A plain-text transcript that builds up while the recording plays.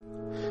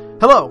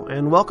Hello,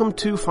 and welcome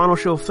to Final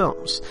Show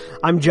Films.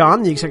 I'm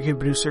John, the executive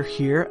producer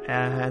here,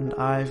 and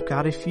I've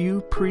got a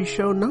few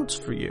pre-show notes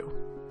for you.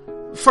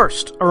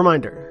 First, a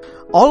reminder.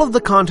 All of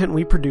the content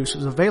we produce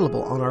is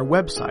available on our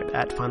website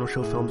at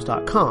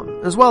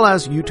finalshowfilms.com, as well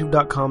as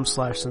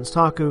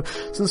youtube.com/Senstaku,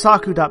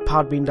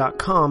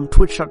 senstaku.podbean.com,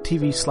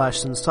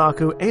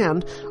 twitch.tv/Senstaku,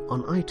 and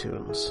on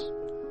iTunes.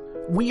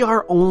 We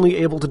are only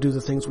able to do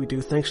the things we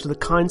do thanks to the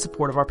kind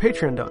support of our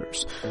Patreon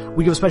donors.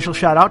 We give a special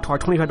shout out to our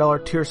 $25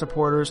 tier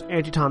supporters,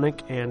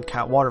 Antitonic and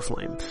Cat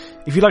Waterflame.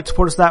 If you'd like to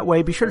support us that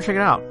way, be sure to check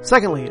it out.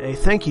 Secondly, a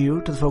thank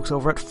you to the folks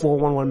over at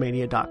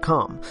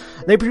 411mania.com.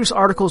 They produce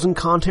articles and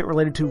content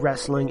related to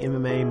wrestling,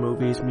 MMA,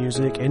 movies,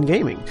 music, and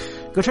gaming.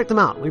 Go check them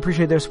out. We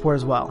appreciate their support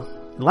as well.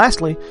 And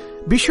lastly,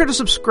 be sure to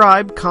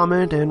subscribe,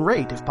 comment, and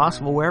rate, if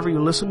possible, wherever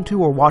you listen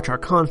to or watch our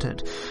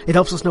content. It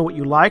helps us know what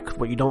you like,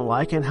 what you don't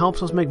like, and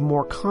helps us make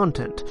more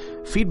content.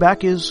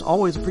 Feedback is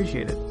always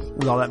appreciated.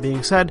 With all that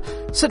being said,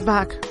 sit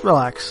back,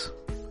 relax,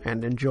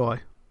 and enjoy.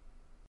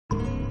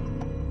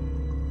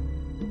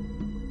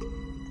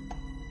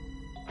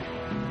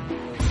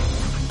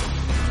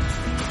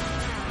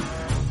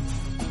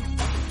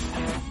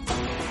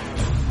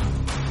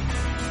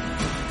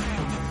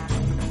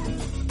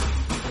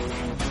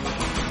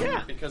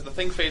 Because the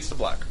thing fades to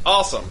black.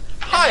 Awesome.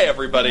 Hi,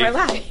 everybody. We're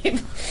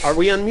live. Are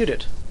we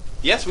unmuted?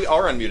 Yes, we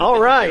are unmuted. All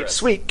right,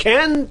 sweet.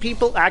 Can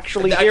people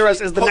actually hear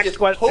us is the next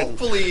question.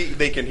 Hopefully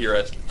they can hear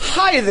us.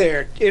 Hi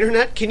there,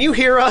 Internet. Can you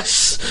hear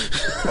us?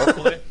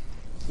 Hopefully.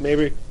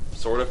 Maybe.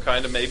 Sort of,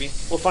 kind of, maybe.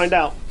 We'll find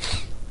out.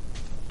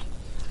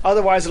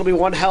 Otherwise, it'll be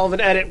one hell of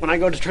an edit when I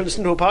go to turn this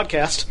into a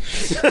podcast.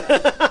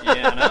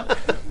 Yeah, I know.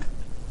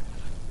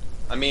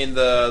 I mean,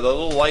 the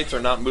little lights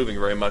are not moving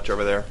very much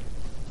over there.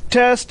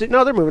 Test it.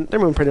 No, they're moving.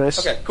 They're moving pretty nice.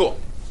 Okay, cool.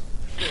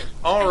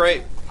 All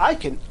right. I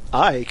can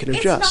adjust.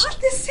 It's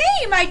not the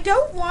same. I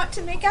don't want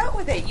to make out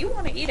with it. You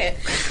want to eat it,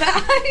 but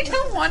I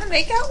don't want to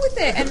make out with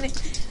it. And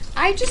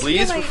I just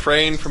please feel like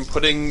refrain from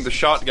putting the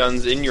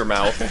shotguns in your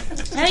mouth.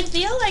 I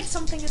feel like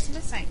something is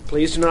missing.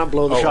 Please do not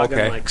blow the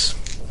shotgun mics.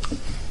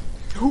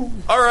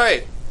 All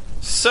right.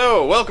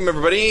 So, welcome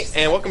everybody,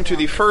 and welcome to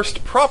the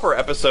first proper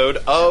episode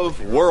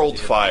of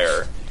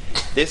Worldfire.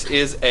 This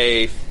is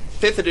a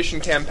 5th edition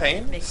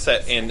campaign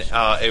set in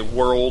a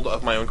world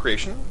of my own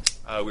creation.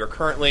 We are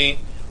currently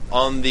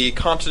on the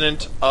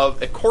continent of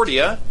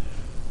Ecordia.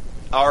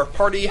 Our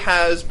party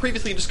has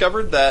previously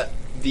discovered that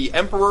the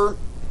Emperor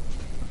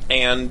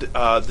and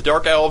the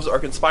Dark Elves are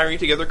conspiring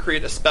together to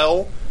create a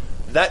spell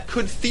that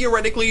could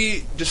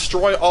theoretically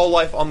destroy all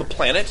life on the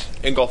planet,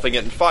 engulfing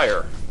it in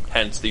fire,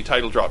 hence the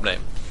title drop name.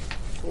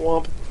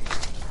 Womp.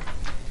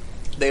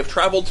 They have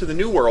traveled to the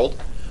New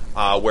World,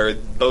 where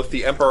both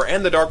the Emperor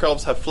and the Dark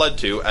Elves have fled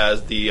to,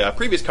 as the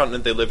previous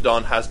continent they lived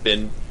on has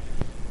been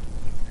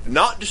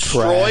not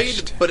destroyed,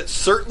 trashed. but it's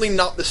certainly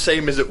not the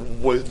same as it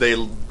was they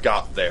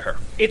got there.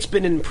 It's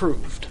been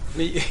improved.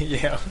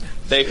 Yeah.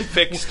 They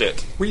fixed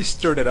it. We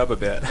stirred it up a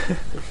bit.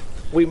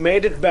 We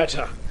made it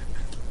better.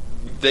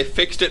 They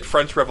fixed it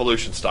French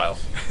Revolution style.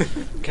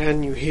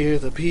 Can you hear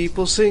the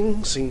people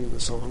sing the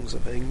songs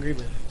of angry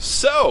men?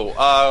 So,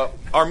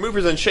 our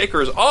movers and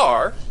shakers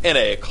are, in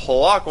a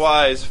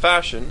clockwise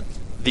fashion,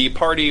 the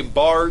party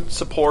bard,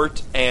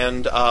 support,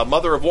 and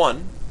mother of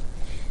one.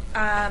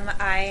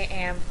 I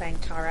am playing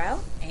Tariel,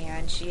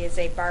 and she is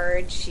a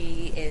bard.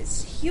 She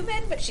is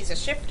human, but she's a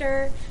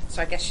shifter,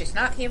 so I guess she's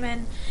not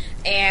human.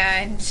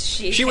 And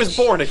she was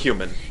born a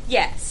human.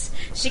 Yes.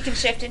 She can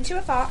shift into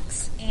a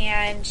fox,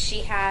 and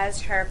she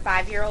has her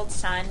 5-year-old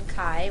son,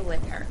 Kai,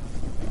 with her.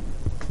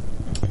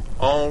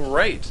 All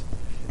right.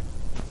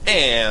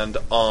 And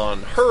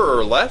on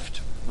her left,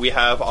 we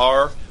have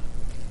our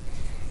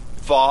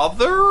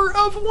father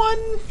of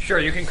one? Sure,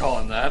 you can call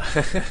him that.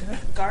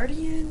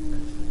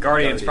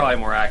 Guardian's probably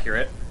more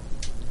accurate.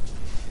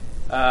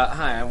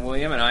 Hi, I'm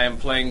William, and I am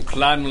playing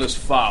Clanless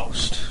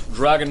Faust,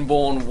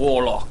 Dragonborn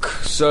Warlock,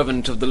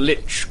 servant of the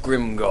Lich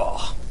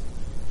Grimgar.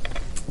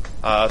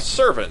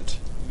 Servant.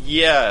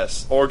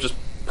 Yes. Or just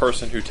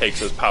person who takes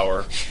his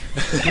power.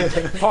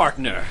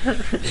 Partner.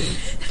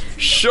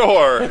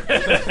 Sure.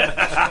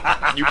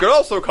 You could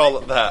also call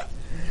it that.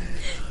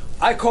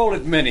 I call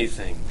it many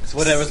things,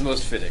 whatever's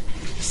most fitting.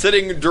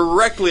 Sitting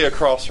directly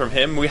across from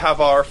him, we have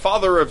our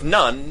father of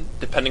none,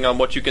 depending on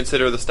what you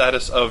consider the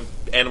status of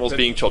animals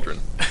being children.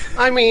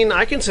 I mean,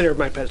 I consider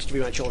my pets to be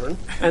my children,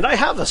 and I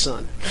have a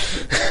son.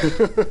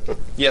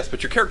 Yes,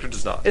 but your character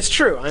does not. It's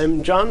true.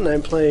 I'm John, and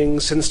I'm playing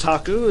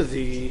Senstaku,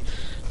 the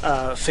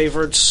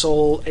favored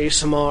soul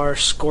ASMR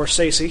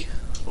Scorsese,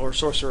 or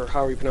Sorcerer,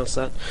 however you pronounce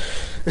that.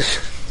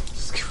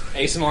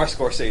 ASMR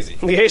Scorsese.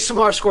 The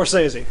ASMR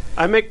Scorsese.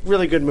 I make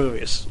really good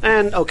movies.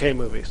 And okay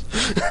movies.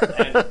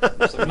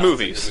 And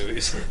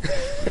movies.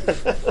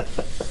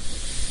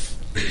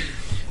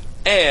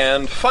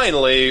 And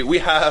finally, we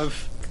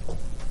have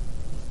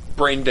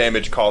brain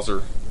damage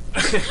causer.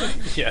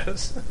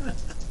 Yes.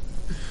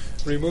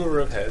 Remover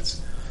of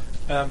heads.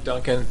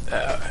 Duncan,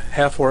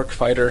 half-orc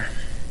fighter.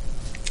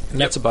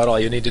 And that's about all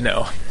you need to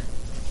know.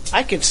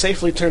 I could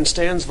safely turn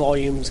Stan's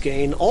volumes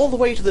gain all the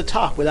way to the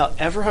top without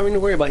ever having to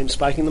worry about him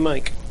spiking the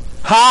mic.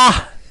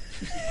 Ha!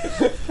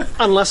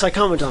 Unless I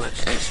comment on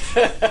it.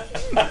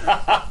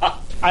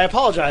 I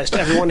apologize to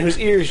everyone whose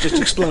ears just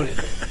exploded.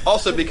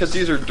 Also, because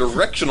these are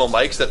directional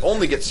mics that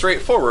only get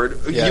straight forward,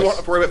 Yes. you won't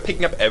have to worry about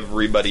picking up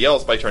everybody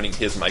else by turning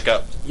his mic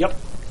up. Yep.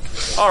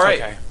 All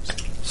right. Okay.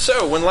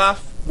 So, when Oh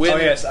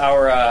yes,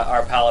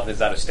 our paladin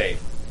is out of state.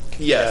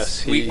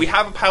 Yes, Yes, we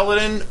have a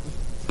paladin,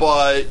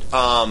 but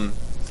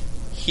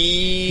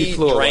he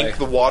flew drank away.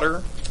 the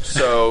water,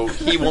 so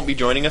he won't be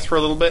joining us for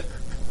a little bit.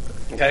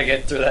 Gotta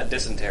get through that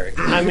dysentery.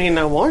 I mean,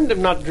 I warned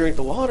him not to drink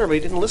the water, but he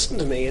didn't listen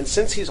to me, and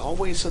since he's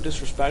always so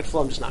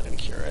disrespectful, I'm just not going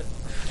to cure it.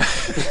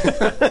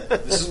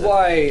 This is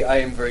why I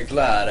am very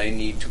glad I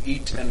need to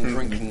eat and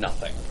drink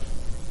nothing.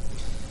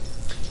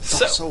 It's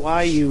So, also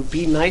why you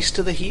be nice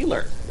to the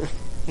healer.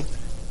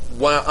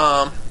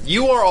 well,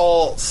 you are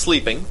all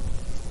sleeping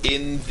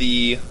in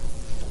the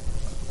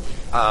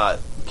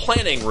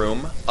planning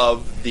room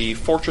of the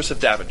Fortress of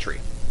Daventry.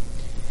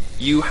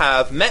 You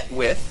have met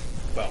with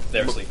Well,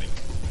 they're sleeping.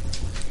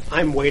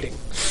 I'm waiting.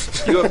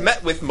 you have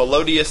met with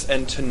Melodius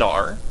and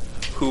Tanar,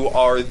 who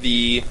are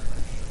the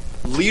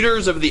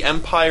leaders of the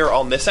Empire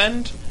on this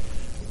end.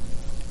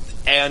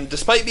 And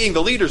despite being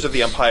the leaders of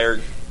the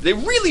Empire, they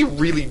really,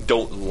 really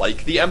don't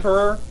like the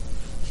Emperor.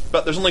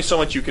 But there's only so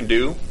much you can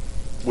do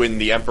when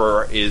the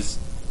Emperor is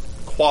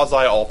quasi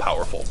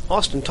all-powerful.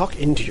 Austin, talk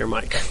into your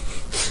mic.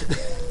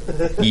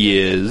 He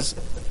is.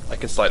 I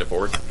can slide it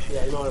forward.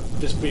 Yeah, you want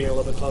to just be a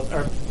little bit closer,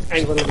 or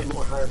angle a little bit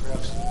more higher,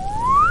 perhaps.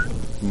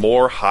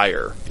 More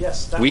higher.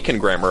 Yes, that We can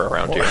grammar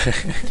around here.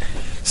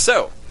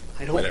 So,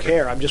 I don't whatever.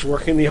 care. I'm just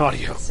working the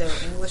audio. So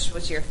English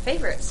was your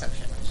favorite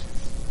subject.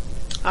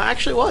 I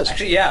actually was.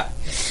 Actually, yeah.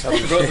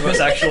 Both of us,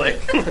 actually.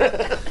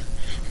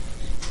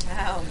 Oh,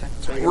 My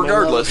love of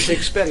regardless,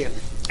 Shakespearean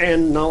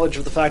and knowledge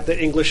of the fact that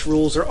English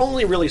rules are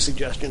only really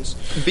suggestions.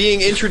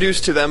 being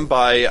introduced to them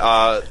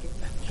by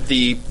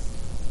the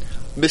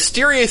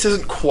mysterious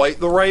isn't quite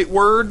the right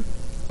word,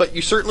 but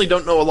you certainly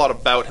don't know a lot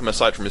about him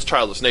aside from his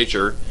childless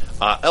nature.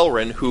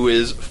 Elrin, who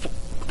is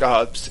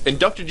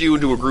inducted you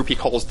into a group he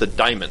calls the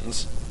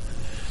Diamonds.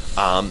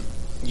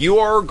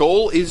 Your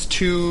goal is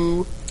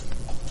to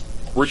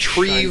Shine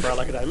retrieve. bright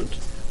like a diamond.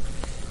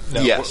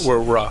 No, Yes. we're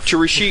rough. To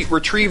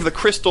retrieve the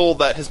crystal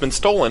that has been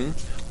stolen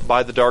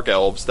by the Dark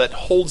Elves that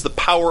holds the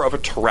power of a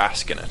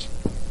Tarask in it.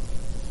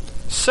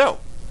 So,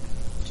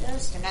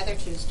 just another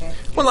Tuesday.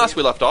 when last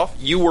we left off,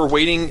 you were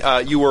waiting.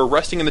 You were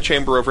resting in the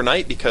chamber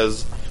overnight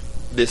because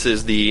this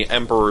is the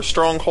Emperor's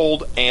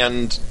stronghold,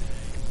 and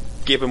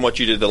given what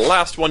you did to the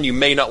last one, you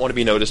may not want to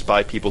be noticed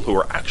by people who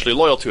are actually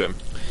loyal to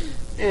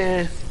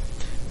him.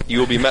 You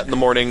will be met in the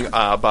morning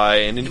by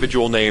an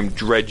individual named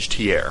Dredge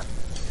Tier.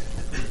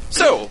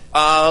 So,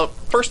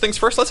 first things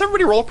first, let's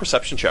everybody roll a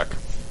perception check.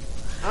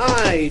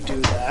 I do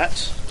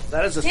that.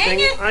 That is a Dang thing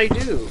it. I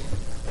do.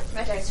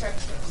 My dice are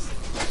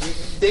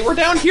upstairs. They were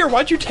down here.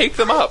 Why'd you take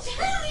them up?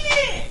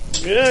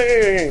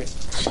 Yay!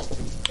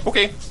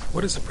 Okay,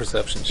 What is a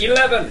perception check?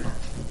 11!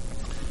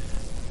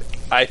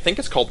 I think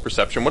it's called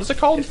perception. What is it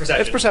called? It's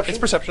perception. It's perception. It's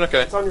perception.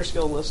 Okay. It's on your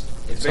skill list.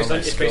 It's based on on, my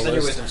it's based on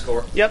your skill list. wisdom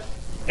score. Yep.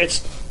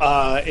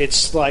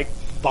 It's like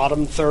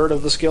bottom third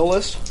of the skill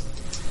list.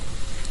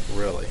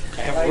 Really?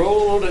 I have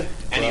rolled an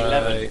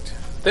 11. Right.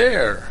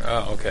 There.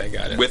 Oh, okay,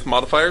 got it. With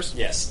modifiers.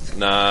 Yes.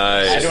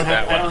 Nice. I don't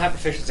that one. have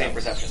proficiency in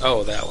perception.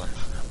 Oh, that one.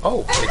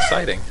 Oh,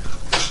 exciting.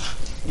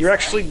 You're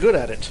actually good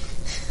at it.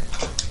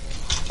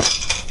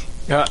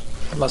 Yeah,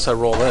 unless I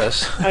roll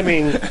this. I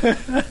mean,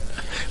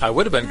 I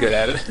would have been good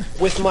at it.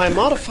 with my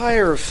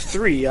modifier of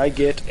 3, I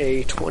get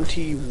a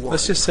 21.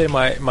 Let's just say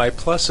my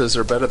pluses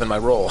are better than my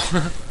roll.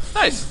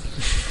 Nice.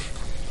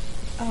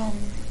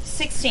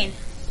 16.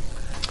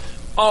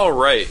 All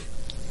right.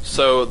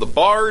 So the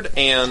Bard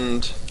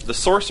and the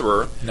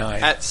Sorcerer,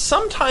 9. at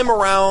some time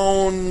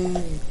around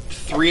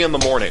 3 in the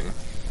morning,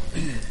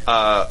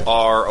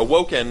 are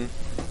awoken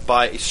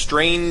by a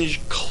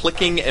strange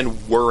clicking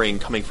and whirring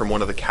coming from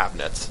one of the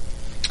cabinets.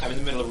 I'm in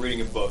the middle of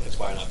reading a book, that's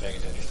why I'm not paying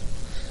attention.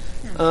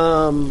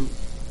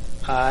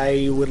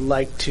 I would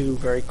like to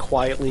very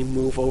quietly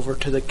move over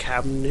to the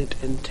cabinet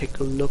and take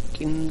a look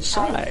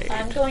inside.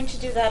 I'm going to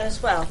do that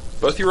as well.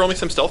 Both of you roll me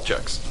some stealth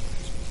checks.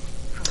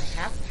 I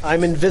have.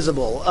 I'm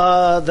invisible.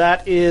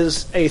 That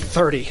is a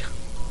 30.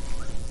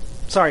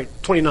 Sorry,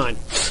 29.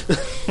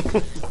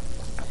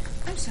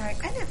 I'm sorry,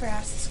 I never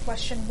asked this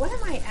question. What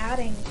am I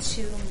adding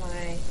to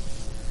my...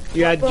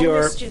 You add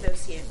bonus your... do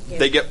those give?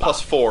 They get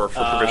 +4 for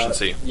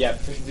proficiency, Yeah,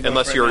 proficiency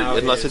unless bonus you're right now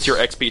unless is- it's your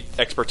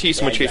expertise,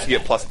 in Yeah, which case you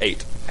get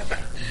 +8.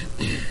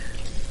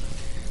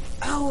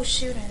 Oh,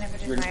 shoot, I never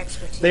did my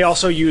expertise. They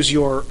also use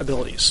your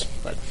abilities.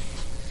 But,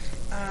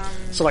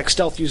 so like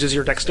stealth uses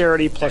your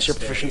dexterity plus your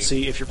Dexterity.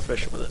 proficiency if you're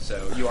proficient with it.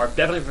 So you are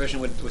definitely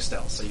proficient with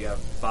stealth, so you have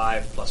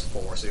 5 plus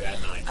 4, so you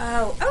add 9.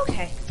 Oh,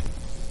 okay.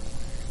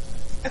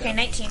 Okay,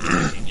 19.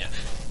 Yeah.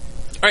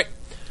 All right.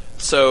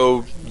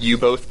 So you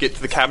both get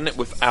to the cabinet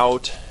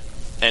without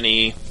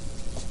anything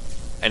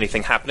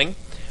happening.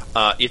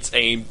 It's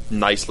a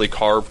nicely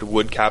carved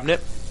wood cabinet.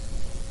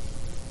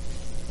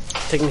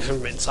 Taking something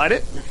from inside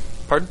it?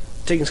 Pardon?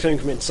 Taking something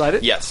from inside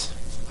it? Yes.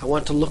 I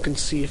want to look and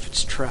see if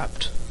it's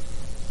trapped.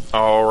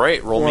 All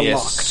right, roll Or me a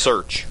locked.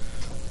 search.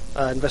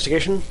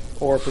 Investigation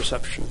or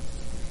perception?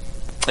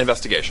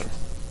 Investigation.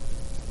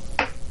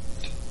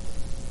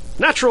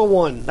 Natural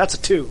 1. That's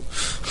a 2.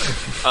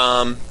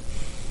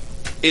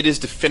 It is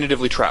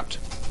definitively trapped.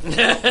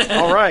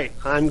 All right.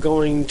 I'm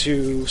going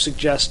to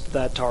suggest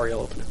that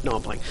Tariel open it. No,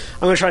 I'm playing. I'm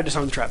going to try to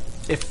disarm the trap.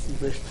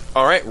 If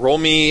All right, roll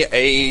me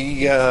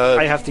a...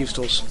 I have thieves'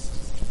 tools.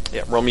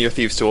 Yeah, roll me your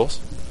thieves' tools.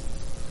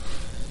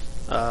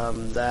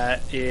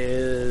 That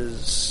is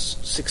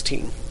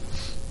 16.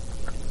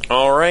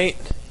 All right,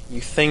 you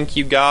think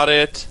you got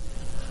it.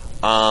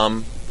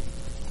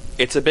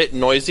 It's a bit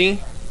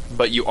noisy,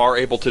 but you are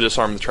able to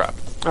disarm the trap.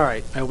 All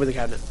right. I open the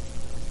cabinet.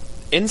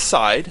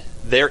 Inside,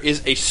 there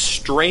is a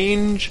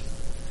strange,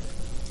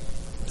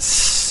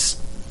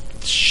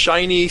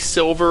 shiny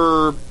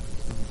silver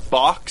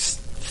box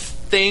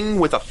thing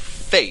with a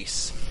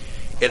face.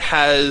 It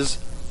has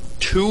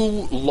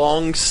 2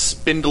 long,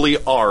 spindly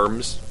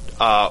arms,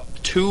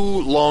 2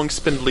 long,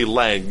 spindly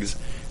legs,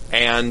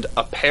 and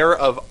a pair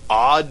of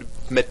odd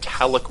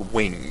metallic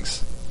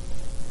wings.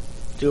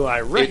 Do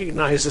I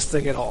recognize this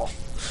thing at all?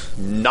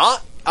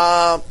 Not,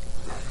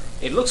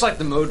 It looks like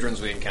the Modrons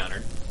we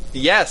encountered.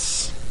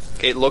 yes,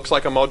 it looks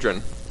like a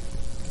Modron.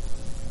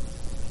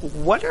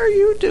 What are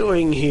you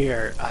doing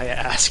here? I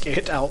ask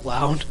it out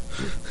loud.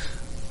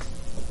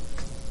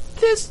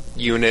 This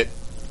unit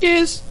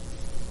is.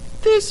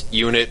 This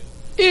unit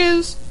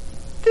is.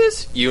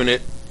 This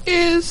unit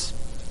is.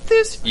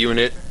 This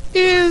unit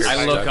is.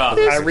 I look up.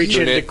 I reach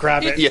in to unit-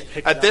 grab it. Yeah, pick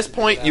it at up, this and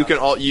point, get it you out. can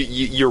all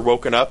you're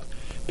woken up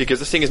because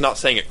this thing is not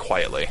saying it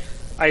quietly.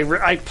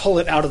 I pull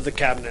it out of the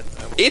cabinet.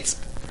 It's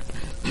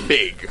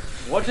big.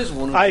 What is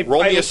one of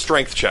Roll me a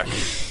strength check.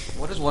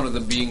 what is one of the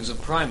beings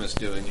of Primus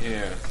doing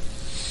here?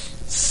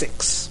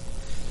 6.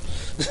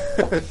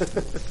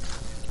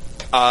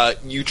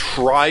 You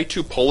try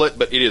to pull it,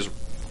 but it is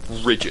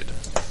rigid.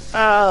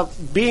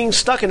 Being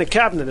stuck in a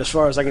cabinet, as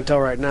far as I can tell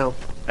right now.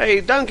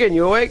 Hey, Duncan,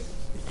 you awake?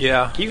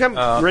 Yeah. Can you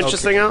come wrench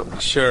this thing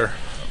out? Sure.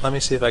 Let me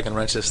see if I can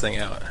wrench this thing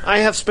out. I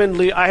have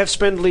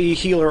spindly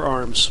healer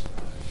arms.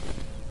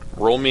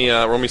 Roll me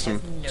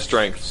some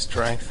strength,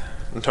 Strength.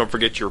 and don't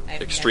forget your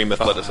have extreme no-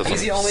 athleticism.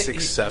 He's the only.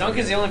 6,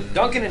 7.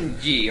 Duncan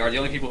and Yi are the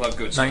only people who have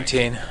good strength.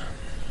 19.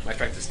 My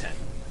strength is 10.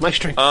 My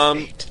strength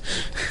is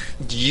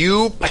 8.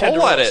 You I had to pull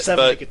roll at a it,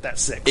 7 to but get that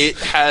 6. it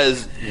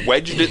has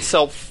wedged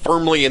itself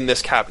firmly in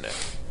this cabinet.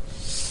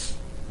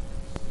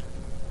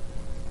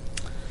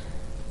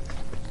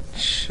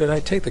 Should I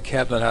take the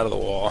cabinet out of the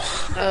wall?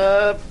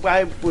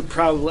 I would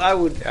probably. I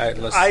would. All right,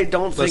 let's- I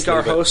don't let's think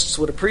our leave it. hosts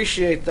would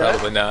appreciate that.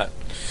 Probably not.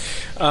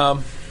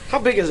 How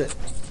big is it?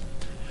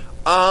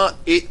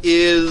 It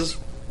is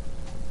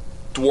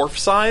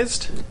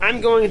dwarf-sized,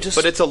 I'm going to.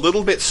 but it's a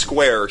little bit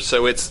square,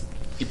 so it's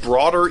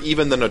broader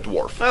even than a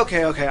dwarf.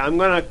 Okay. I'm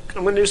gonna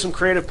do some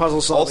creative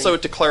puzzle solving. Also,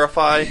 to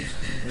clarify,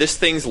 this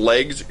thing's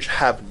legs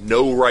have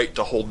no right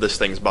to hold this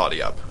thing's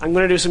body up. I'm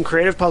going to do some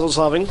creative puzzle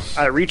solving.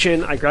 I reach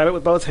in, I grab it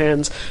with both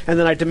hands, and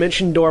then I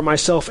dimension door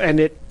myself and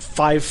it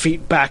 5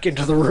 feet back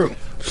into the room.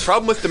 The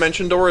problem with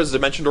Dimension Door is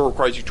Dimension Door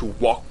requires you to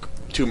walk,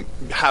 to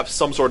have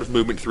some sort of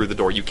movement through the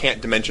door. You can't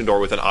Dimension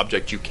Door with an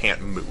object you can't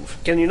move.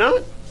 Can you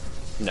not?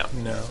 No.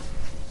 No.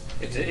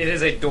 It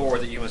is a door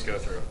that you must go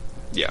through.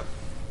 Yeah.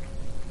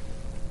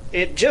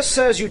 It just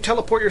says you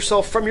teleport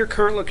yourself from your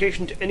current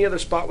location to any other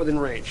spot within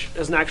range. It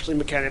doesn't actually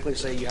mechanically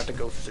say you have to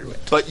go through it.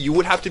 But you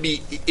would have to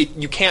be...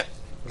 you can't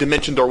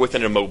Dimension Door with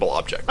an immobile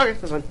object. Okay,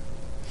 that's fine.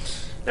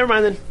 Never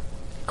mind then.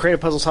 Creative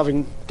puzzle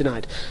solving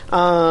denied.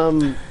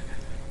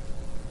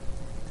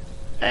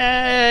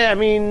 I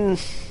mean...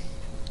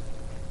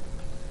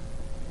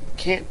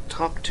 Can't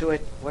talk to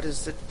it. What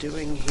is it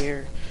doing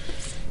here?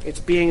 It's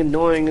being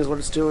annoying is what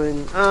it's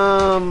doing.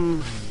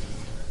 Roll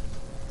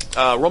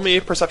me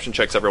perception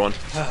checks, everyone.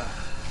 Oh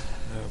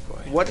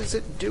boy. What is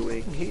it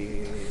doing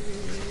here?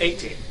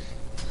 18.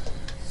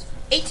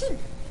 18.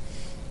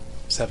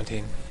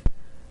 17.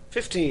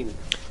 15.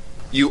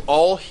 You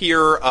all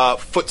hear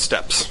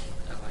footsteps.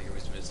 I like your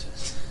wisdom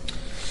is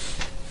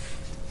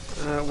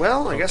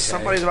Well, I guess Okay.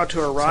 somebody's about to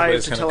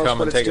arrive Somebody's to gonna tell us come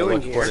what and it's take a doing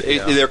look here. for it.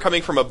 Yeah. They're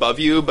coming from above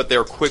you, but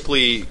they're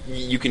quickly...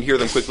 You can hear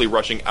them quickly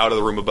rushing out of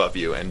the room above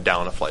you and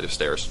down a flight of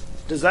stairs.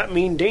 Does that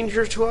mean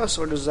danger to us,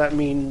 or does that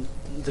mean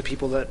the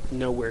people that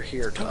know we're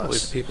here to Probably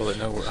us? the people that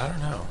know where... I don't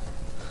know.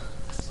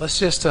 Let's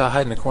just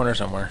hide in a corner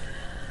somewhere.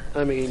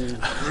 I mean,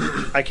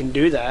 I can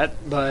do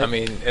that, but I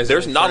mean, is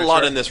There's there not a lot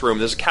furniture? in this room.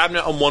 There's a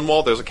cabinet on one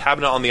wall, there's a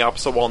cabinet on the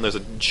opposite wall, and there's a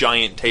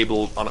giant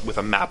table on it with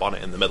a map on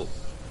it in the middle.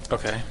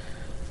 Okay.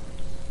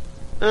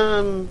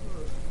 I'm.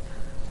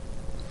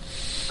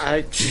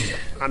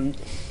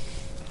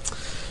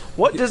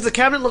 What does the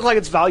cabinet look like?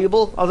 It's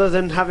valuable, other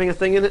than having a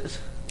thing in it.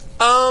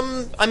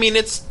 I mean,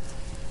 it's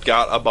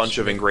got a bunch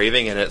of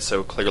engraving in it,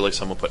 so clearly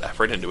someone put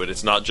effort into it.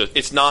 It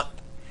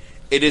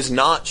is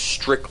not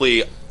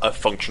strictly a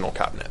functional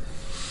cabinet.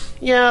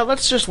 Yeah,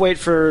 let's just wait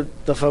for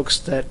the folks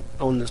that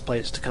own this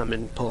place to come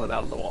and pull it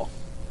out of the wall.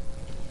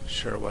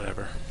 Sure,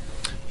 whatever.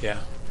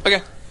 Yeah.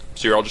 Okay.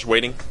 So you're all just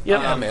waiting?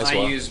 Yep. Yeah, may as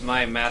well. I use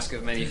my Mask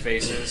of Many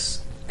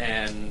Faces,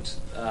 and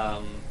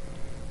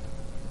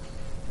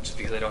just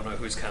because I don't know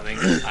who's coming,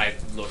 I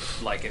look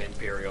like an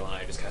Imperial, and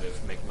I just kind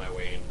of make my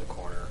way into the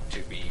corner to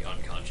be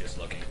unconscious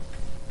looking.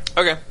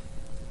 Okay.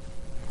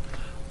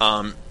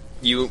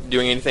 You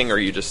doing anything, or are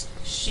you just...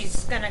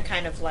 She's gonna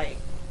kind of, like,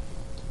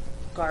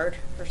 guard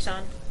her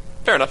son.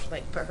 Fair enough.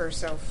 Like, put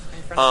herself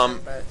in front of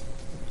him, but...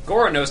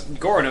 Gora knows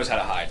how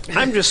to hide.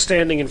 I'm just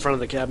standing in front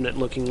of the cabinet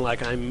looking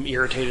like I'm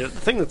irritated at the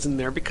thing that's in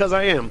there, because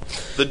I am.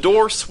 The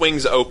door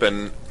swings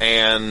open,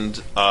 and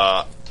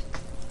a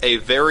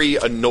very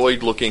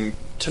annoyed-looking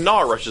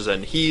Tanar rushes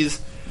in.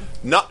 He's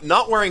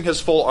not wearing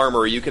his full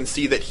armor. You can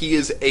see that he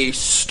is a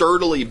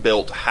sturdily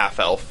built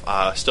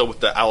half-elf, still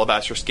with the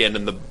alabaster skin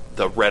and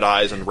the red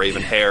eyes and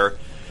raven hair.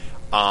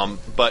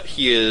 But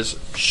he is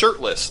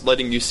shirtless,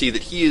 letting you see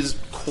that he is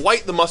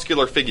quite the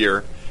muscular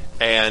figure,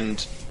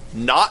 and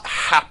not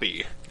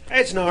happy.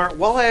 Hey, Tanar,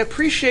 while I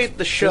appreciate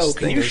the show, This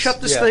can thing you is- shut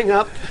this yeah. thing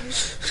up?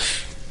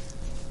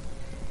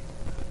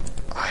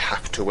 I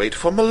have to wait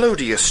for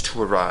Melodious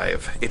to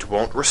arrive. It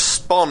won't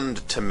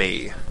respond to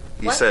me,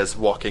 he What? says,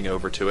 walking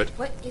over to it.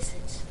 What is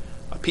it?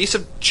 A piece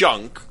of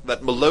junk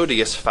that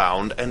Melodious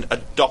found and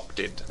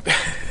adopted.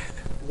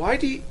 Why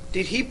did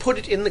he put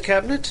it in the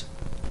cabinet?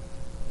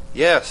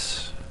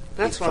 Yes.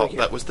 That's he what I thought get.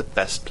 that was the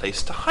best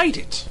place to hide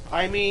it.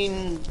 I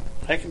mean,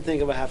 I can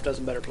think of a half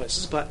dozen better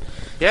places, but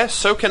Yes,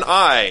 so can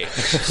I.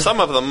 Some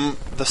of them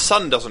the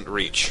sun doesn't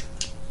reach.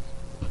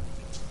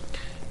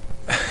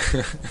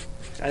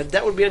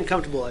 that would be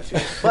uncomfortable, I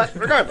feel. But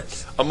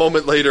regardless. A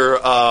moment later,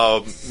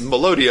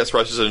 Melodious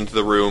rushes into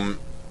the room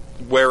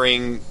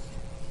wearing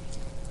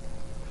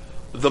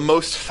the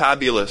most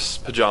fabulous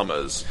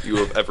pajamas you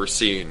have ever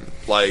seen.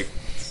 Like,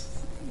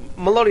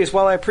 Melodious,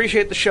 while I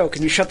appreciate the show,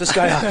 can you shut this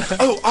guy up?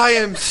 oh, I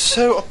am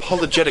so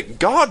apologetic.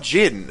 God,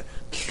 Jin,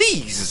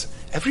 please.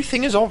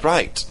 Everything is all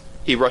right.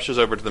 He rushes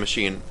over to the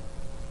machine.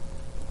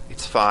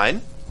 It's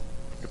fine.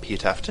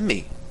 Repeat after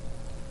me.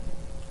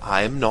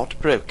 I am not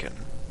broken.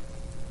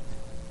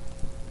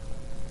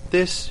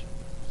 This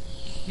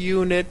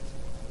unit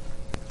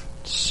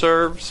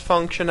serves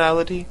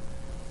functionality.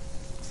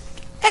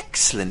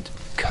 Excellent.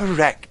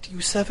 Correct.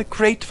 You serve a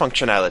great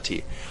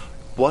functionality.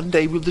 One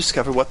day we'll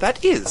discover what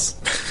that is.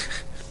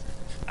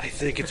 I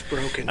think it's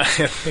broken. I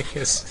think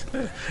it's...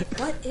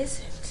 What is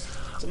it?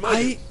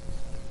 I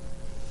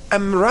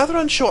am rather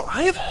unsure.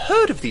 I have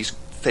heard of these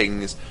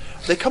things.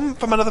 They come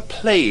from another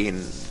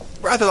plane.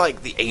 Rather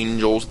like the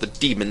angels, the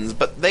demons,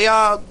 but they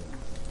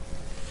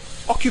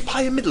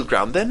occupy a middle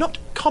ground. They're not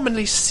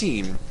commonly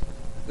seen.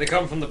 They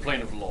come from the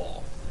plane of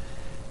law.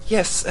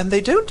 Yes, and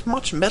they don't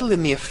much meddle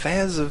in the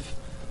affairs of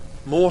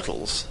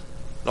mortals.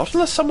 Not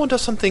unless someone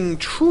does something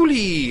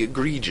truly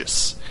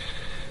egregious.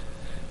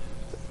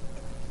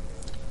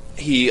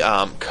 He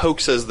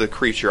coaxes the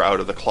creature out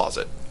of the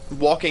closet.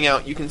 Walking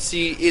out, you can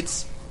see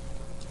it's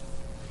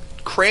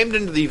crammed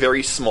into the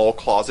very small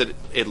closet,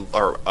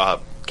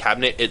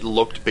 cabinet. It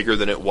looked bigger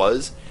than it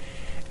was.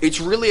 It's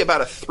really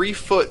about a 3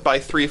 foot by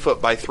 3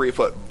 foot by 3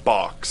 foot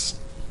box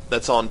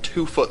that's on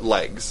 2 foot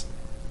legs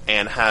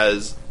and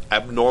has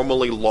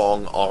abnormally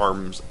long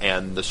arms,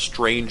 and the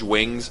strange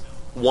wings,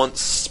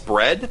 once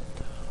spread,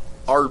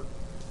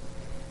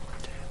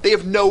 they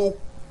have no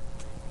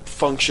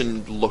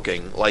function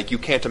looking. Like, you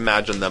can't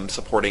imagine them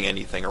supporting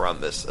anything around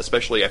this,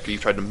 especially after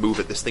you've tried to move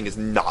it. This thing is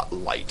not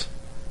light.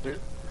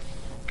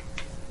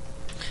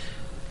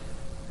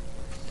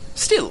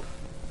 Still,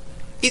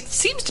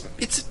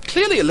 it's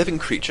clearly a living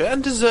creature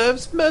and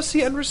deserves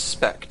mercy and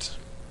respect.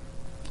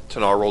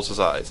 Tanar rolls his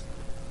eyes.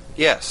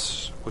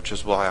 Yes, which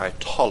is why I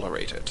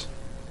tolerate it.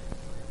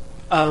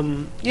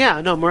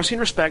 Yeah, no, mercy and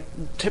respect.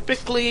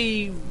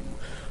 Typically,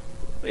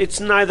 it's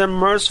neither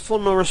merciful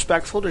nor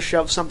respectful to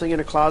shove something in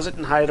a closet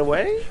and hide it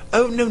away.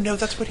 Oh, no,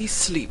 that's where he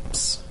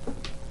sleeps.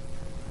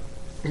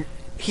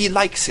 He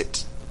likes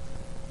it.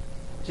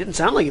 Didn't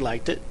sound like he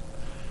liked it.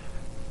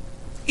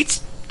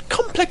 It's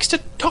complex to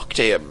talk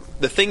to him.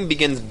 The thing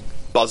begins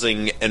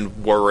buzzing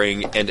and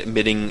whirring and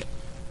emitting.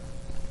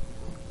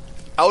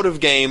 Out of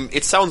game,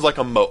 it sounds like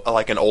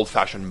like an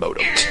old-fashioned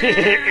modem.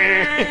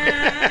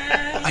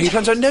 He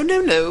turns around,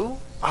 no,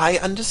 I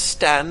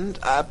understand.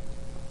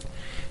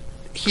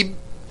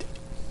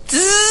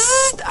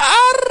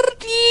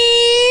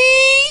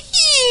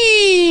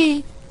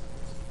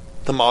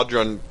 The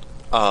Modron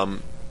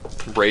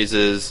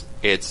raises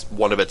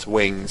one of its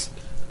wings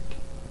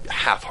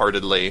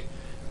half-heartedly,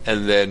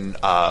 and then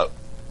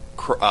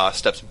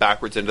steps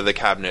backwards into the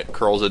cabinet,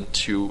 curls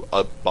into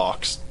a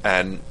box,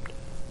 and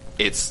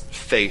its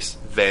face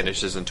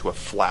vanishes into a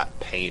flat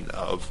pane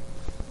of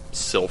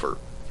silver.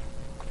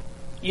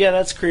 Yeah,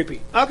 that's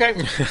creepy. Okay.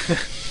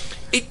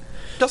 It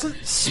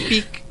doesn't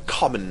speak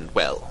common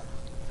well.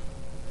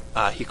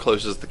 He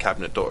closes the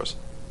cabinet doors.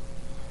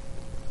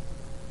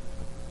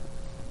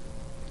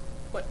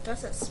 What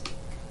does it speak?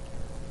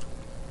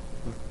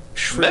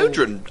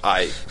 Modron,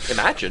 I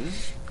imagine.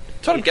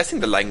 That's what I'm guessing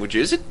the language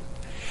is.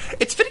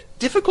 It's very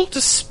difficult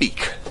to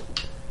speak.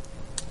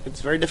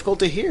 It's very difficult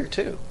to hear,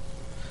 too.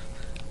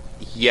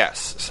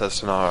 Yes,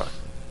 says Cy'nada.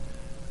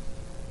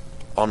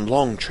 On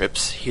long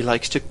trips, he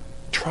likes to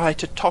try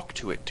to talk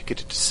to it to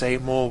get it to say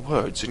more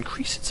words,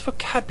 increase its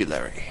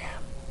vocabulary.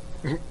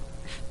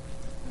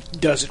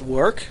 Does it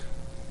work?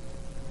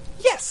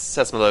 Yes,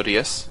 says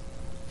Melodious.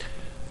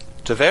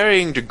 To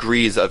varying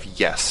degrees of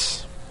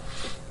yes.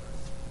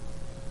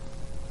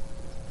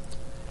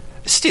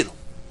 Still,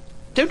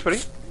 don't worry.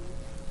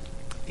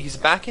 He's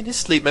back in his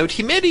sleep mode.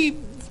 He merely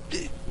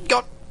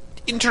got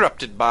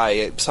interrupted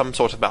by some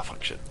sort of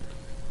malfunction.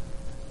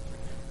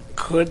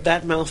 Could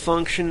that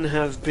malfunction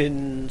have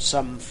been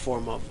some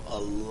form of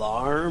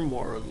alarm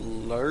or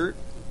alert?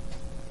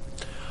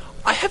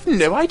 I have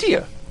no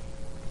idea.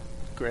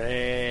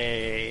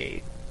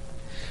 Great.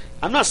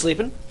 I'm not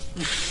sleeping.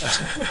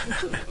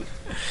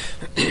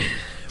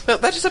 Well,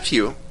 that is up to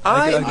you.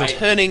 I'm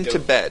returning to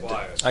bed.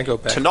 I go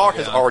back. Tanar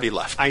has already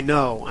left. I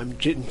know. I'm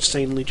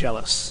insanely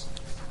jealous.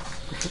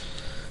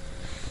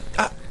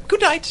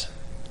 Good night.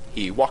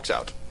 He walks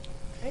out,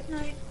 Good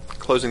night.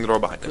 closing the door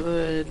behind him.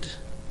 Good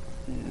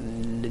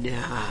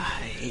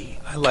night.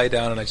 I lie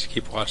down and I just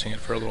keep watching it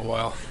for a little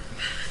while.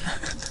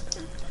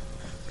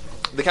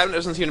 The cabinet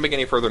doesn't seem to make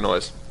any further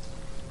noise.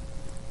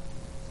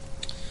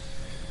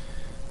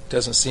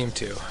 Doesn't seem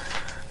to.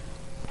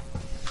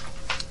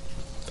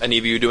 Any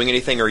of you doing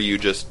anything, or are you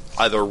just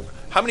either...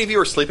 How many of you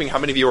are sleeping? How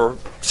many of you are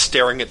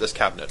staring at this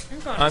cabinet?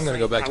 I'm going to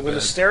go back to I'm going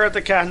to bed. stare at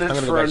the cabinet I'm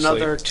gonna for go back to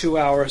another 2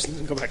 hours and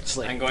then go back to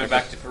sleep. I'm going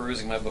back to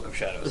perusing my Book of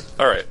Shadows.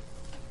 All right.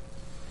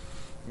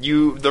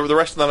 The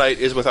rest of the night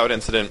is without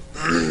incident.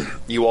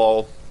 You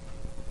all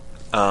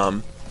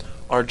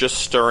are just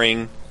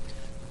stirring.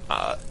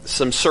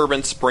 Some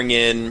servants bring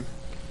in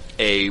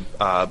a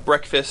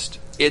breakfast.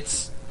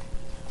 It's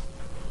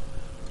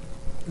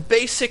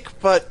basic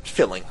but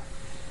filling.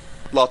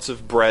 Lots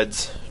of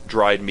breads,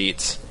 dried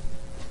meats.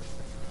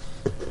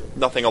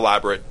 Nothing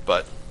elaborate,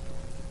 but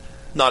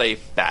not a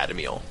bad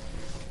meal.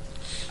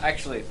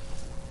 Actually,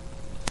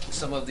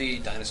 some of the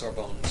dinosaur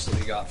bones that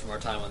we got from our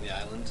time on the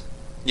island,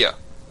 Yeah.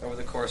 over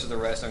the course of the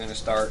rest, I'm going to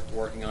start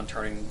working on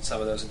turning some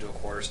of those into a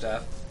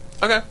quarterstaff.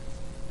 Okay.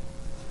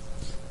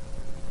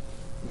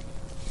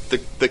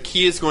 The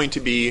key is going to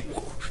be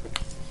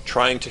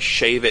trying to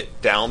shave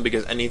it down,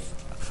 because are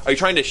you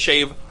trying to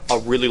shave a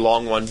really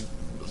long one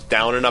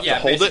down enough to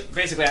hold it?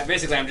 Basically,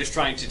 I'm just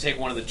trying to take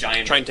one of the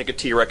giant Try and take a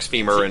T-Rex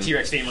femur and...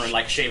 T-Rex femur and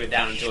like shave it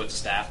down until it's a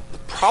staff.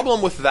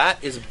 Problem with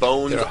that is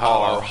bones They're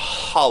hollow. are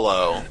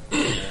hollow.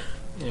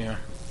 Yeah.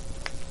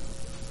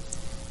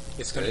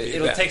 It's going to be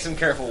It'll bad. take some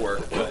careful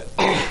work, but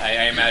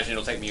I imagine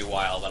it'll take me a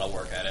while, but I'll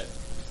work at it.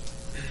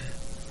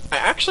 I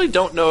actually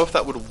don't know if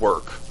that would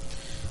work.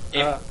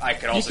 If I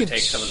could also could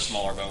take some of the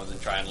smaller bones and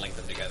try and link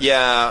them together.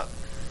 Yeah.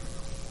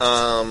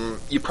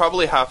 You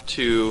probably have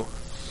to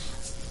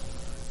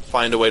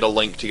find a way to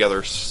link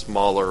together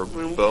smaller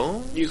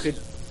bones. You could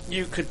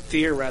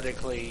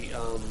theoretically.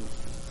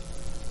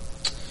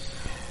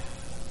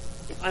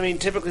 I mean,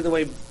 typically the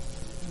way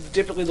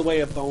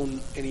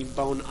any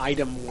bone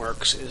item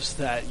works is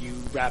that you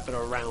wrap it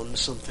around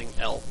something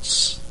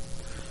else.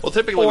 Well,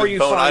 typically Or with you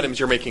bone find- items,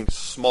 you're making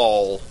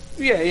small,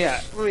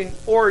 Yeah. I mean,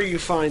 or you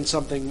find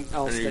something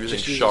else and you're that using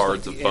just uses,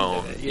 shards like, of the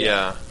end bone. it.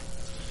 Yeah.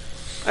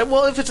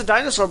 Well, if it's a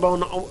dinosaur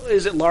bone,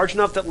 is it large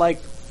enough that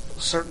like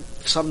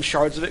some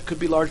shards of it could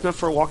be large enough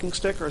for a walking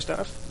stick or a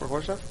staff or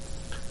horse staff?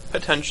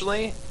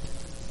 Potentially.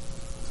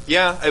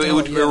 Yeah, I mean, it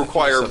would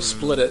require... So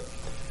split it.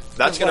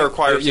 That's going to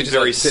require You some just,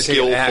 very like, take an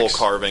skillful axe.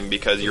 carving,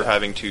 because you're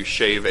having to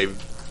shave it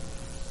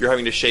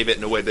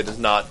in a way that is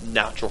not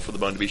natural for the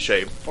bone to be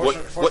shaved.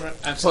 Fortunate. I'm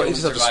Well, skilled you in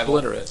just have to survival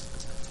splinter it.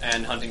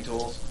 and hunting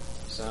tools,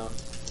 so...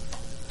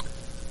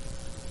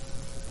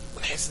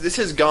 This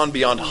has gone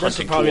beyond This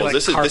hunting is probably tools. like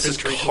This is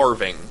carpentry.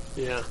 carving.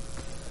 Yeah,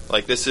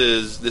 Like this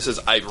is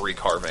ivory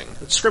carving.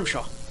 it's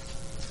scrimshaw.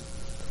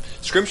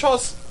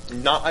 Scrimshaw's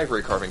not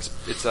ivory carving.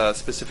 It's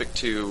specific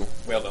to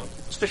Whalebone.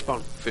 It's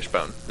fishbone.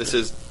 fishbone. This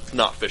is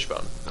not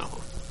fishbone.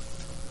 Oh.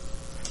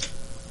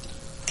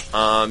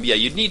 Yeah,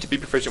 you'd need to be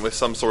proficient with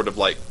some sort of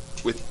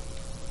with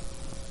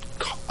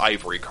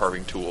ivory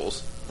carving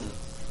tools.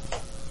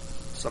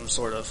 Some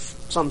sort of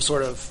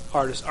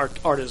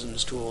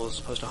artisan's tool as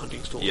opposed to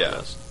hunting tool. Yeah. I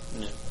guess.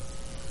 Yeah.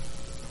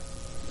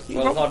 You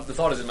Well, prob- the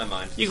thought is in my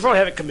mind. you could probably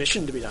have it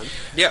commissioned to be done.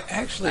 Yeah.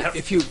 Actually,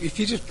 if you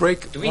just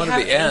break we one of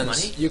have the any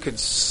ends, money? you could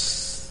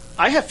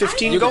I have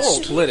 15 You could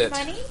gold. split it.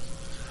 Money?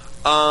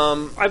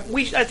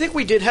 I think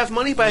we did have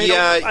money, but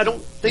Yeah. I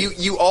don't think.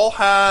 You all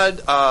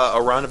had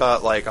around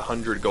about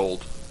 100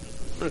 gold.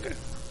 Okay.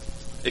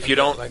 If you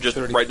don't, like just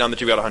 30. write down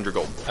that you got 100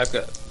 gold. I've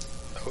got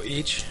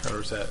each,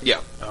 or is that? Yeah.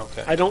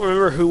 Okay. I don't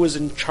remember who was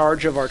in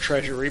charge of our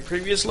treasury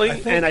previously,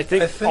 and I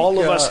think I all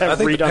of us have I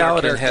think redone the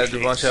Paladin our had character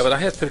a bunch sheets. of it. I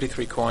had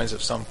 33 coins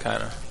of some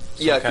kind of.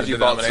 Yeah, kind because of you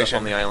bought stuff denomination.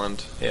 on the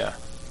island. Yeah.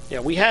 Yeah,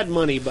 we had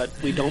money, but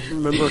we don't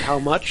remember how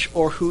much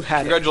or who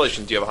had it.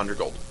 Congratulations, you have 100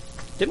 gold.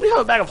 Didn't we have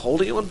a bag of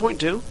holding at one point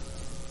too?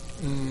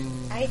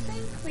 I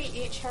think we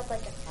each had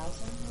like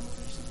 1,000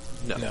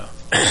 gold or something.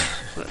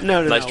 No.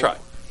 No. No. Nice try.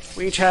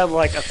 We each had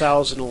like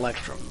 1,000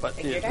 electrum, but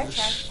Figured it I'd was-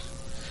 check.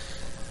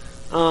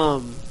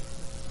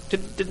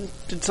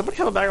 Did somebody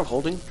have a bag of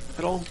holding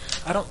at all?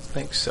 I don't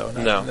think so.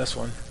 Not No. in this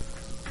one.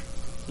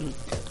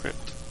 Great.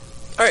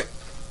 All right.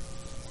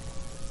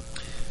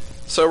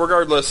 So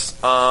regardless,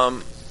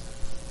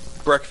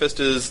 breakfast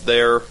is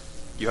there.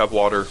 You have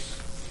water,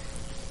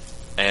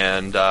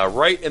 and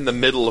right in the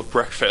middle of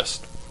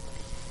breakfast,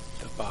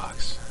 The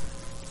box.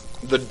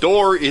 the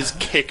door is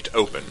kicked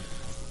open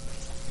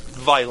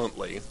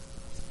violently,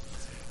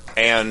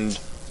 and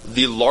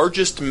the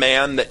largest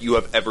man that you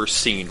have ever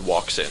seen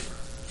walks in.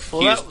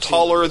 Well, He is that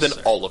taller seemed than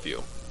unnecessary. all of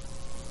you.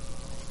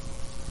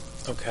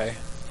 Okay.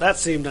 That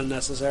seemed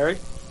unnecessary.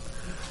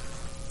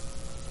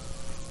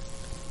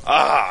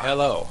 Ah,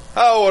 Hello.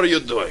 how are you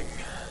doing?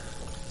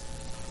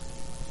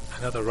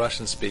 Another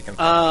Russian speaking.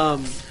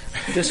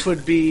 This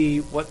would be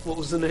what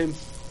was the name?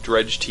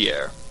 Dredge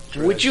Tier.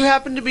 Would you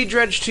happen to be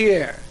Dredge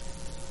Tier?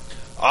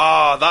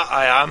 Ah, that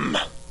I am.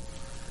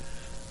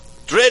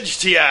 Dredge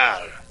Tier.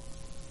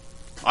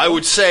 I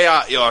would say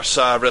at your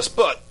service,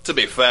 but to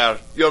be fair,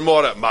 you're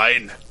more at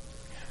mine.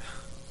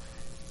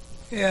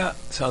 Yeah,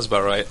 sounds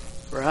about right.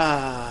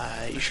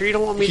 Right. You sure you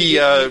don't want me He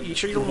to? You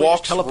sure you don't want me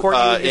walks to teleport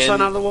you and your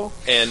son out of the wall?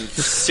 and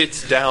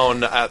sits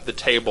down at the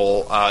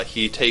table.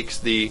 He takes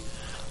the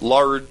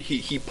large.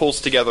 He pulls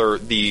together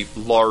the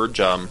large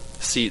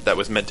seat that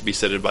was meant to be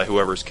seated by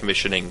whoever's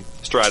commissioning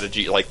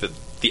strategy, like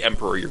the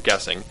emperor. You're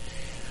guessing,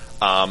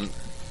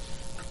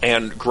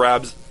 and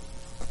grabs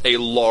a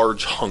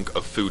large hunk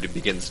of food and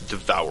begins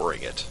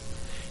devouring it.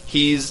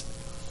 He's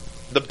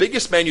the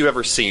biggest man you've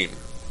ever seen.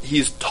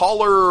 He's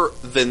taller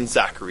than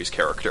Zachary's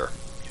character.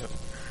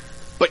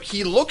 But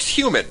he looks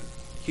human.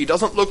 He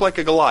doesn't look like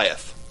a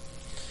Goliath.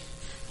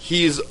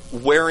 He's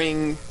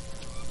wearing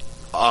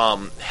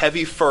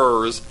heavy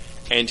furs,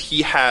 and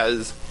he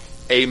has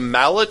a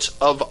mallet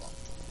of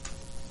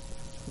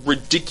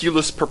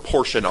ridiculous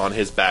proportion on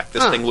his back.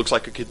 This thing looks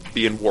like it could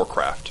be in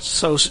Warcraft.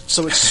 So it's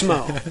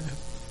Smo.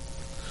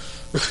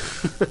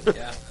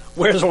 Yeah.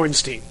 Where's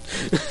Ornstein?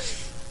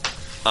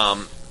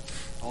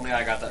 Only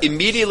I got that.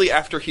 Immediately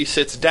after he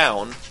sits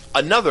down,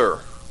 another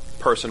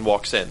person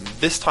walks in.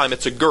 This time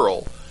it's a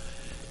girl.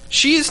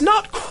 She's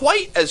not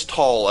quite as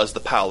tall as the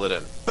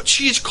Paladin, but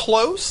she's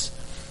close.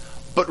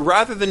 But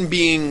rather than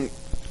being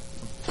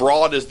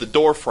broad as the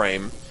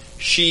doorframe,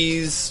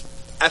 she's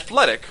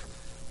athletic,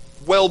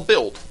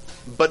 well-built,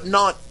 but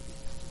not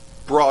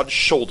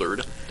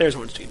broad-shouldered. There's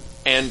Ornstein.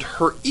 And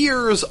her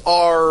ears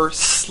are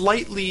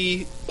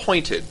slightly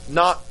pointed,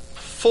 not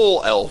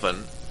full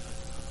elven.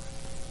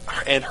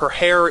 And her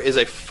hair is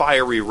a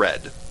fiery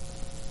red.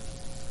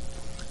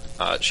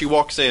 She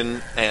walks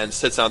in and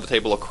sits down at the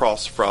table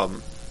across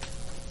from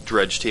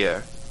Dredge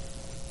Tier.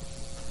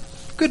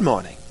 Good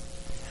morning.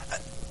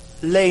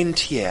 Lane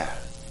Tier,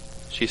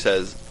 she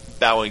says,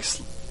 bowing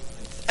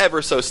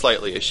ever so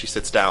slightly as she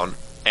sits down,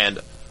 and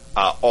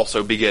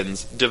also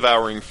begins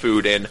devouring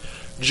food in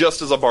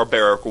just as a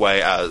barbaric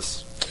way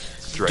as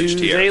Dredge Do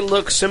Tier. they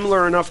look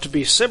similar enough to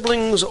be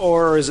siblings,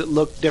 or does it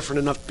look different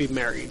enough to be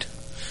married?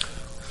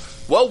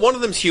 Well, one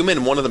of them's human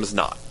and one of them is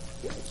not.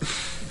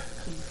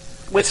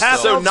 With half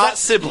So elves, not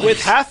siblings.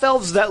 With half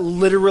elves, that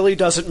literally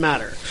doesn't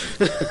matter.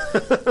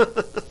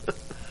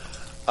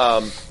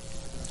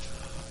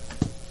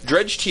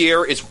 Dredge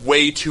Tier is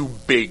way too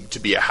big to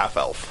be a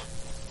half-elf.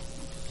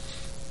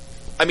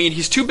 I mean,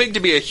 he's too big to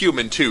be a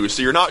human, too,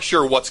 so you're not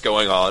sure what's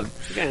going on.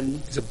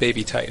 Again, He's a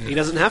baby titan. he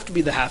doesn't have to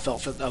be the half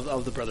elf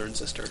of the brother and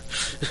sister.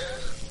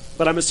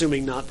 But I'm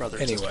assuming not brother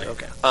and Anyway. sister.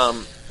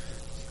 Okay.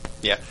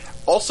 Yeah.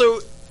 Also,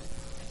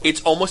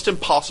 it's almost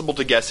impossible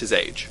to guess his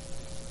age.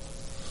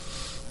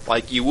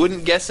 Like, you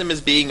wouldn't guess him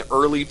as being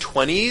early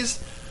 20s.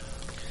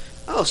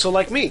 Oh, so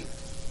like me.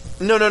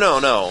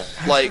 No.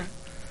 Like,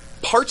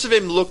 parts of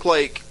him look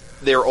like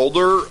they're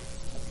older,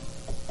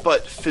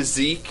 but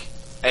physique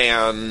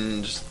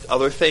and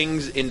other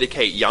things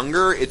indicate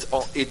younger.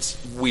 It's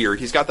weird.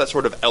 He's got that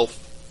sort of elf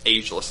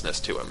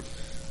agelessness to him.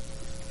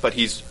 But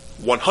he's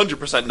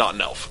 100% not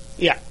an elf.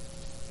 Yeah.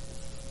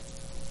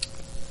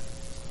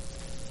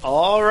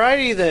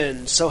 Alrighty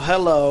then. So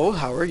hello,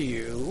 how are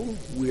you?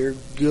 We're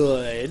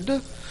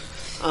good.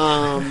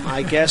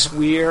 I guess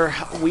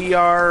we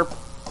are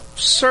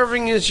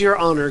serving as your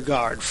honor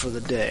guard for the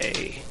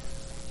day.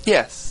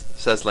 Yes,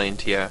 says Lane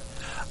Tier.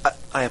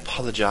 I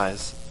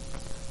apologize.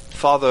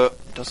 Father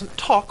doesn't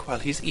talk while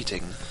he's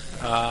eating.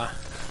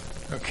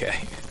 Okay.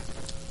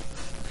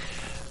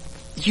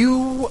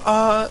 You,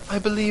 I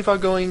believe,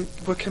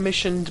 were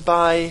commissioned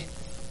by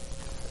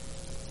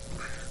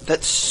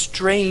that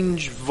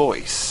strange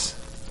voice.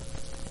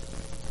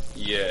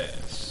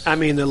 Yes. I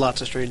mean, there are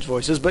lots of strange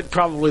voices, but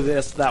probably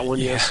that one,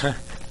 yes.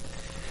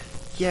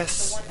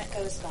 Yes. The one that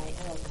goes by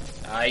Elven.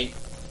 I.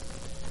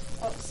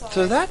 Oh, sorry.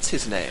 So that's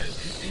his name.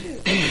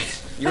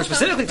 You were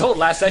specifically told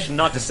last session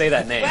not to say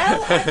that name.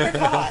 Well, I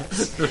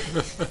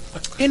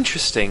forgot.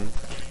 Interesting.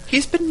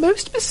 He's been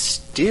most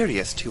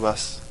mysterious to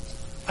us.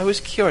 I was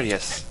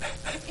curious.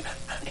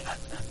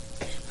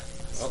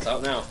 Well, it's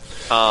out now.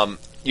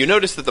 You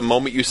notice that the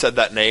moment you said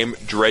that name,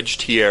 Dredge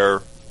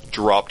Tier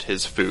dropped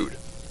his food.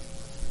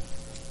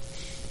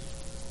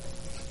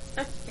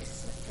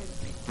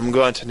 I'm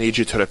going to need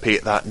you to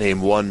repeat that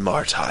name one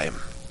more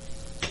time.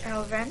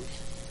 Elven.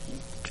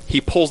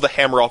 He pulls the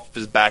hammer off of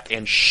his back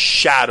and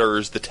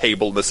shatters the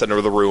table in the center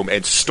of the room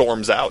and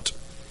storms out.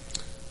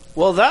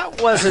 Well,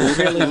 that wasn't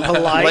really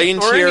polite.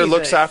 Laneteer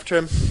looks after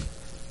him.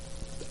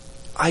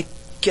 I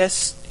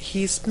guess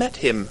he's met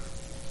him.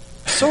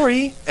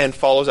 Sorry. And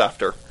follows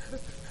after.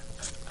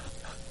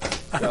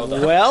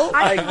 Well,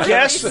 I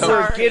guess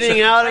we're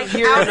getting out of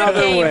here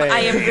another way. I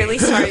am really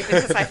sorry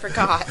because I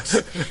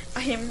forgot.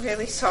 I am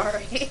really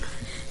sorry.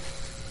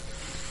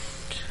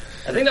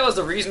 I think that was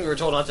the reason we were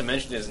told not to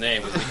mention his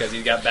name, was because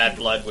he got bad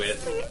blood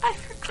with.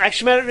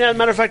 Actually,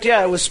 matter of fact,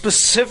 yeah, it was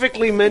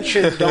specifically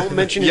mentioned, don't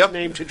mention his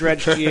name to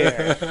Dredge the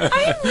Air.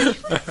 I am really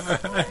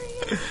sorry.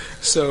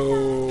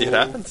 So... It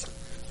happens.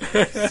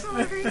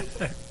 Sorry.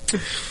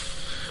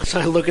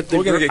 So I look at the,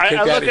 We're gonna get kicked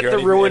out of here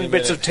any ruined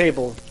bits minute. of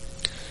table.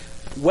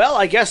 Well,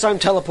 I guess I'm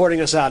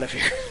teleporting us out of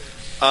here.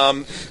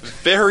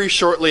 Very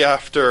shortly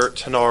after,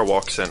 Tanar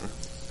walks in.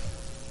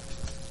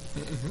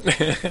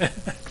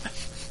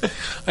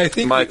 I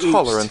think My we oopsed.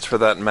 tolerance for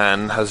that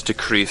man has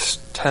decreased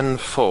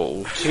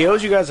tenfold. He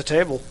owes you guys a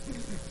table.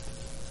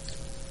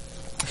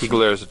 He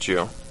glares at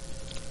you.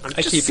 I'm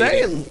I just keep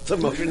saying, the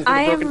motion to the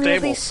I am broken really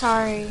table.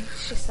 sorry,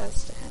 she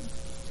says to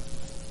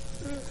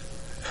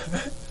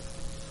him.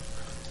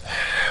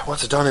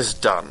 What's done is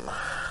done.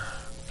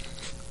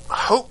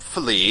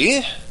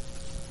 Hopefully,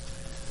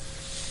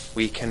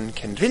 we can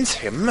convince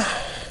him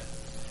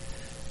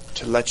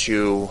to let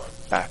you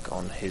back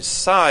on his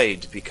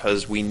side,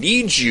 because we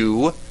need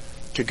you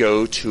to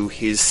go to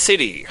his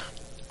city.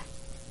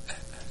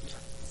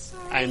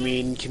 I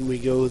mean, can we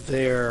go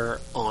there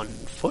on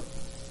foot?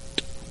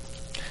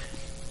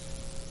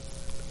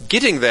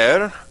 Getting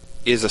there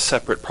is a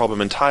separate problem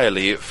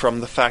entirely from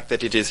the fact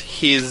that it is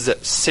his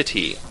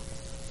city.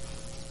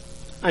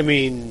 I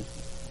mean,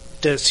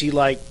 does he,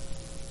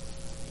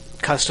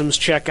 customs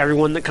check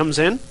everyone that comes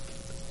in?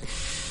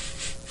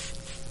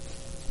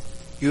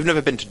 You've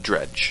never been to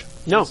Dredge.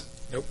 No.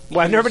 Nope. Well,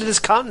 I've never been to this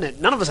continent.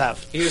 None of us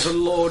have. He is a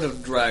lord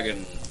of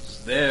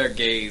dragons. Their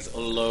gaze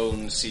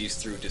alone sees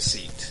through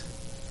deceit.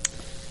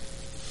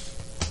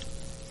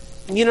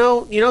 You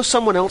know,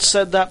 someone else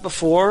said that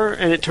before,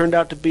 and it turned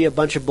out to be a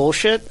bunch of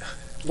bullshit.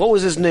 What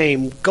was his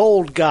name?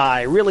 Gold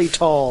guy, really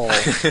tall. Oh,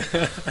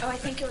 I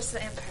think it was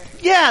the Emperor.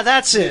 Yeah,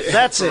 that's it.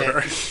 That's it.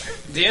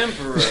 The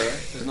Emperor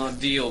does not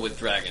deal with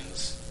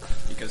dragons,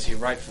 because he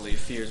rightfully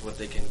fears what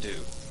they can do.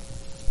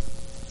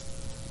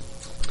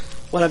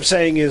 What I'm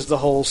saying is the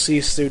whole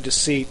cease through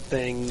deceit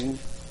thing.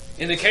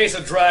 In the case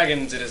of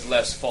dragons, it is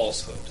less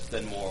falsehood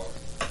than more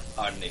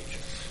our nature.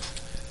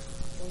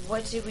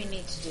 What do we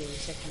need to do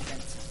to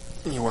convince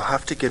him? You will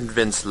have to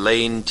convince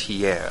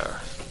Laneteer.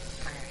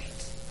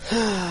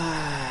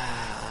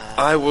 Alright.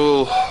 I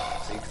will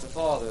Seek the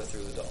father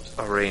through the daughter.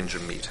 arrange a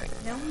meeting.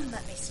 No one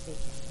let me speak.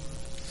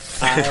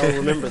 I'll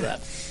remember that.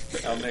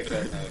 I'll make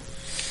that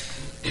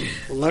note.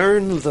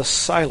 Learn the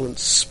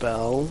silence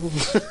spell.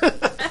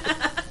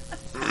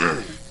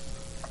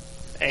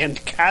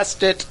 And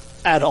cast it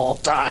at all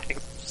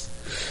times.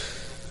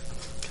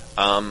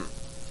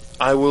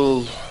 I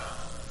will...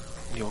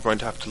 You're going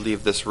to have to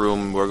leave this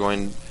room. We were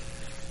going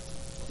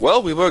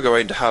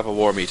to have a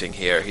war meeting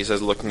here, he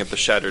says, looking at the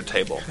shattered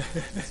table.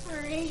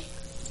 Sorry.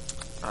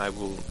 I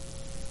will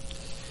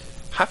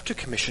have to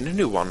commission a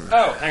new one.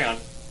 Oh, hang on.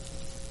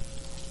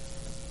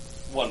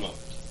 One moment.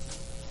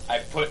 I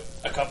put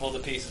a couple of the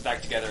pieces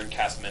back together and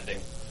cast mending.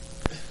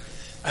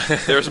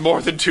 There's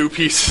more than two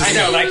pieces. I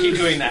know, but I keep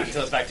doing that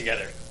until it's back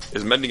together.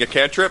 Is mending a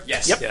cantrip?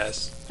 Yes. Yep.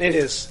 Yes. It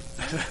is.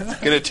 It's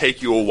going to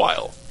take you a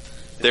while.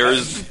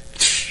 There's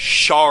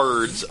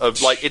shards of,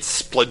 it's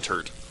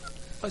splintered.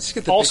 Let's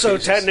get the Also, big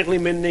pieces. technically,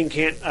 mending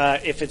can't.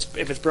 If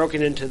it's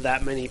broken into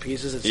that many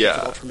pieces, it's Yeah.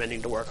 difficult for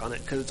mending to work on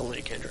it because it's only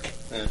a cantrip.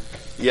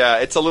 Yeah,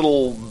 it's a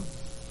little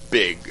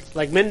big.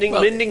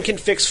 Mending can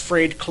fix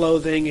frayed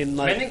clothing and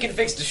Mending can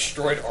fix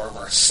destroyed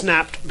armor.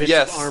 snapped bits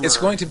Yes, of armor. It's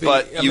going to be...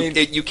 But I mean,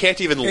 you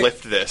can't even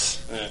lift this.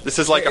 This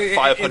is like a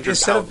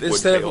 500-pound wood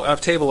Instead table. of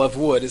a table of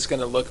wood, it's going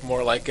to look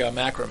more like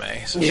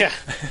macrame. So. Yeah,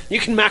 you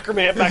can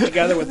macrame it back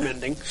together with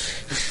mending.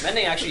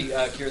 Mending actually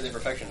cures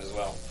imperfection as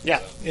well. Yeah.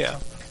 So, Yeah.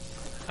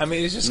 I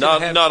mean, it's just Not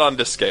gonna have, not on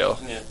this scale.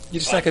 yeah.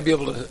 you're just not going to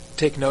be able to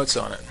take notes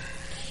on it.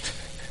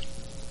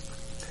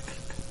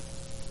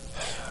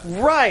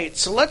 Right.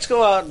 So let's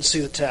go out and see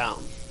the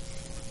town.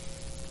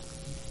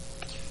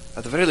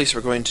 At the very least,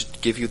 we're going to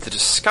give you the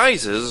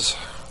disguises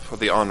for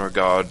the honor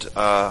guard.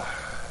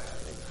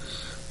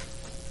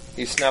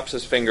 He snaps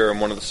his finger and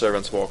one of the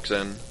servants walks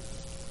in.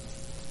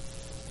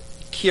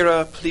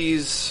 Kira,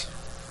 please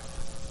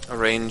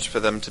arrange for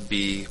them to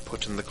be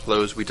put in the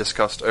clothes we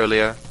discussed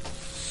earlier.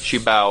 She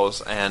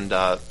bows and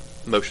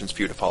motions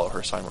for you to follow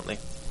her silently.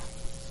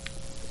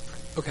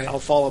 Okay. I'll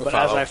follow, We'll but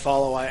as I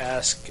follow, I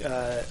ask,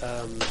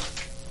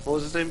 what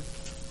was his name?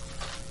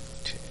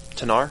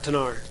 Tanar?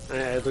 Tanar.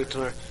 I look at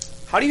Tanar.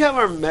 How do you have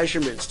our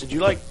measurements? Did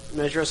you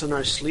measure us in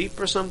our sleep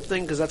or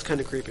something? Because that's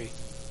kind of creepy.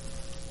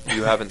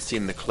 You haven't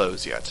seen the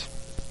clothes yet.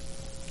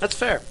 That's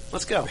fair.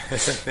 Let's go.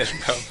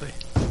 Probably.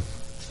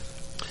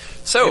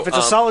 So, if it's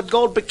a solid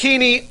gold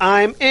bikini,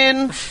 I'm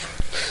in.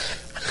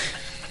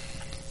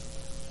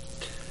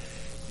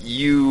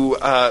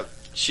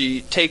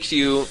 She takes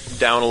you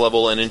down a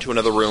level and into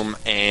another room,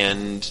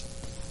 and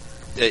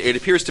it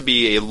appears to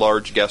be a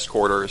large guest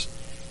quarters.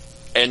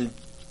 And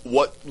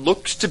what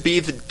looks to be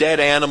the dead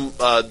animal,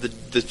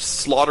 the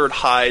slaughtered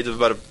hides of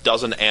about a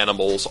dozen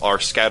animals are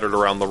scattered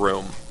around the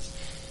room.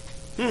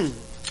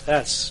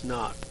 That's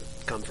not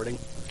comforting.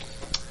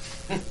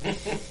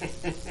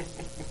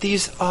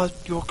 These are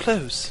your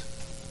clothes.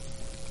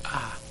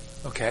 Ah,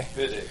 okay.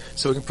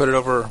 So we can put it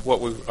over what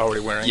we're already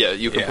wearing? Yeah,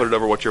 you can put it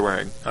over what you're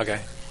wearing. Okay.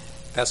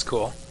 That's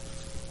cool.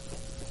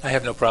 I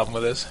have no problem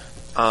with this.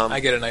 I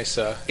get a nice...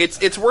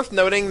 It's worth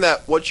noting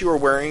that what you are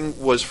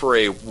wearing was for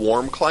a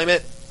warm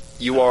climate.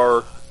 You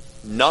are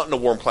not in a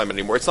warm climate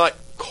anymore. It's not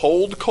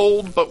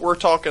cold, but we're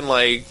talking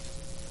like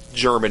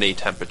Germany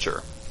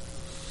temperature.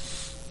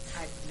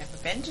 I've never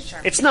been to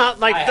Germany. It's not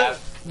like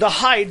the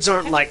hides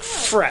aren't like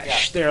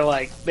fresh. Yeah. They're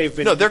like they've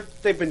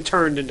been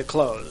turned into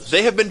clothes.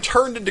 They have been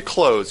turned into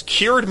clothes.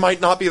 Cured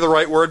might not be the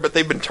right word, but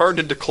they've been turned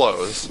into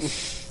clothes.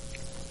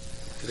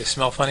 Do they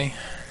smell funny?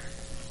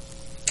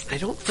 I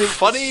don't think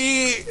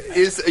funny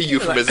is a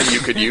euphemism you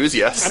could use.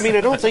 Yes. I mean,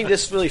 I don't think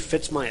this really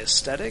fits my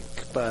aesthetic,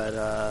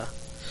 but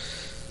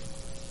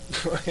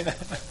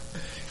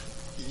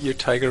your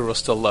tiger will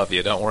still love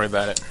you. Don't worry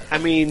about it. I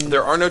mean,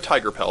 there are no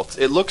tiger pelts.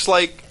 It looks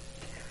like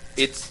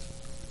it's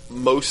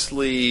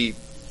mostly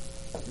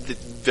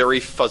very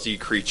fuzzy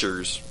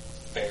creatures.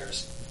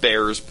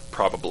 Bears,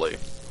 probably.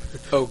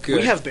 Oh, good.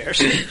 We have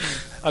bears.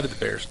 I'll do the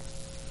bears.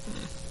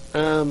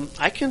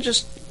 I can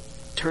just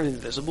turn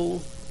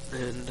invisible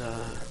and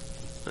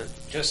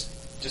just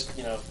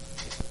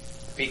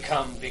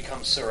become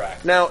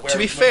Surak. Now, to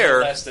be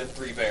fair, less than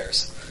 3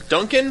 bears.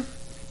 Duncan,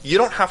 you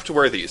don't have to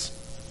wear these.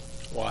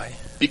 Why?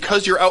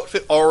 Because your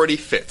outfit already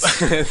fits.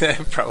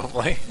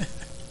 Probably.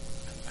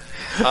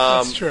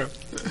 That's true.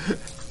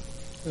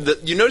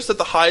 You notice that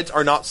the hides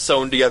are not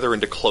sewn together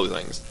into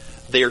clothing.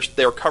 They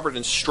are covered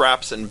in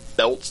straps and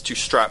belts to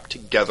strap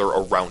together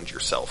around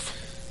yourself,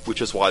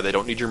 which is why they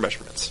don't need your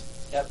measurements.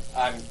 Yep,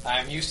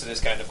 I'm used to this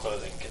kind of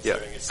clothing,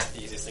 considering it's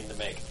the easiest thing to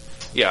make.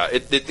 Yeah,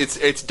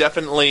 it's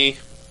definitely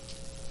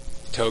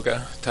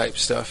toga type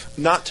stuff.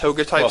 Not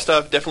toga type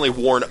stuff. Definitely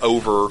worn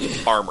over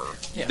armor.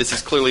 Yeah. This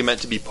is clearly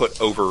meant to be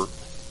put over.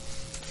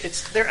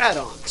 They're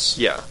add-ons.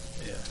 Yeah.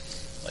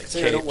 Like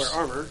so they don't wear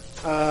armor.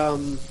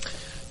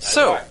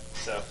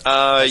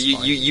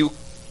 You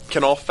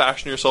can all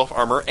fashion yourself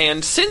armor,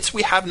 and since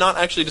we have not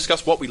actually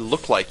discussed what we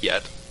look like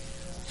yet,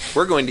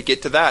 we're going to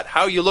get to that.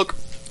 How you look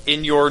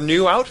in your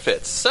new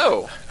outfits.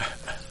 So,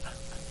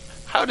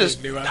 how does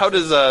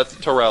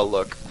Tariel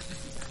look?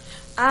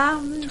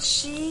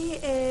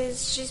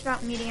 She's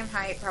about medium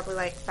height, probably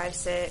like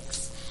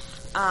 5'6".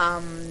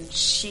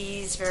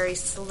 She's very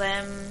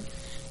slim.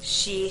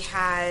 She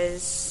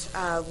has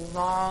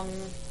long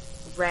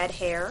red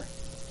hair,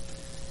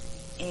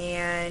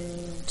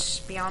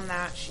 and beyond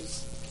that,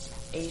 she's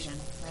Asian,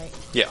 right?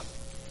 Yeah.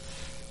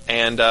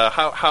 And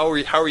how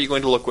are you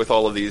going to look with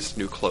all of these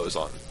new clothes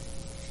on?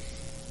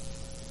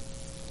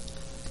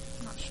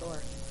 I'm not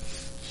sure.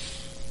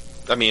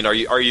 I mean, are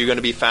you going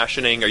to be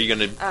fashioning? Are you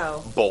going to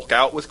bulk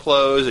out with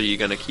clothes? Are you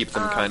going to keep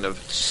them kind of?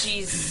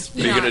 She's. Are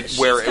you going to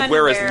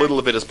wear as little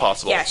of it as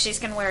possible? Yeah, she's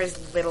going to wear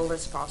as little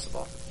as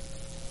possible.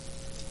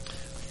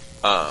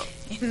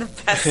 In the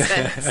best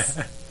sense.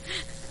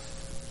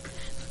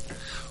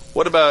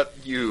 What about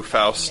you,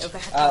 Faust?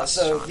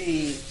 So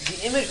the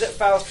image that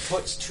Faust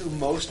puts to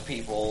most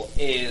people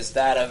is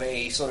that of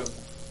a sort of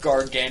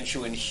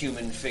gargantuan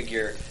human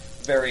figure,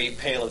 very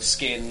pale of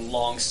skin,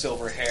 long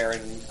silver hair,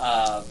 and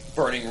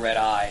burning red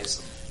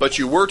eyes. But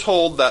you were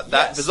told that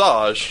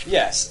visage...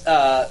 Yes,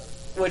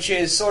 which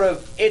is sort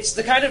of... It's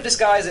the kind of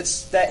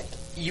disguise that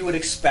you would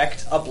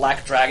expect a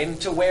black dragon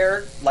to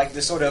wear, like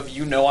the sort of,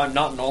 I'm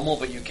not normal,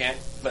 but you can't...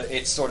 But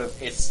it's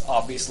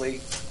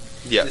obviously...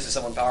 Yeah. This is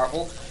someone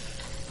powerful.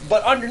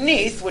 But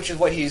underneath, which is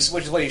what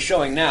he's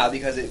showing now,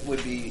 because it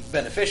would be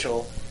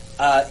beneficial,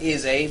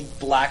 is a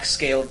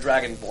black-scaled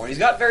Dragonborn. He's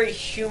got very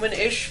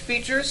human-ish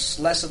features,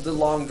 less of the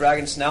long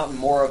dragon snout and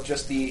more of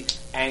just the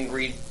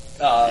angry,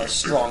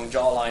 strong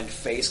jawline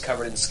face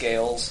covered in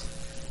scales,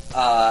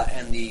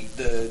 and the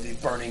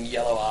burning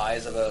yellow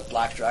eyes of a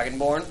black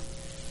Dragonborn.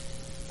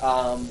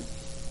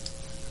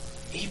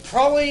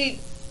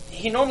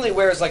 He normally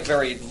wears like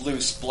very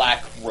loose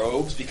black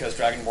robes because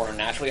Dragonborn are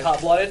naturally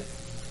hot-blooded.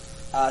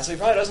 So he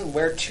probably doesn't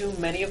wear too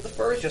many of the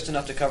furs, just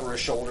enough to cover his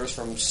shoulders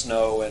from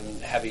snow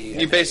and heavy...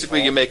 You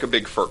make a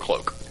big fur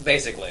cloak.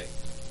 Basically.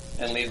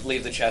 And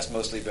leave the chest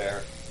mostly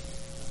bare.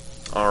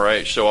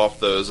 Alright, show off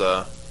those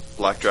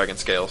black dragon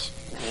scales.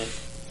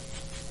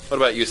 Mm-hmm. What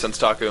about you,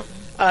 Senstaku?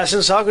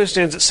 Senstaku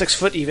stands at 6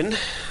 foot even,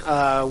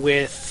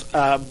 with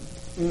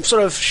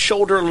sort of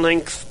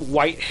shoulder-length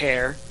white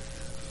hair,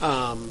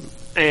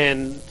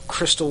 and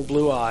crystal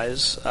blue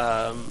eyes,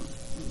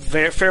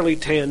 fairly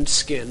tanned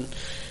skin.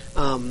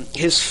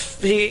 His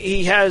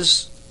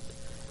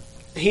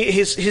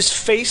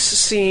face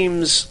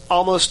seems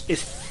almost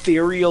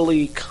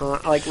ethereally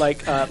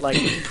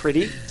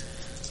pretty,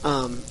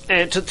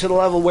 and to the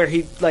level where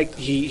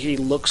he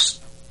looks.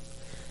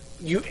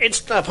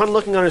 Upon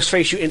looking on his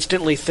face, you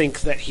instantly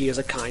think that he is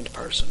a kind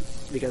person,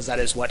 because that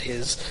is what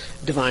his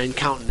divine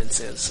countenance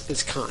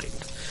is kind.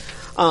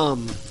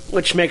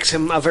 Which makes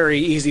him a very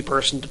easy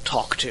person to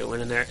talk to,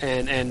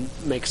 and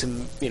makes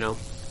him,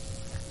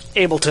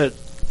 able to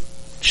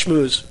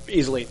schmooze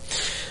easily.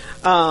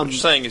 What you're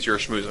saying is you're a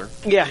schmoozer.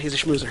 Yeah, he's a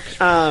schmoozer.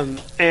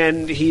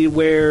 And he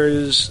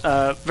wears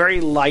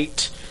very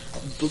light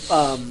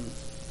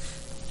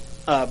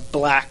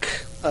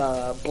black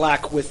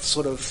with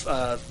sort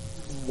of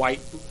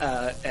white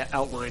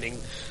outlining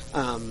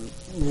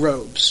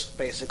robes,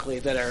 basically,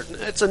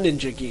 it's a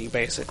ninja gi,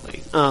 basically.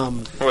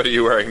 What are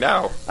you wearing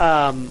now?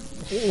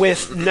 With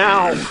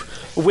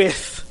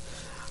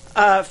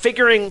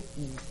figuring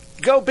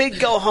go big,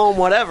 go home,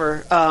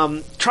 whatever,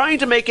 trying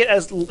to make it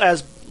as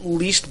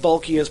least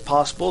bulky as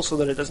possible so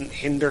that it doesn't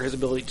hinder his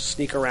ability to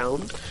sneak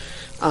around.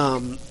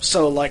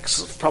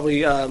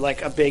 Probably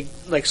like a big,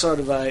 sort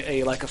of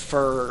a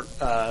fur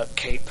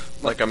cape,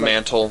 like a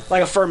mantle,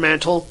 like a fur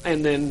mantle,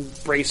 and then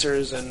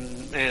bracers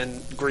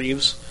and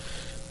greaves,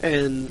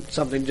 and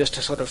something just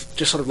sort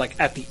of like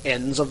at the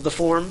ends of the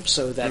form,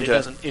 so that it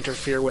doesn't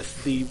interfere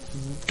with the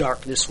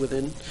darkness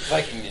within.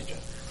 Viking ninja.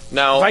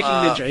 Now, Viking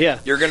ninja, yeah.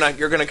 You're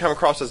gonna come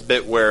across this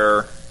bit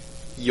where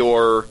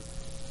your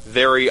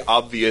very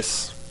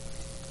obvious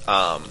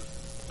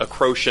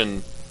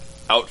Acrosian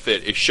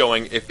outfit is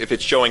showing. If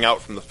it's showing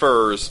out from the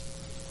furs,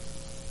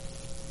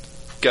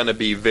 gonna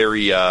be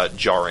very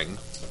jarring,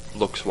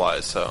 looks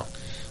wise. So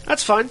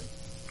that's fine.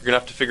 You're gonna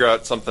have to figure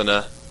out something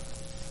to.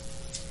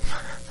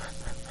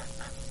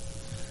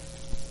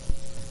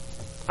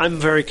 I'm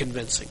very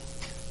convincing.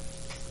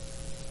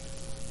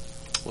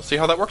 We'll see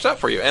how that works out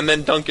for you. And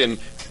then Duncan,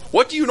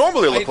 what do you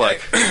normally look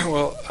like?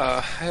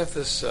 I have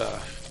this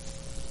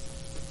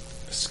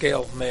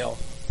scaled mail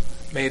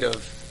made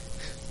of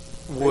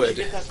wood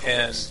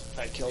and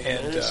I killed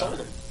him and sold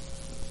him.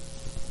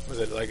 Was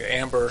it like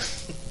amber?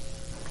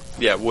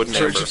 Yeah, wood and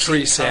amber.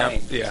 Tree sap.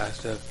 Yeah,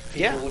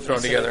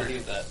 thrown together.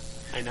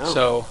 I know.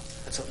 So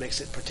that's what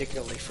makes it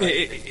particularly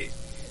frightening.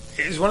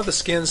 Is one of the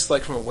skins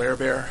like from a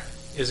werebear?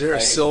 Is there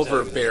a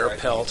silver bear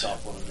pelt?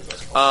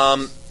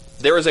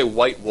 There is a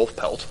white wolf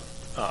pelt.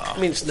 I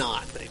mean, it's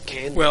not, but it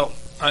can. Well,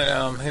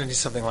 I'm going to need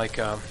something like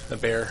a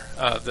bear.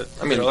 Like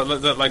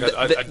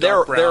a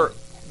there dark brown.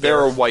 There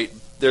are white.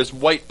 There's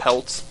white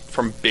pelts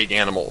from big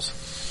animals.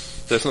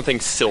 There's nothing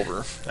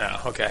silver.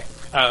 Oh, okay.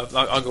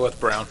 I'll go with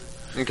brown.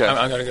 Okay.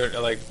 I'm going to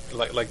go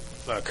like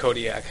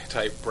Kodiak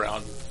type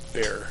brown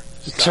bear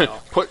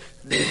style.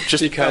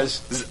 Just because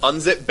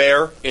unzip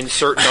bear,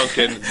 insert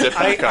Duncan, zip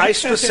back up. I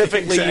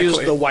specifically use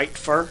the white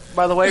fur,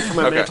 by the way, for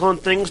my mantle and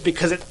things,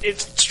 because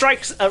it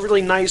strikes a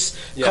really nice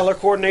color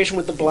coordination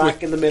with the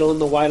black in the middle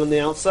and the white on the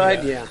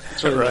outside. Yeah,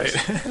 that's really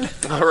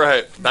nice. All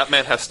right, that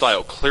man has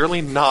style.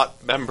 Clearly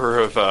not member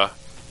of.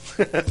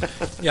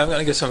 Yeah, I'm going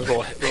to get something a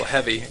little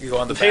heavy. You go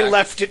on the back. They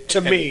left it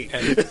to me.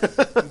 And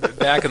the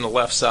back and the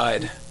left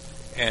side,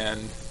 and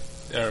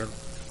they're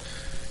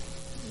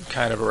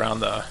kind of around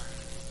the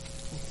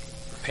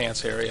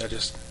pants area,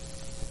 just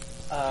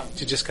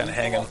kind of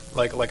hang them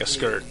like a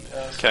skirt.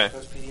 Okay.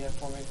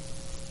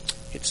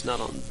 It's not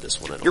on this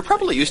one. You're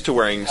probably used to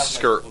wearing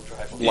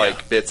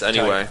skirt-like bits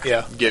anyway.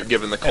 Yeah.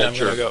 Given the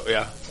culture. And I'm going to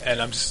go.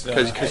 And I'm just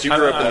because you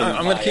grew up in the.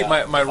 I'm going to keep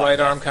my right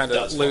arm kind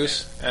of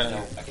loose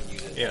and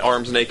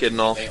arms naked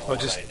and all. Well,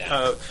 just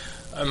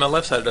on my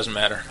left side it doesn't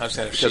matter. I just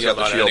have a shield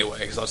on it anyway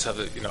because I'll just have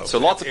the So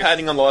lots of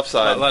padding on the left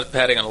side. A lot of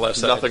padding on the left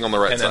side. Nothing on the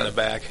right and side. And then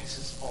the back.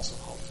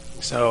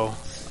 So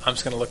I'm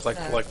just going to look like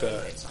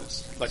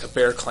a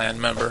Bear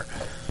Clan member.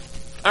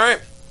 All right,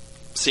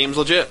 seems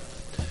legit.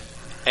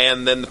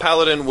 And then the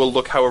Paladin will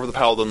look however the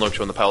Paladin looks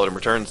when the Paladin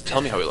returns. Tell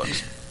me how he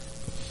looks.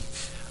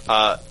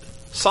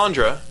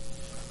 Sandra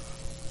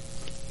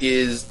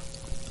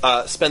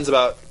spends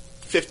about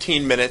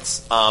 15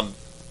 minutes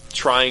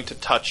trying to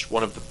touch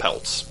one of the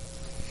pelts.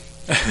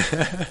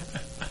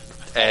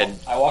 And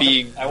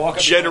being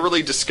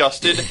generally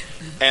disgusted,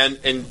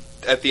 and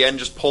at the end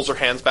just pulls her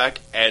hands back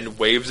and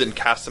waves and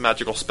casts a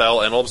magical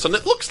spell, and all of a sudden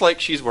it looks like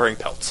she's wearing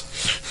pelts.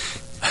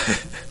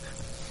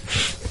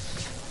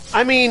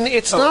 I mean,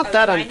 it's not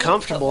that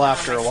uncomfortable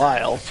after a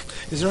while.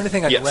 Is there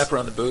anything I can wrap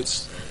around the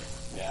boots?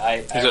 Yeah,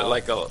 Is it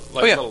like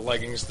little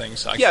leggings thing?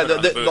 So I can put it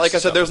on the boots like I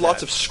said, there's like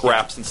lots of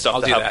scraps and stuff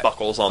I'll that do have that.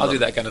 buckles on them. I'll do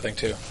that kind of thing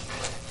too.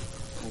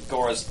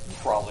 Gora's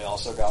probably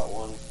also got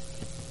one.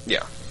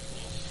 Yeah.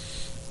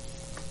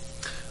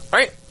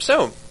 Alright,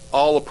 so,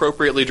 all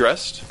appropriately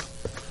dressed.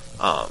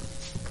 I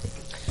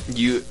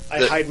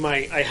hide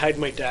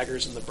my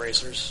daggers in the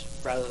bracers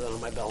rather than on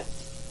my belt.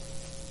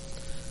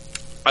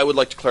 I would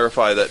like to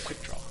clarify that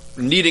Quick draw.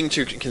 needing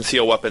to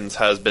conceal weapons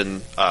has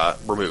been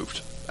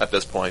removed at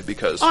this point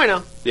because I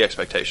know the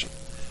expectation.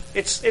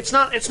 It's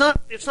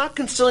not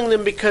concealing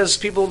them because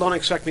people don't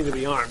expect me to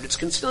be armed. It's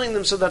concealing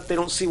them so that they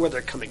don't see where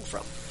they're coming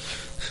from.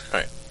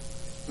 Alright.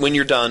 When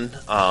you're done,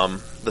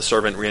 the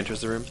servant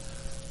re-enters the room.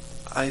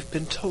 I've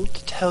been told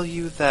to tell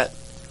you that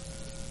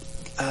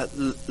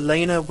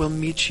Lena will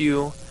meet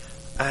you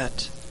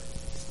at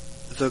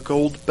the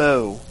Gold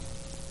Bow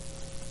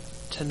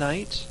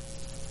tonight.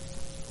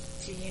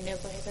 Do you know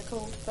where the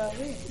Gold Bow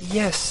is?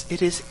 Yes,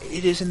 it is.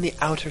 It is in the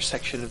outer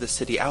section of the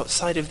city,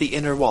 outside of the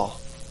inner wall.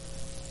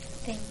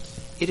 Thank you.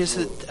 It is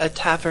a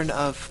tavern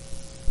of...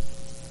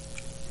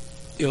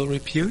 Ill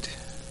repute?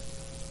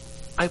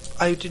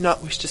 I do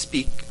not wish to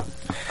speak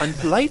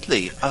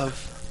unpolitely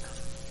of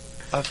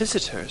our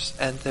visitors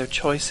and their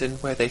choice in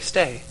where they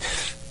stay.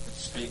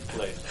 Speak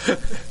plain.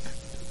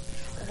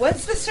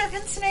 What's the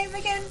servant's name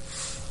again?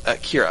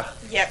 Kira.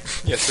 Yep.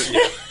 Yes,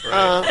 yeah.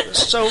 Right.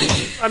 So,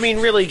 I mean,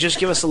 really, just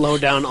give us a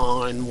lowdown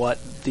on what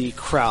the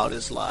crowd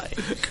is like.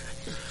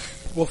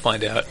 We'll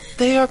find out.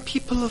 They are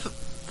people of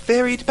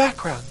varied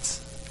backgrounds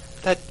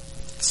that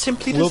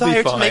simply We'll be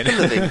desire to make a fine.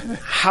 living.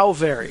 How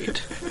varied?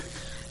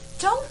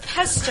 Don't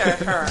pester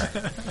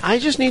her. I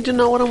just need to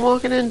know what I'm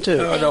walking into.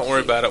 No, don't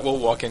worry about it. We'll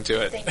walk into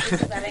it. Thank you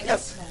for letting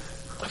us know.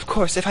 Of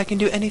course, if I can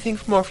do anything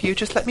more for you,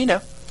 just let me know.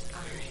 All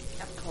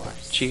right, of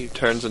course. She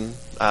turns and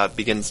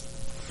begins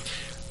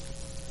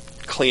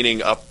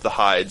cleaning up the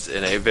hides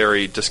in a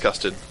very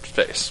disgusted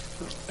face.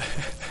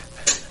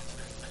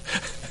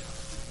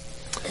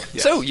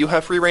 Yes. So, you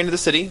have free reign of the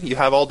city. You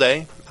have all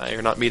day.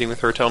 You're not meeting with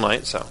her till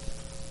night, so...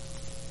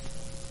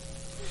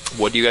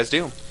 What do you guys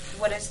do?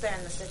 What is there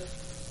in the city?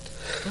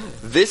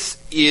 This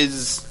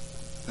is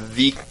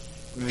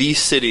the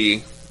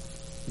city,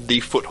 the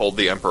foothold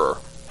the Emperor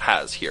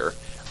has here.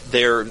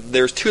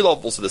 There's two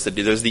levels of the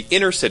city. There's the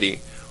inner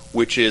city,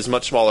 which is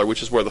much smaller,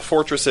 which is where the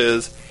fortress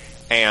is,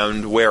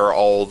 and where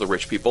all the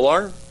rich people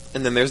are.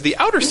 And then there's the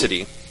outer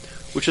city,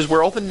 which is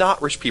where all the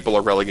not rich people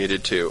are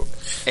relegated to,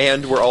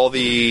 and where all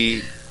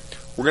the...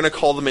 We're going to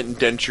call them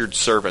indentured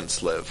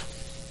servants live.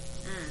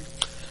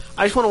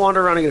 I just want to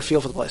wander around and get a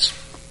feel for the place.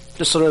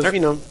 Just sort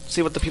of,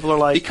 see what the people are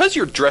like. Because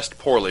you're dressed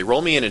poorly,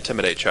 roll me an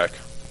intimidate check.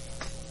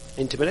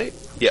 Intimidate?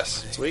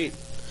 Yes. Sweet.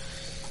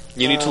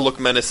 You need to look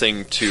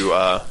menacing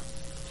to,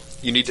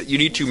 you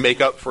need to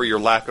make up for your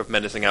lack of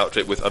menacing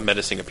outfit with a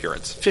menacing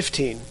appearance.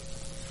 15.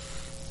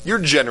 You're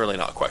generally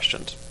not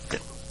questioned.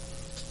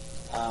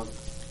 I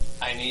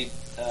need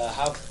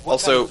how.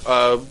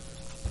 Also,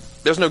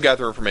 there's no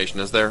gather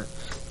information, is there?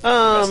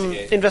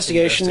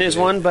 Investigation is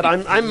one, but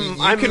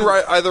You can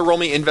either roll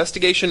me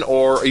investigation,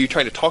 or are you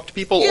trying to talk to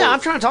people? Yeah, or I'm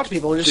trying to talk to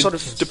people and just sort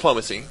of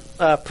diplomacy.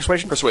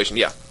 persuasion. Persuasion,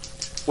 yeah.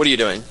 What are you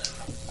doing?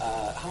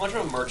 how much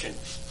of a merchant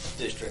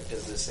district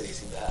does this city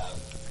seem to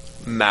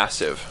have?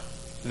 Massive.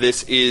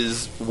 This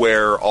is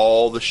where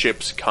all the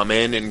ships come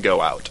in and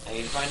go out. I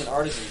need to find an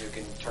artisan who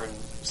can turn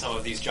some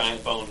of these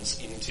giant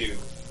bones into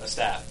a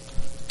staff.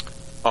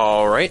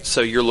 Alright,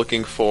 so you're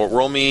looking for...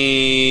 Roll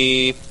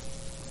me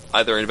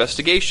either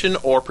investigation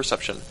or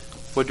perception.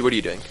 What are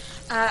you doing?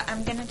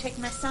 I'm going to take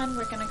my son.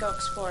 We're going to go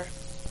explore.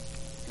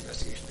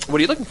 Investigation. What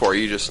are you looking for? Are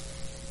you just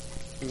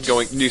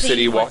going new See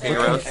city, what walking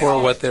they're around?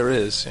 For what there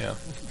is, yeah.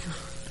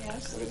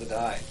 Yes. Look at the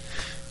die.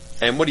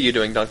 And what are you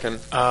doing, Duncan?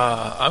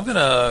 I'm going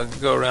to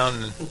go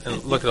around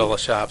and look at all the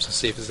shops and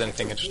see if there's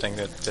anything interesting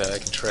that I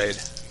can trade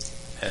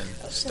and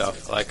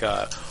stuff, like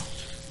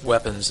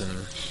weapons and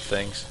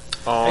things.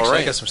 Actually, I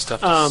Alright. got some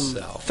stuff to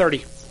sell.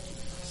 30.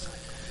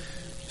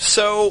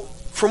 So,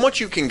 from what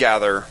you can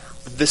gather,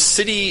 the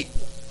city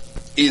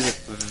is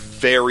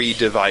very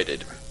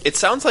divided. It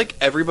sounds like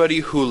everybody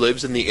who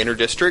lives in the inner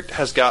district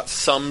has got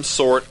some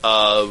sort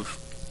of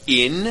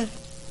inn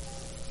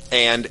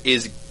and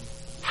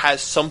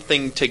has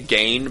something to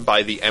gain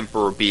by the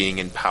Emperor being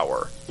in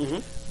power. Mm-hmm.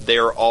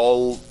 They're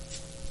all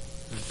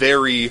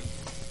very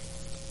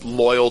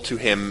loyal to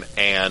him,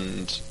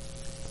 and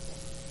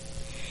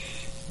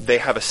they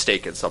have a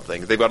stake in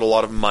something. They've got a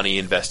lot of money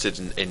invested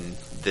in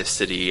this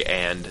city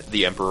and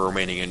the Emperor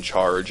remaining in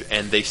charge,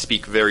 and they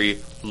speak very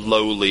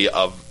lowly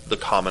of the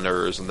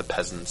commoners and the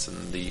peasants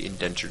and the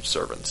indentured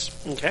servants.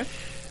 Okay.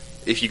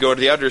 If you go to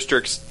the outer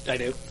districts, I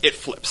do. it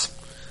flips.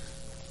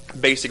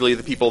 Basically,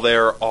 the people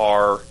there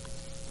are...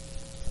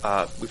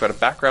 we've got a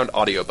background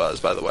audio buzz,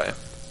 by the way.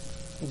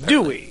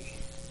 Do we?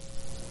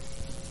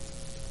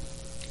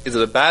 Is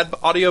it a bad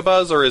audio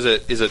buzz, or is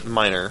it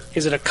minor?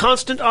 Is it a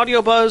constant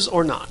audio buzz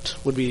or not?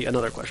 Would be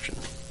another question.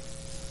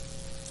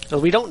 So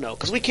we don't know,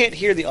 because we can't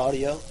hear the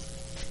audio.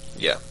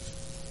 Yeah.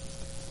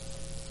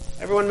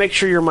 Everyone make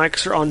sure your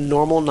mics are on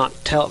normal, not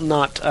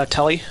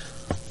telly.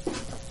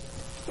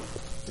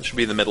 It should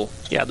be in the middle.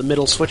 Yeah, the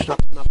middle switch, not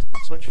the top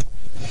switch.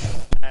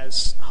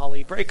 As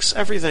Holly breaks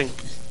everything.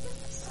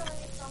 Sorry,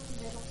 it's on the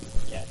middle.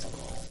 Yeah, it's on the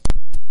middle.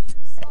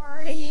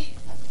 Sorry.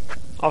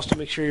 Also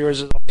make sure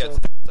yours is Yeah, also...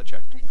 I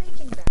checked. I'm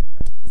making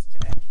breakfast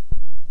today.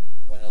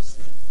 What else?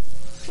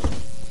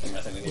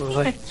 Nothing we need.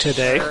 like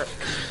today. What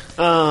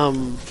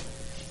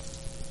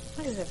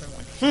is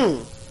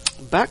everyone?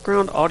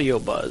 Background audio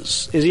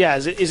buzz. Is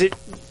it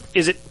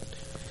It's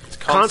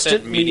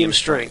constant medium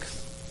strength?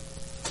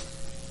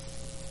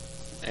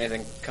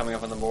 Anything coming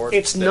up on the board?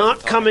 It's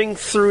not coming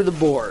through the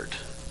board.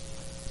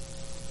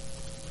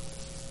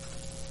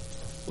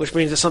 Which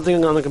means it's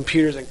something on the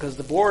computer's end, because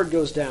the board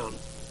goes down.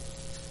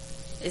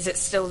 Is it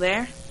still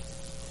there?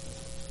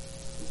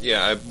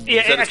 Yeah,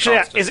 Yeah, said it's actually,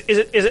 yeah. constant. Is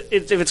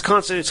it if it's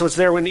constant, so it's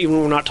there even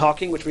when we're not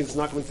talking, which means it's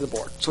not coming through the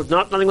board. So it's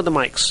nothing with the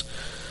mics.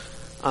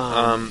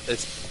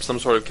 It's some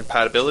sort of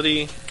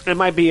compatibility. It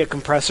might be a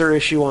compressor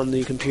issue on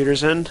the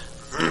computer's end.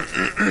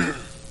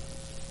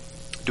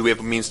 Do we have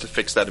a means to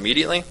fix that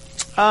immediately?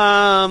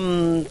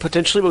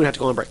 Potentially, but we have to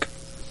go on break.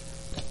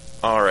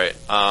 All right.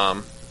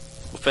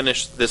 We'll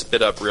finish this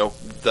bit up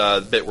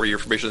the bit where your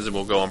information is, and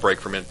we'll go on break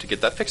for a minute to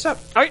get that fixed up.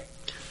 All right.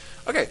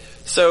 Okay.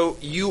 So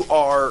you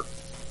are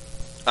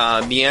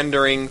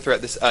meandering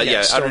throughout this. Outer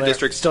there.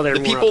 district. Still there. The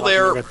when we're people not talking,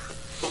 there. we're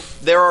good.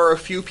 There are a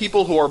few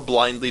people who are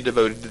blindly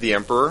devoted to the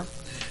Emperor.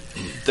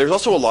 There's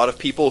also a lot of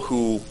people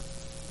who.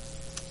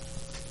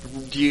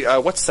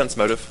 What's sense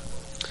motive?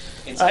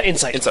 Insight.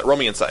 Insight. Roll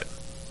me insight.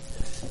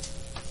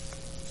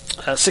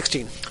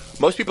 16.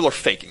 Most people are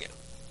faking it.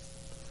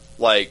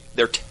 Like,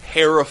 they're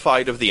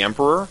terrified of the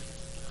Emperor,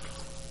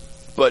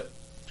 but,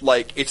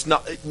 like, it's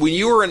not... When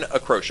you were in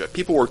Acrotia,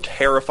 people were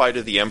terrified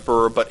of the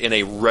Emperor, but in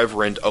a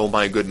reverent, oh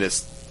my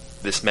goodness,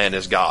 this man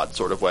is God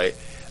sort of way.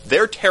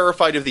 They're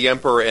terrified of the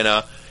Emperor in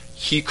a,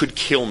 he could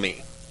kill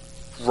me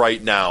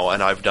right now,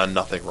 and I've done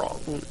nothing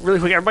wrong. Really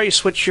quick, everybody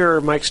switch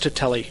your mics to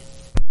telly.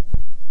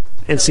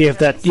 And see if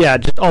that... Yeah,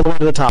 just all the way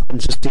to the top,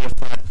 and just see if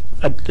that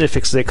it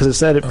fixes it, because it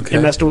said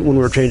it messed with when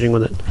we were changing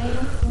with it.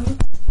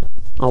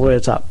 All the way to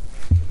the top.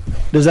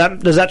 Does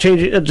that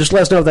change? Just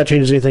let us know if that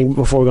changes anything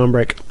before we go on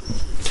break.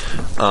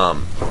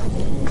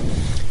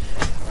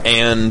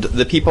 And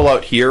the people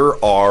out here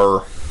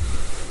are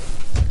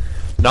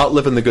not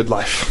living the good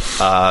life.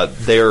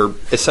 They're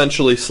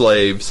essentially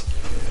slaves.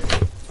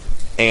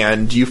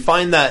 And you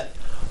find that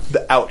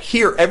out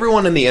here,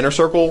 everyone in the inner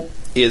circle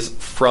is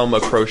from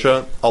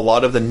Acrotia. A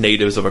lot of the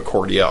natives of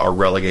Accordia are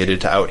relegated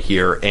to out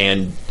here.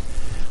 And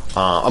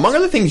among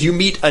other things, you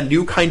meet a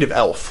new kind of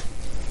elf.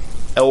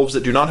 Elves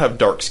that do not have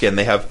dark skin.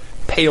 They have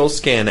pale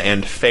skin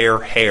and fair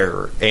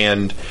hair,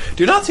 and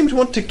do not seem to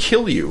want to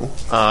kill you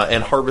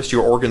and harvest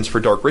your organs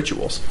for dark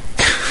rituals.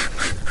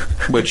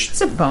 Which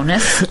It's a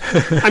bonus.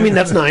 I mean,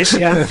 that's nice,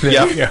 yeah.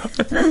 yeah.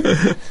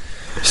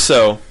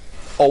 So,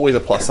 always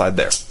a plus side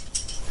there.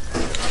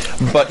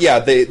 But yeah,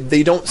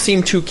 they don't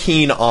seem too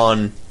keen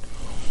on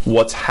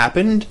what's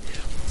happened,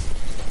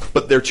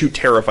 but they're too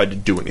terrified to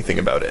do anything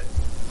about it.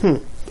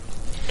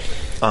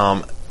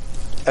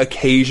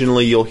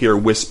 Occasionally you'll hear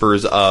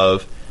whispers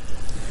of,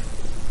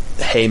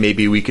 hey,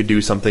 maybe we could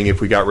do something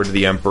if we got rid of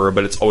the Emperor,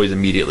 but it's always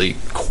immediately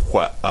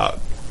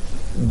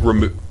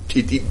removed.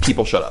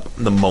 People shut up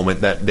the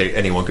moment that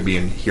anyone could be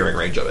in hearing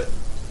range of it.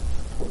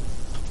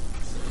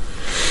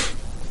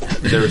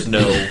 There's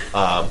no,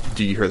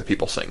 do you hear the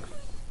people sing?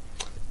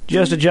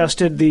 Just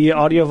adjusted the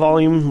audio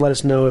volume. Let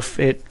us know if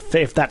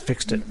that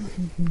fixed it.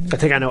 I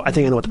think I know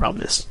what the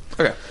problem is.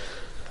 Okay.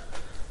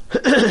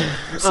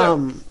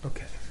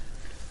 Okay.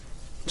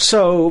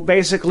 So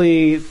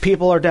basically,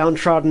 people are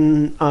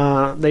downtrodden.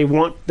 They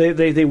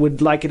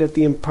would like it if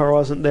the Emperor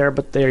wasn't there,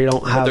 but they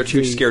don't have. They're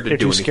too scared to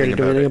do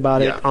anything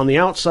about it. Yeah. On the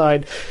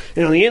outside,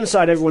 and on the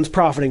inside, everyone's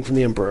profiting from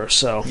the Emperor.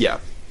 So Yeah.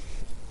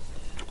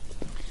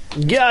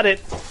 got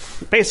it.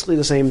 Basically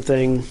the same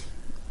thing.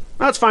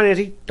 That's fine,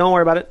 Auntie. Don't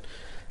worry about it.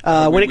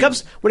 When it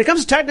comes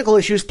to technical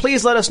issues,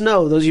 please let us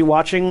know. Those of you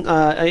watching,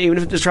 even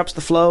if it disrupts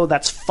the flow,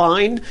 that's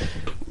fine.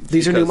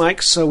 These are new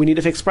mics, so we need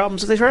to fix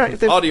problems if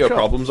they Audio show up.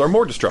 problems are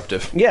more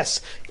disruptive. Yes.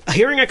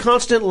 Hearing a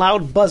constant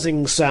loud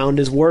buzzing sound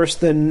is worse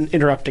than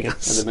interrupting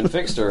us. Has it been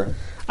fixed, or?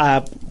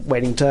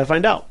 Waiting to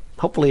find out.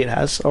 Hopefully it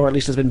has, or at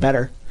least it's been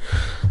better.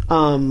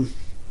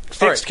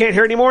 Fixed, right. Can't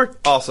hear anymore?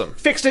 Awesome.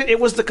 Fixed it, it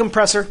was the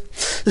compressor.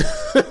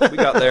 We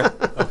got there.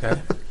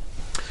 Okay.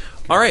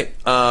 All right,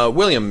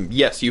 William.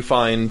 Yes, you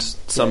find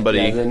somebody.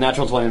 Yeah, the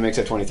natural 20 makes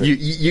it 23.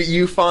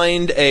 You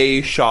find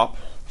a shop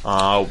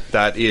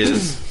that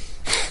is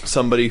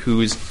somebody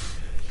whose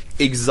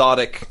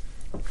exotic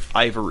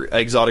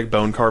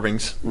bone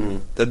carvings.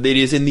 That it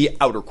is in the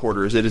outer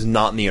quarters. It is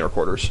not in the inner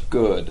quarters.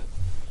 Good.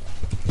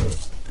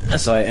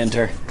 So I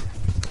enter.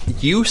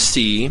 You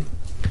see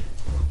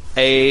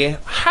a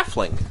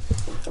halfling.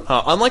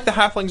 Unlike the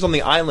halflings on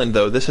the island,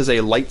 though, this is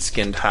a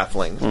light-skinned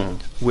halfling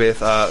with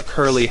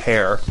curly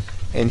hair,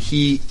 and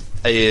he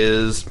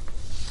is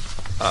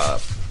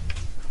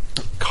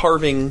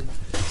carving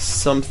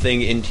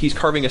something. He's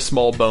carving a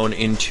small bone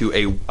into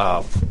a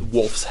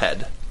wolf's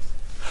head.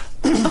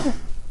 Oh,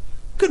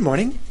 good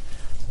morning.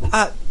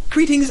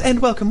 Greetings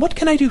and welcome. What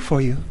can I do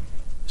for you?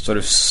 Sort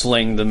of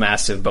sling the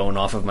massive bone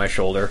off of my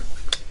shoulder.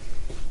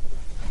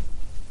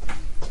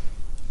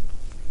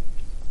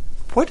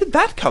 Where did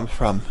that come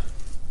from?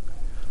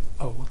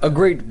 A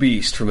great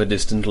beast from a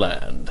distant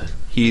land.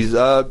 He's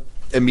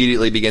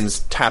immediately begins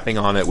tapping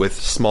on it with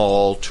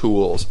small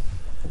tools.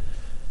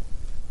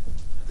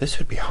 This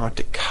would be hard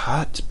to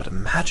cut, but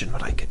imagine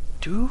what I could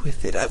do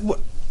with it.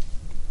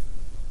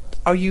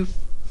 Are you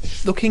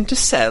looking to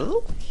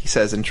sell? He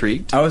says,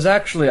 intrigued. I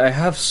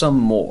have some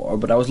more,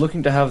 but I was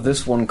looking to have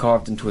this one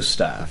carved into a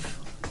staff.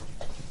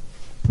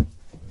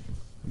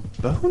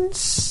 Bone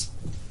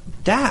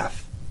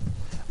staff?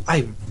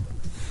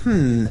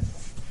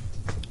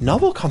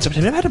 novel concept.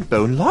 I've never had a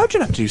bone large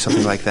enough to do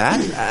something like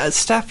that.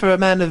 Staff for a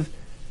man of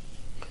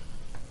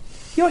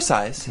your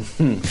size.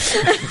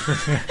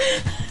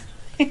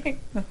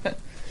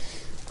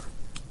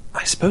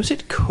 I suppose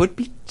it could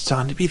be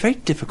done. It'd be very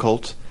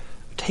difficult.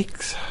 It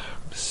takes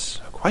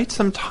quite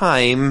some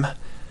time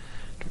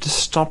to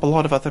stop a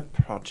lot of other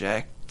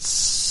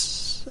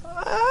projects.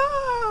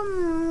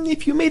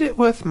 If you made it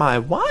worth my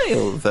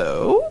while,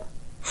 though.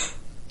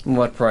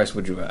 What price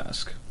would you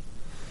ask?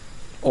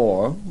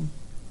 Or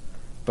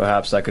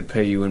perhaps I could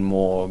pay you in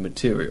more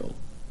material.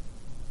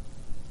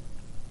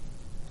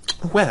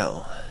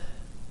 Well,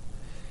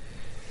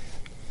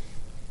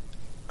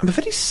 I'm a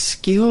very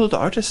skilled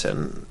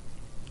artisan,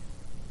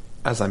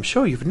 as I'm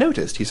sure you've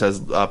noticed, he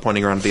says,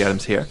 pointing around the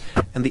items here,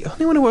 and the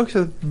only one who works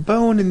with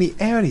bone in the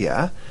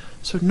area,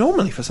 so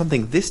normally for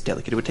something this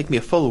delicate it would take me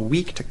a full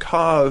week to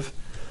carve.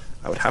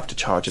 I would have to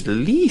charge at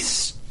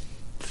least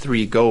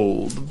 3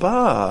 gold,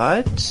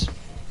 but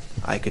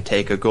I could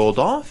take a gold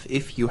off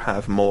if you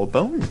have more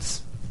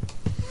bones.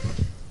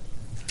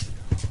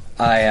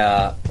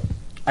 I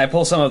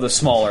pull some of the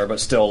smaller but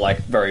still like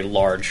very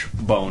large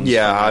bones.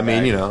 Yeah, from my I mean,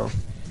 bag. you know,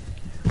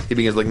 he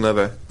begins looking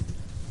over.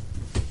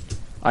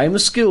 I am a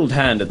skilled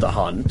hand at the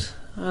hunt,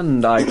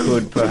 and I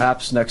could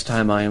perhaps next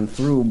time I am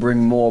through bring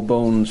more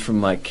bones from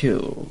my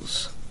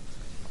kills.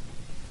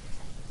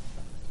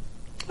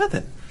 Well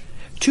then,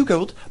 2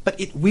 gold, but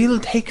it will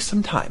take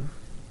some time.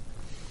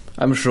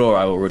 I'm sure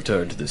I will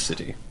return to the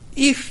city.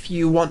 If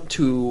you want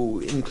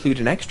to include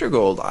an extra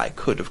gold, I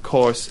could, of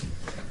course,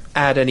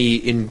 add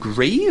any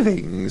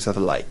engravings of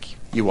the like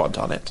you want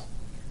on it.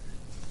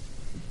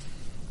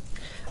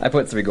 I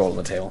put 3 gold on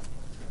the table.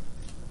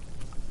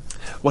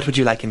 What would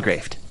you like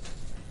engraved?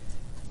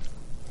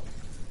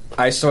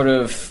 I sort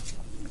of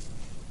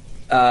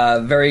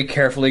very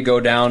carefully go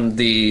down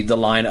the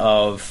line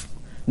of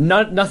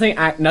nothing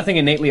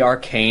innately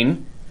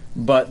arcane,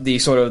 but the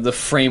sort of the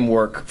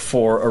framework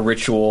for a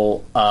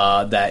ritual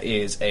that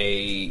is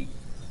a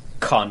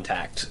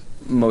contact.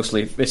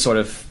 Mostly, it's sort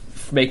of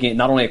making it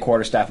not only a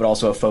quarterstaff, but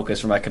also a focus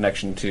for my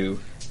connection to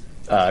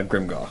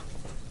Grimgar.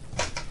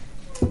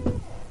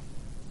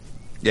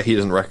 Yeah, he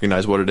doesn't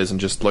recognize what it is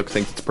and just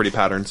thinks it's pretty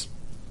patterns.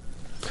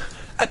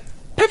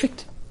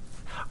 Perfect.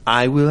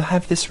 I will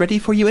have this ready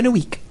for you in a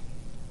week.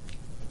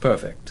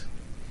 Perfect.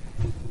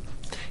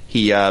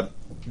 He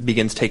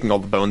begins taking all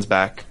the bones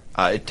back.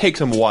 It takes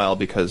him a while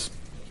because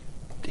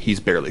he's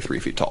barely 3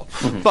 feet tall.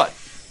 Mm-hmm. But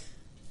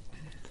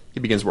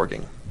he begins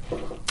working.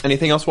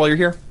 Anything else while you're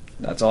here?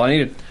 That's all I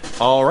needed.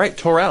 All right,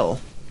 Tariel.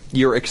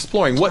 You're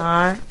exploring. What?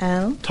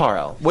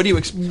 Tariel. What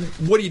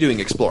are you doing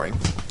exploring?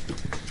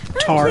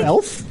 Tar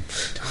elf?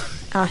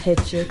 I'll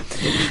hit you.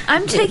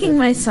 I'm taking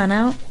my son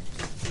out.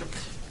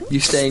 You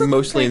staying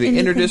mostly in the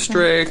inner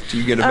district?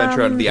 You gonna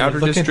venture out of the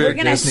outer looking- We're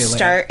district? going to Disneyland.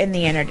 start in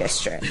the inner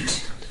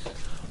district.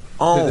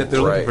 All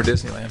They're right. looking for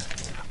Disneyland.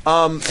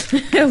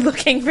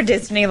 Looking for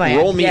Disneyland.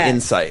 Roll me yes.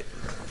 insight.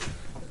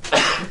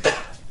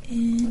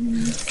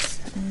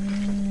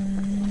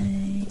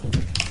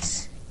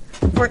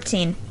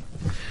 14.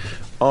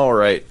 All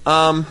right.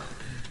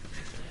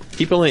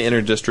 People in the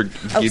inner district.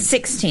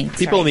 16.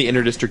 People in sorry. the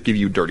inner district give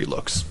you dirty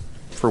looks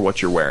for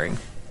what you're wearing.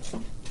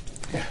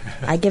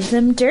 I give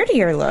them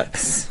dirtier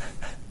looks.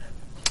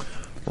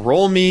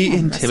 Roll me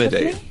Mess with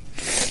intimidate.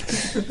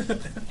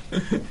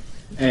 me?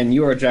 And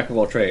you are a jack of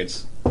all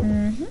trades.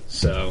 Mm-hmm.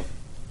 So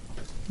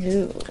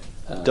Ooh.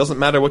 Doesn't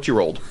matter what you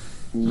rolled.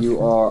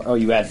 you are... Oh,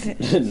 you add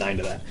 9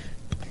 to that.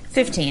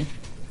 15.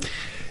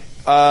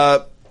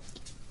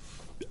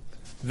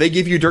 They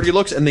give you dirty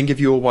looks and then give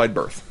you a wide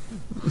berth.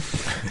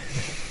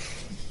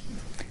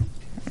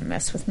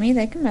 Mess with me,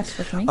 they can mess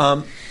with me.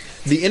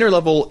 The inner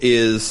level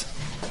is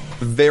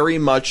very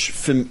much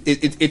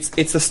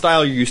it's the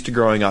style you're used to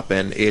growing up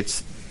in.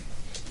 It's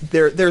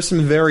there's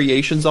some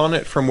variations on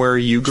it from where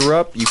you grew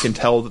up. You can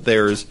tell that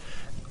there's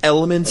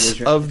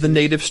elements of the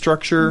native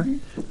structure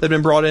that have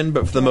been brought in,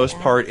 but for the most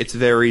part, it's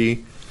very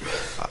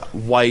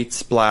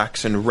whites,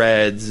 blacks, and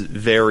reds.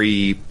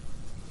 They've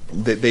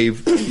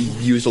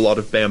used a lot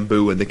of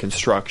bamboo in the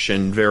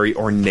construction. Very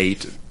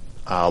ornate.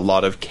 A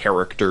lot of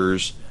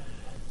characters.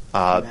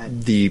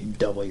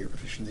 Double your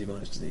proficiency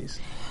bonus to these.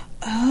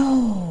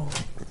 Oh.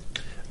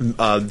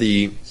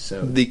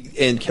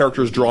 And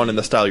characters drawn in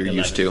the style you're 11.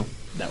 used to.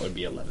 That would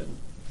be 11.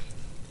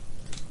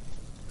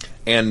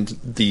 And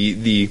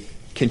the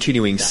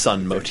continuing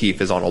sun motif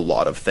is on a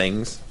lot of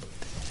things.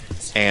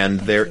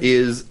 And there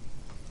is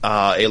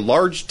a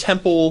large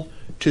temple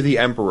to the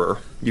Emperor.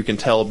 You can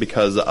tell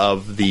because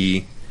of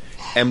the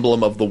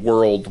emblem of the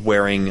world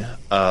wearing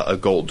a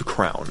gold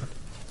crown.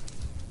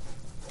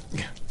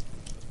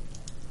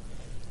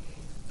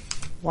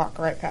 Walk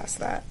right past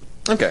that.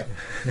 Okay.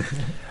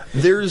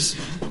 There's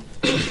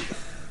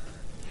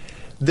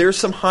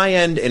some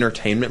high-end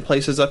entertainment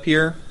places up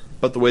here,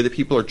 but the way that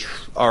people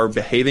are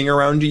behaving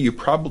around you,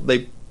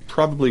 they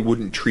probably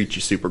wouldn't treat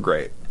you super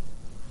great.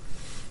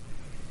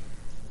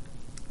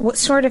 What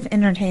sort of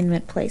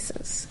entertainment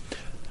places?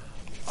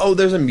 Oh,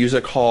 there's a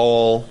music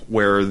hall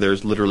where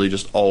there's literally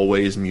just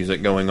always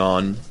music going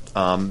on.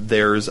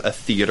 There's a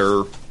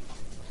theater.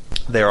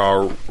 There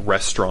are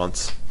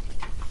restaurants.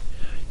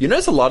 You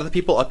notice a lot of the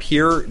people up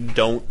here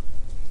don't...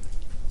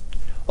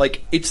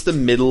 Like, it's the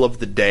middle of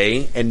the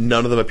day, and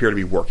none of them appear to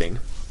be working.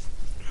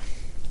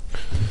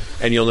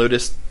 And you'll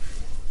notice...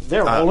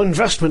 They're all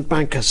investment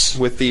bankers.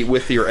 With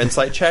your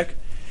insight check,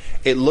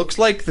 it looks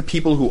like the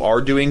people who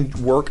are doing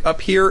work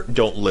up here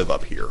don't live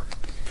up here,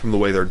 from the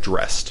way they're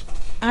dressed.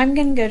 I'm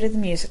going to go to the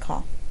music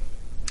hall.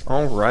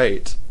 All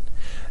right.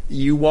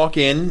 You walk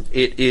in.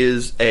 It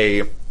is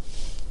a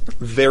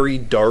very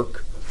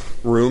dark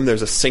room.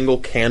 There's a single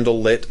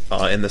candle lit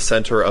in the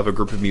center of a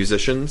group of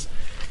musicians.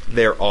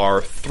 There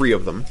are 3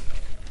 of them.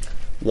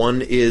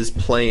 One is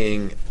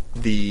playing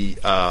a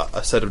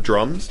set of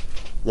drums.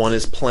 One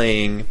is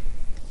playing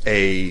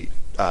a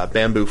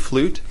bamboo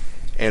flute,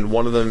 and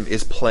one of them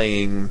is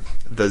playing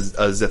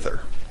a zither.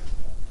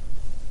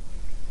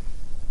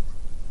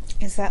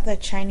 Is that the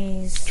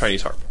Chinese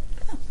harp?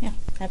 Oh, yeah,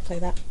 I'd play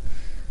that.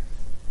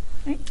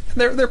 Right.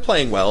 They're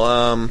playing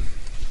well.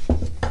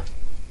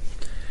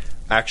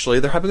 Actually,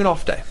 they're having an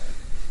off day.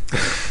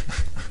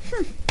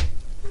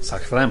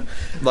 Sucks for them.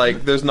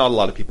 Like, there's not a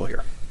lot of people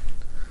here.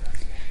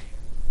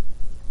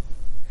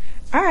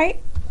 All right.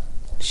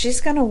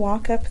 She's going to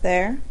walk up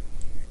there,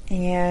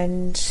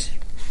 and...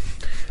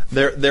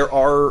 There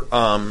are...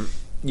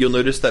 you'll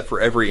notice that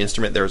for every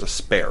instrument there's a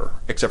spare,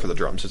 except for the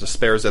drums. There's a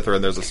spare zither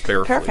and there's a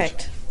spare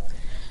Perfect.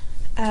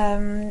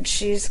 flute.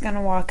 She's going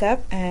to walk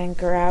up and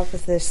grab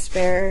the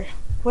spare...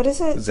 What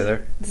is it?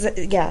 Zither?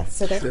 Yeah,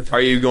 zither.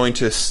 Are you going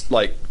to,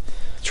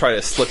 try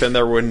to slip in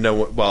there when there's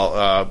not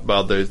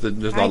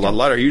a lot of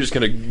light? Or are you just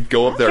going to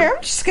go up there?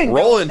 I'm just gonna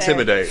roll go up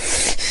intimidate.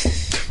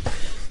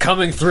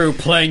 Coming through,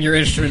 playing your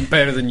instrument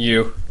better than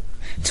you.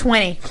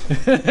 20.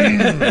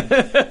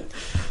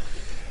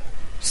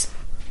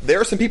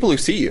 There are some people who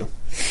see you.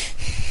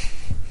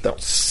 They'll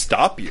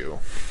stop you.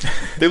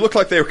 They look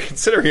like they were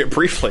considering it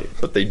briefly,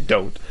 but they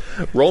don't.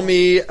 Roll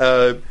me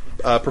a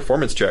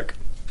performance check.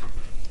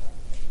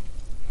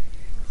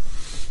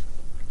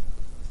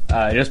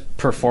 Just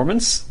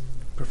performance?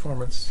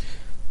 Performance.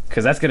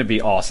 Because that's going to be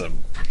awesome.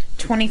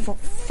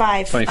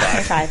 25.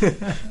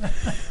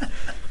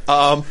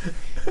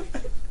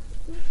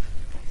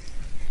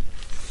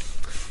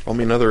 Roll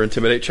me another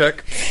intimidate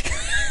check.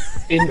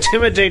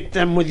 Intimidate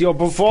them with your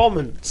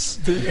performance.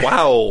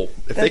 Wow.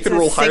 If they That's could a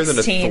roll higher than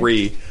a 16.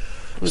 3.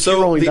 You're So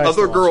rolling the dice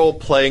other to girl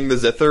playing the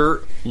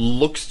zither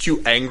looks at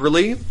you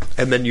angrily,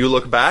 and then you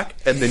look back,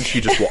 and then she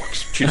just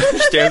walks. She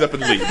just stands up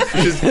and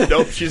leaves.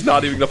 Nope, she's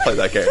not even going to play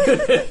that game.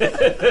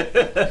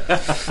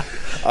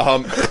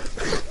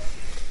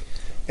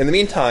 In the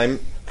meantime,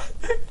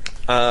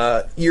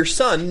 your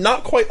son,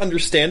 not quite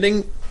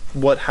understanding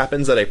what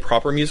happens at a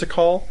proper music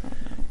hall,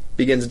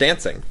 begins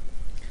dancing.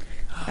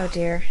 Oh,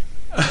 dear.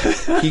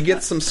 He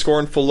gets some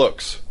scornful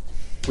looks.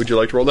 Would you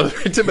like to roll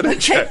another intimidate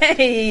check?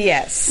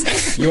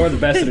 Yes. You are the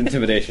best at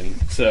intimidation,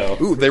 so...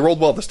 Ooh, they rolled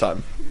well this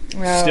time.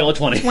 Well, Still a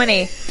 20.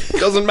 20.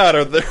 Doesn't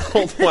matter, they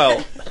rolled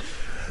well.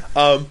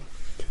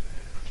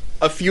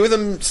 A few of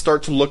them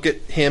start to look at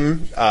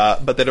him,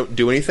 but they don't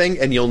do anything,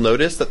 and you'll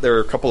notice that there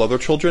are a couple other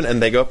children,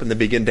 and they go up and they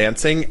begin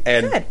dancing,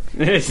 and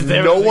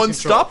no one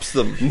stops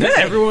them.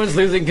 Everyone's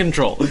losing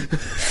control.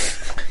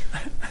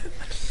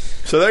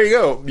 So there you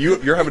go.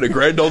 You're having a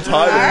grand old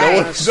time, and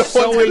no one's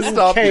going to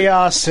stop you.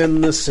 Chaos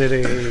in the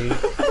city.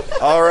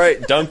 All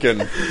right,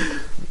 Duncan.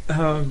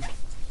 I'm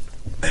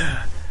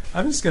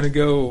just going to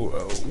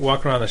go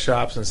walk around the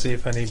shops and see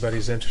if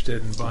anybody's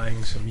interested in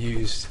buying some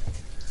used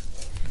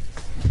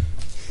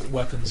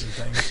weapons and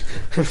things.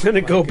 I'm going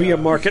to go be a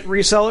market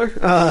reseller.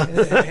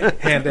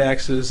 Hand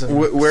axes and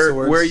Where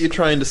swords. are you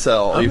trying to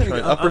sell? Are you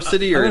trying upper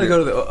city or? I'm going to go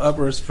to the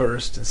uppers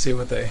first and see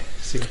what they do.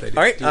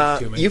 All right,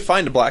 to me. you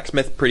find a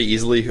blacksmith pretty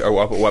easily, or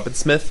a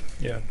weaponsmith.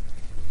 Yeah.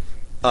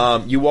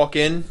 You walk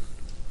in.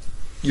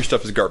 Your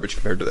stuff is garbage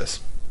compared to this.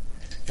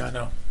 Yeah, I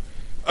know.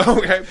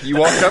 Okay, you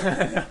walk up.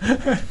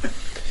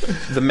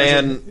 The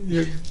man.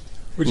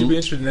 Would you be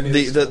interested in any of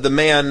this? The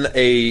man,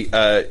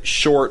 a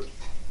short,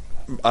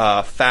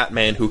 fat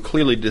man who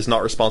clearly is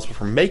not responsible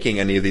for making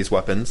any of these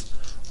weapons,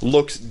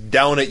 looks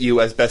down at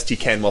you as best he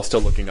can while still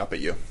looking up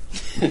at you.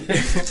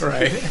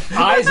 Right.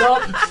 Eyes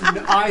up,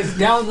 eyes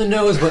down the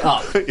nose, but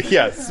up.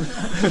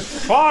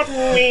 Yes.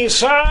 Pardon me,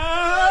 sir.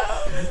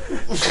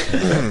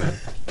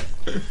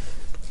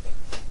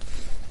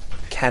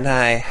 Can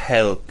I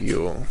help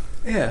you?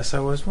 Yes, I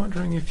was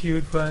wondering if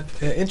you'd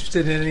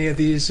interested in any of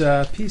these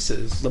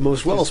pieces. The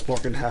most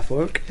well-spoken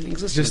half-orc in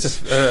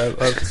existence. Just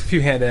a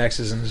few hand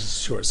axes and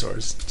short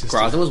swords.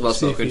 Grotha was well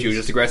see if spoken. She was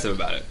just aggressive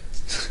about it.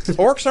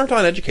 Orcs aren't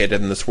uneducated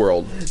in this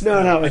world.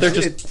 No, They're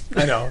just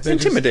I know. They're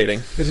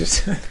intimidating.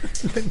 Just,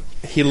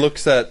 He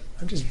looks at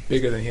I'm just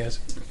bigger than he is.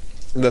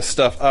 the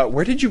stuff.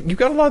 Where did you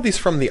got a lot of these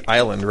from the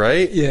island,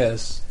 right?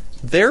 Yes.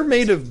 They're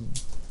made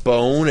of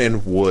bone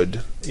and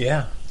wood.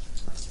 Yeah.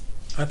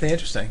 Aren't they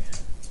interesting?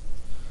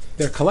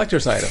 They're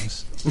collector's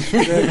items.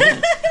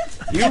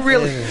 You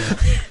really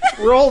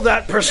roll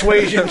that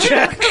persuasion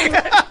check.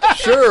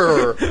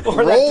 Sure.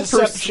 Or roll that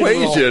deception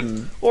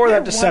persuasion. Or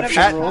that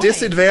deception roll. At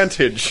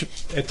disadvantage.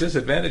 At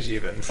disadvantage,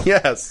 even.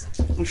 Yes.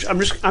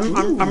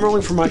 I'm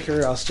rolling for my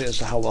curiosity as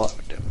to how well I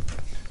would do.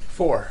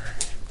 4.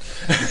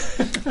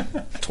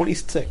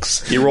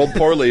 26. He rolled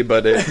poorly,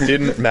 but it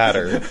didn't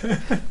matter.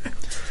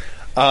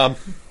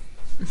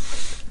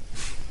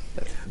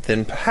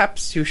 Then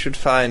perhaps you should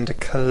find a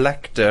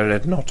collector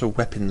and not a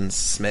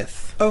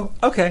weaponsmith. Oh,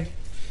 okay.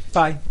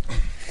 Bye.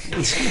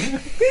 I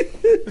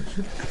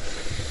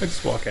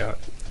just walk out.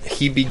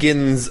 He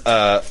begins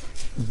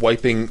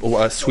sweeping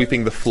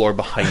the floor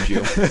behind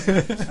you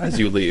as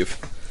you leave.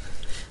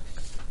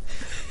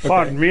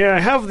 Pardon me, I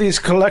have these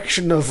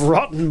collection of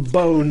rotten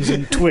bones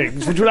and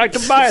twigs. Would you like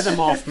to buy them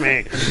off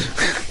me?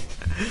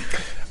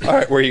 All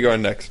right, where are you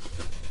going next?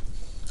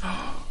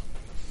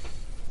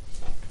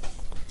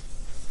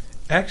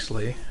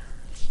 Actually,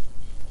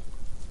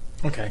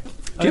 okay.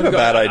 Do you have a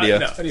bad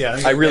idea?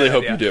 Yeah, I really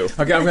hope you do.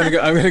 Okay, I'm gonna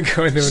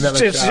go into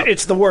another shop.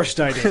 It's the worst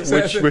idea.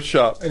 Which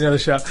shop? Another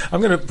shop.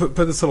 I'm gonna put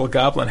this little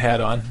goblin hat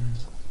on,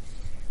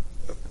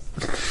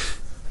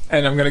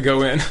 and I'm gonna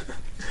go in.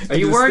 Are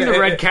you wearing the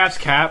red cap's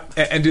cap?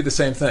 And do the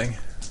same thing.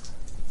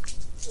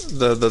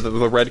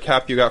 The red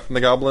cap you got from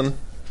the goblin?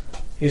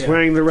 He's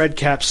wearing the red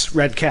cap's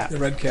red cap. The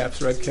red cap.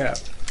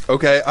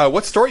 Okay,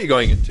 what store are you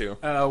going into?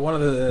 One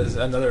of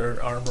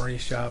another armory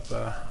shop.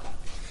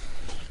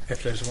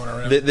 If there's one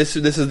around. This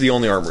is the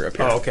only armory up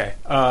here. Oh, okay.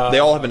 They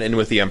all have an in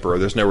with the Emperor.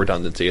 There's no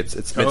redundancy. It's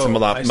a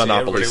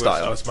Monopoly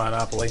style. It's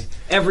Monopoly.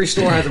 Every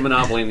store has a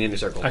Monopoly in the Inner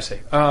Circle. I see.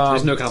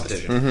 There's no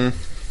competition.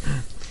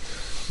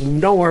 Mm-hmm.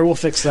 Don't worry, we'll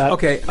fix that.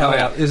 Okay.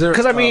 Is there?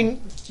 Because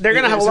they're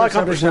going to have a lot of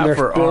competition when their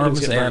for buildings arms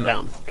get burned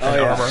and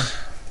down. armor.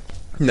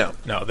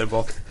 No, they're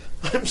both.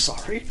 I'm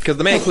sorry. Because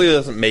the man clearly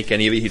doesn't make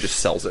any of it. He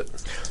just sells it.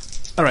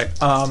 All right.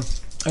 I'm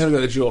gonna go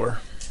to the jeweler.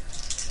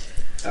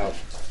 Oh.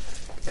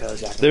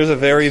 There's a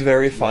very,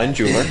 very fine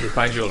jeweler.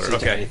 Fine jeweler.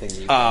 Okay.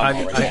 I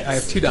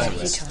have 2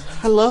 diamonds.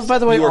 I love, by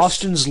the way, You are-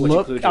 Austin's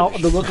look.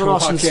 The look on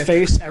Austin's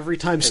face every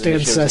time Stan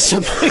says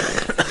something.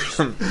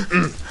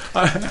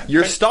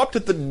 You're stopped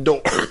at the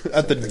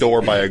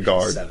door by a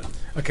guard.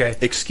 Okay.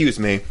 Excuse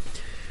me.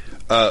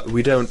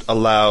 We don't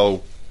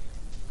allow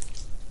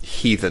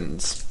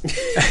heathens.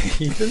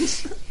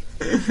 Heathens?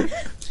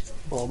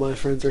 All my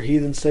friends are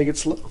heathens. Take it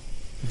slow.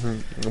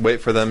 Mm-hmm.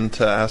 Wait for them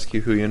to ask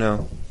you who you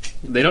know.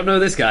 They don't know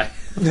this guy.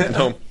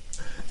 No.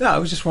 No, I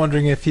was just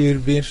wondering if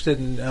you'd be interested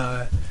in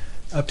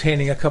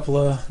obtaining a couple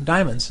of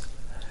diamonds.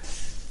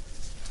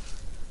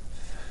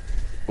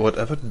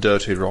 Whatever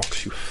dirty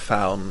rocks you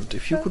found,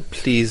 if you could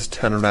please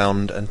turn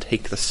around and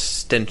take the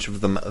stench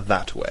of them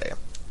that way.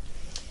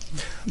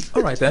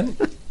 All right, then.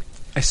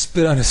 I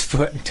spit on his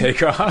foot and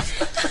take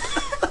off.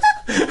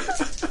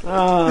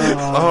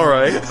 All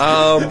right.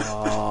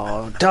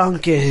 Oh,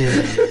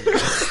 Duncan.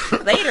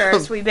 Later,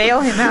 as we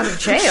bail him out of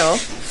jail.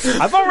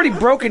 I've already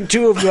broken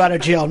 2 of you out of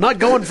jail. I'm not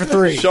going for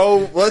 3.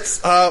 So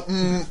let's. I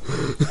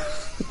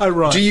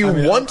run. Do you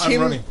want I'm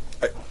him? running.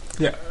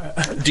 Yeah.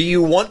 Do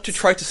you want to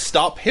try to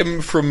stop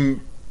him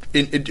from?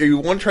 Do you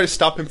want to try to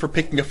stop him from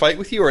picking a fight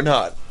with you or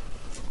not?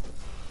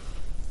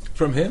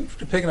 From him?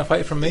 Picking a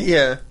fight from me?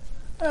 Yeah.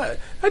 I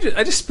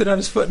just spit on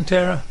his foot and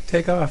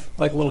take off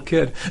like a little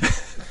kid.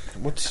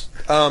 What's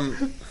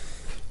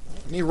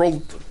he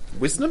rolled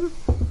wisdom?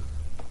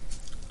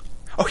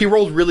 Oh, he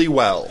rolled really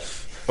well.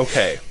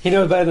 Okay. He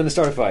knows better than to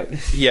start a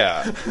fight.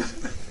 Yeah.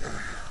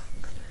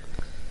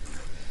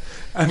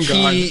 I'm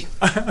gone.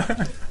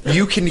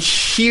 You can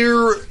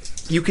hear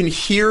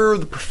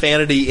the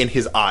profanity in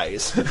his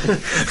eyes.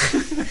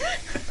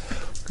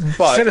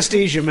 But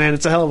Synesthesia, man,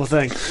 it's a hell of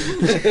a thing.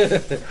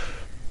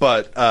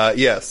 But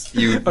yes,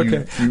 you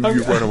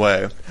run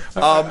away.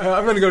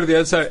 I'm going to go to the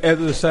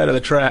other side of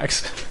the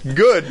tracks.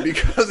 Good,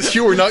 because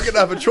you were not going to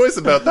have a choice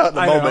about that in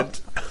a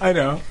moment. I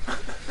know.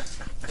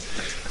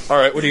 All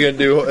right, what are you going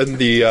to do in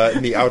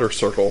the outer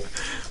circle,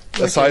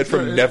 aside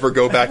from never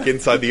go back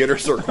inside the inner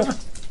circle?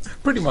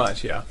 Pretty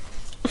much, yeah.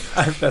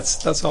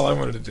 That's all I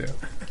wanted to do.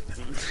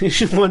 You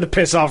just wanted to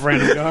piss off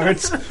random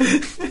guards.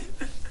 Let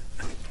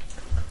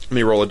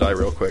me roll a die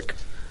real quick.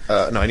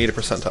 No, I need a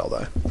percentile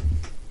die.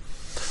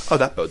 Oh,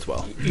 that bodes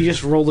well. You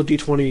just roll the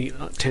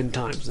d20 10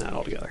 times now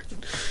altogether.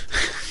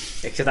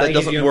 Except that gives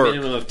doesn't you a work.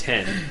 minimum of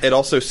 10. It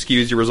also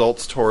skews your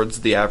results towards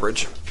the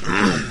average.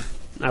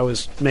 I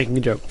was making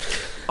a joke.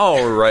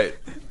 All right.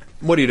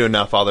 What are you doing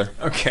now, Father?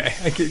 Okay,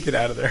 I can get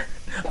out of there.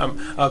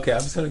 Okay,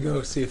 I'm just going to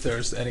go see if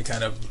there's any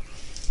kind of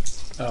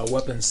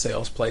weapons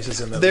sales places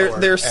in the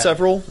There's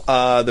several.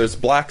 There's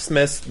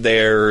blacksmiths.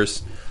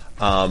 There's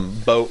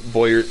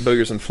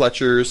Bowyers and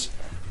Fletchers.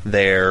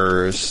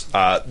 There's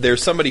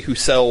somebody who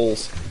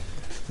sells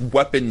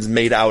weapons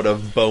made out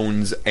of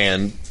bones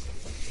and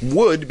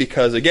wood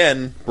because,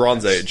 again,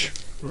 Bronze Age.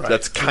 Right.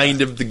 That's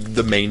kind of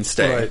the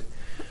mainstay. Right.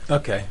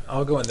 Okay,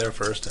 I'll go in there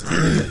first.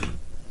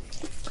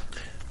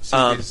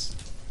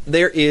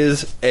 There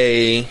is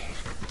a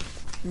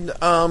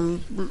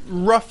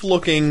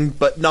rough-looking,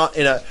 but not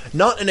in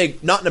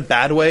a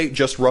bad way.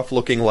 Just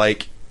rough-looking,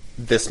 like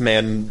this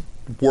man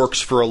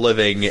works for a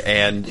living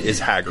and is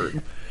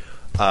haggard.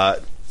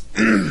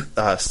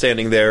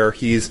 standing there.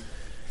 He's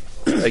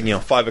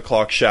 5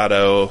 o'clock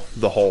shadow.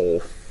 The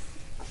whole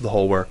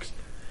works.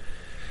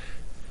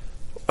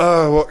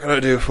 What can I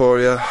do for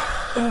you?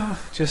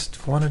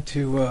 Just wanted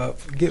to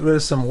get rid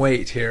of some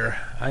weight here.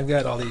 I've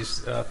got all these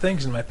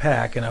things in my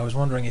pack, and I was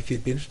wondering if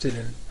you'd be interested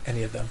in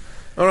any of them.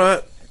 All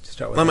right.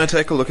 Start with Let me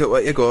take a look at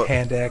what you got.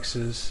 Hand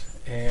axes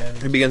and...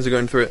 He begins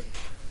going through it.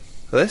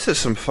 This is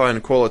some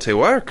fine quality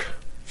work.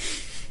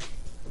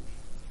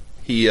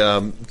 He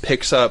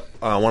picks up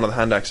one of the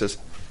hand axes.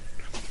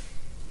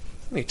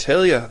 Let me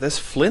tell you, this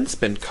flint's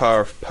been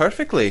carved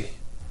perfectly.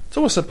 It's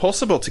almost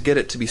impossible to get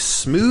it to be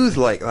smooth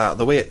like that,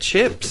 the way it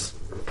chips.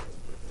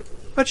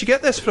 Where'd you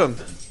get this from?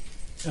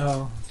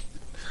 Oh,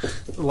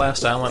 the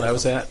last island I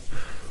was at.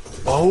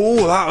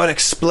 Oh, that would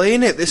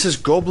explain it. This is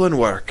goblin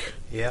work.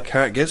 Yeah.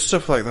 Can't get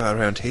stuff like that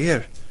around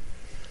here.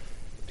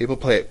 People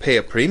pay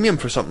a premium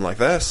for something like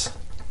this.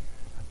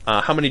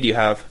 How many do you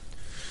have?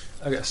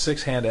 I've got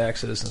 6 hand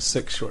axes and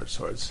 6 short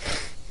swords.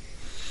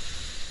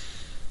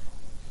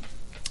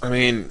 I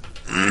mean,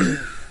 I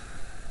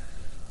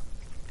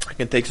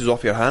can take these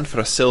off your hand for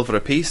a silver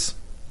apiece.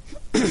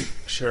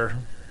 Sure.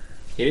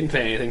 He didn't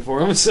pay anything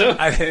for them, so...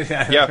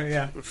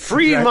 Yeah.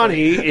 Free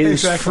money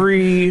is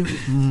free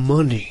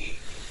money.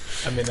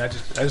 I mean, I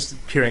was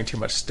carrying too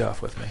much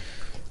stuff with me.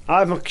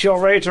 I'm a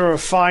curator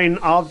of fine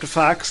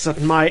artifacts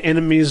that my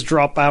enemies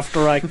drop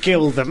after I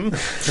kill them.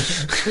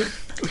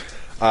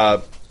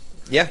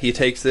 Yeah, he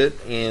takes it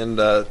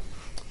and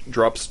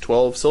drops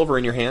 12 silver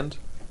in your hand.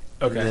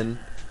 Okay. And then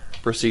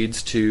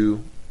proceeds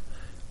to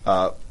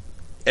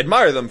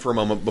admire them for a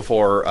moment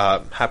before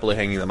happily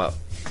hanging them up.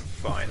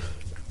 Fine.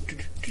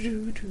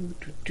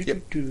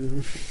 Yep.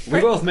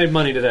 We both made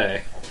money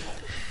today.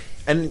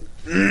 And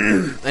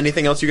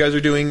anything else you guys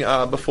are doing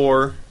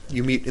before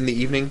you meet in the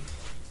evening?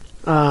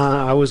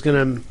 I was going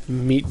to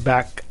meet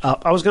back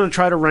up. I was going to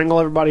try to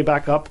wrangle everybody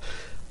back up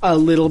a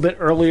little bit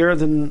earlier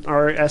than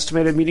our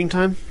estimated meeting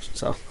time.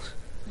 So,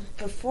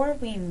 Before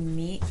we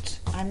meet,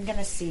 I'm going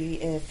to see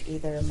if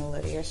either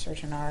Melodius or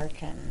Tanar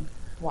can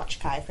watch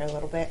Kai for a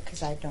little bit,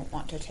 because I don't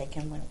want to take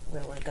him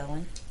where we're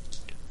going.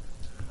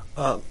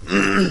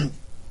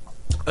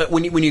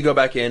 When you go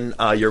back in,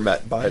 you're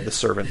met by the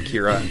servant,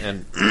 Kira,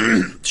 and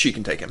she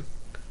can take him.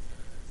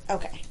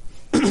 Okay.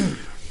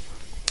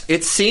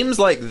 It seems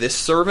like this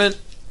servant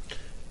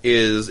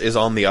is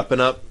on the up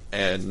and up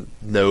and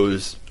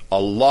knows a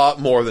lot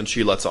more than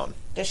she lets on.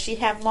 Does she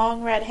have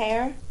long red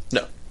hair?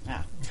 No. No.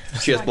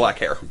 She has black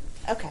hair.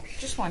 Okay,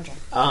 just wondering.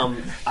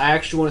 I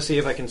actually want to see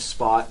if I can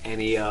spot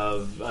any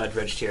of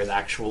Dredgetier's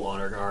actual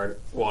honor guard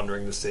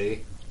wandering the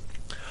sea.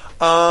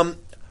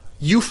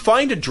 You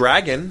find a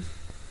dragon.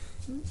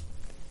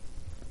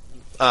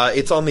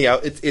 It's on the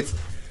out. It's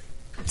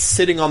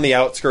sitting on the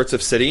outskirts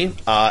of city,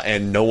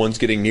 and no one's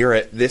getting near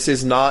it. This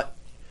is not.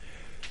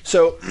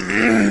 So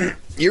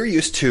you're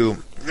used to.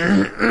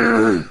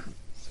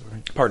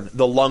 Pardon,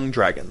 the lung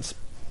dragons.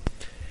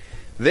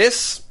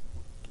 This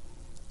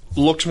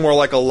looks more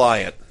like a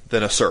lion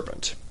than a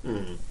serpent.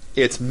 Mm.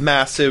 It's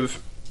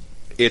massive.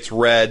 It's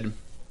red.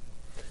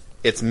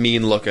 It's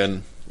mean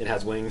looking. It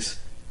has wings.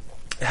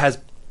 It has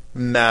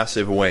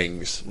massive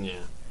wings.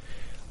 Yeah.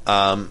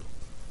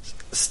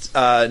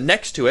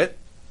 Next to it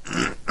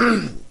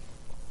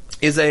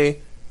is a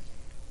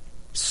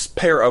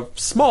pair of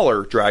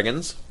smaller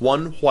dragons,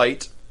 one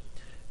white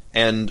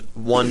and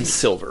one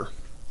silver.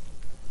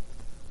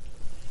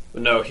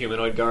 No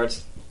humanoid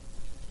guards?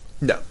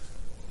 No.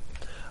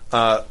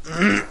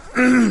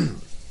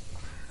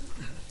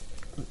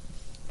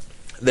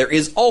 There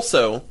is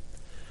also,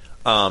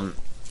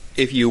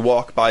 if you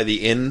walk by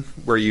the inn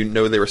where you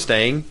know they were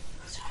staying,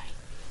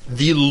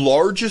 the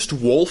largest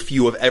wolf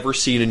you have ever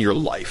seen in your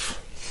life.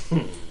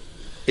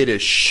 It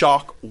is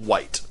shock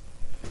white.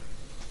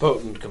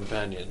 Potent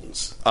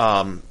companions.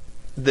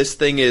 This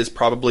thing is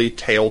probably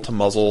tail to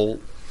muzzle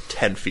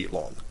 10 feet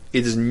long.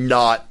 It is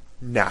not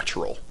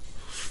natural.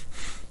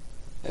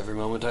 Every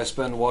moment I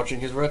spend watching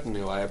his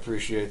retinue, I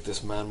appreciate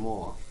this man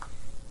more.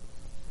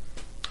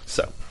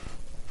 So,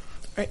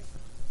 alright.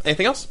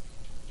 Anything else?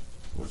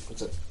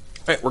 That's it.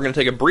 Alright, we're going to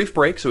take a brief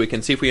break so we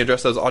can see if we can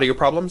address those audio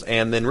problems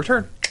and then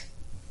return.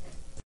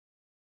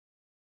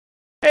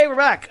 hey, we're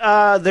back.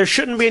 There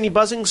shouldn't be any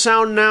buzzing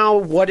sound now.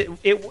 What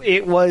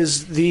it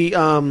was the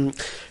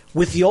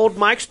with the old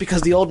mics,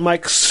 because the old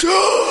mics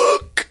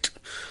sucked.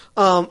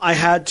 I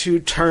had to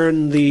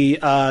turn the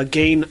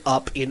gain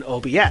up in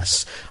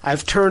OBS.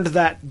 I've turned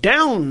that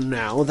down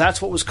now.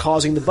 That's what was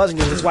causing the buzzing.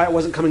 That's why it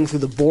wasn't coming through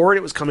the board.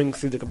 It was coming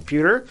through the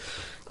computer.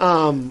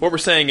 What we're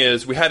saying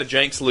is we had a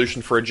jank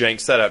solution for a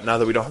jank setup. Now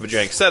that we don't have a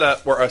jank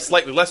setup, or a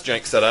slightly less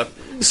jank setup,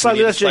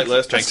 Slightly less jank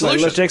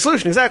jank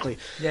solution. Exactly.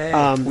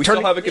 We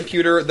still have a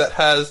computer that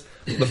has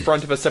the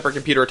front of a separate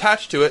computer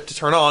attached to it to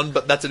turn on,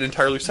 but that's an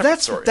entirely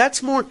separate story.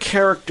 That's more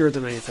character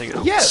than anything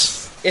else.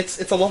 Yes,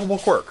 it's a lovable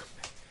quirk.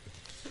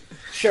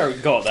 Sure, we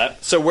can call it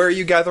that. So where are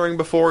you gathering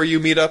before you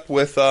meet up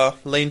with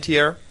Lane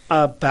Tier?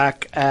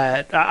 Back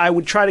at... I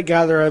would try to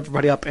gather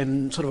everybody up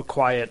in sort of a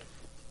quiet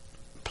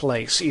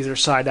place, either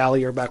side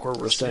alley or back where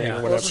we're staying or Yeah.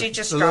 whatever. Well, she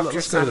just dropped her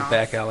Let's go to son the off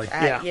back alley.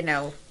 at, Yeah. you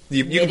know,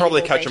 You can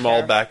probably medieval catch them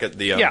all daycare. back at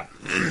the. Yeah.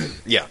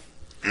 Yeah.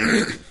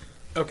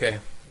 Okay,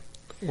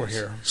 we're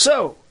here.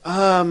 So,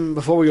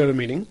 before we go to the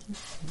meeting,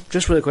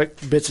 just really quick,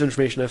 bits of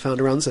information I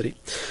found around the city.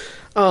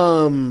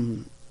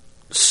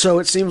 So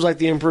it seems like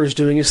the Emperor is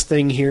doing his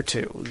thing here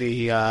too.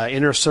 The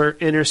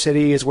inner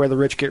city is where the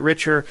rich get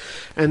richer,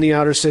 and the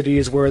outer city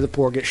is where the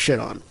poor get shit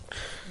on.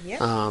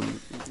 Yep.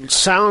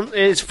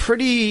 It's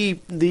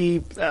pretty. The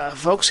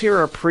folks here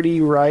are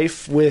pretty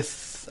rife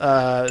with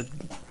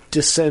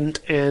dissent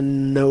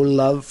and no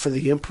love for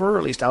the Emperor,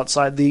 at least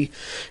outside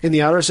in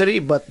the outer city.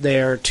 But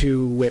they're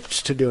too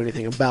whipped to do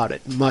anything about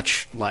it,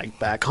 much like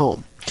back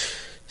home.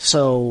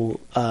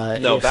 So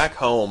Back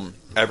home,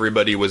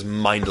 everybody was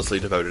mindlessly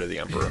devoted to the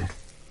Emperor.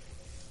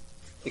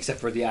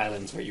 Except for the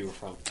islands where you were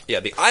from. Yeah,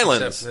 the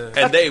islands, Except,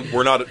 and they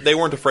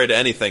weren't afraid of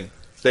anything.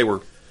 They were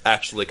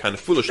actually kind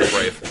of foolishly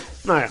brave.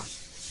 Oh, yeah.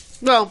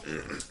 Well,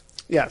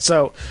 yeah,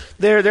 so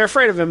they're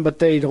afraid of him, but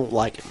they don't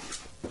like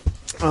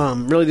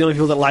him. Really, the only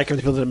people that like him are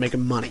the people that make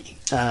him money.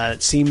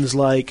 It seems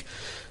like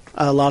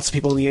lots of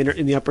people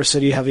in the upper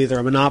city have either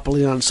a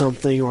monopoly on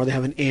something or they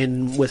have an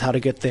in with how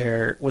they get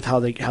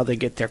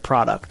their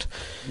product.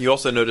 You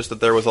also noticed that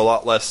there was a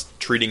lot less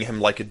treating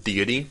him like a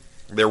deity.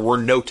 There were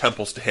no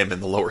temples to him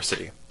in the lower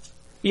city.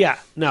 Yeah,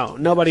 no,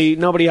 nobody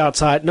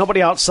outside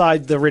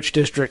the rich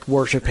district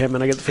worship him,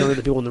 and I get the feeling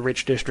that people in the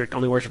rich district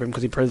only worship him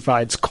because he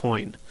provides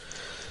coin.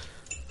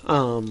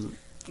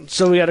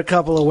 So we had a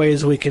couple of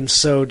ways we can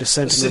sow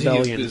dissent and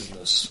rebellion.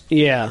 Business.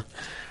 Yeah,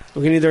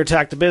 we can either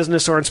attack the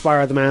business or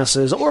inspire the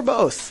masses, or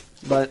both.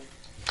 But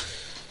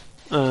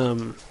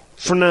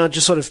for now,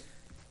 just sort of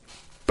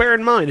bear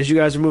in mind as you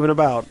guys are moving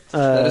about.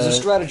 That is a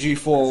strategy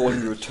for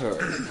when you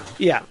return.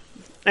 Yeah,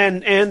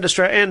 and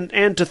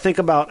to think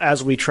about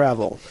as we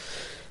travel.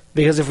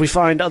 Because if we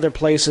find other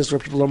places where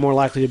people are more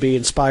likely to be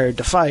inspired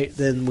to fight,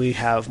 then we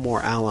have more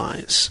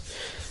allies.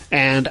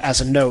 And as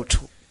a note,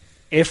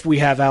 if we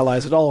have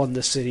allies at all in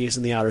this city, it's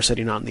in the outer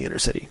city, not in the inner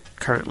city,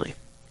 currently.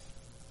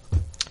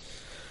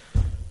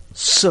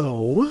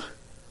 So,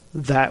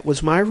 that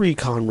was my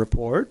recon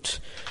report.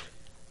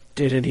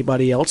 Did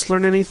anybody else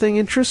learn anything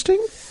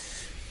interesting?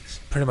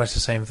 Pretty much the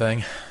same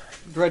thing.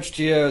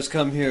 Dredgetier has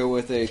come here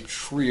with a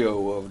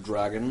trio of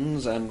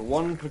dragons and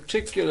one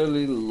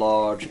particularly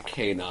large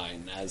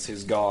canine as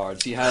his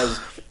guards. He has,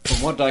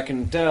 from what I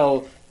can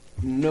tell,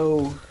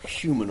 no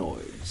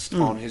humanoids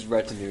on his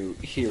retinue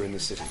here in the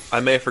city.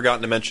 I may have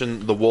forgotten to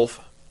mention the wolf,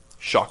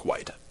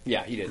 Shockwhite.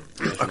 Yeah, he did.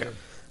 Okay.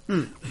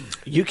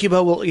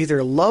 Yukiba will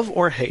either love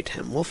or hate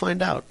him. We'll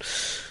find out.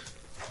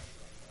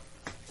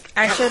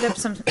 I showed up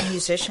some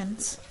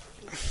musicians.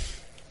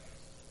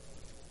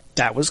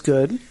 That was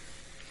good.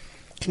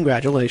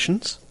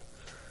 Congratulations.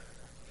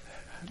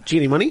 Did you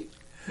get any money?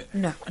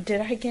 No.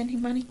 Did I get any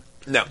money?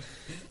 No.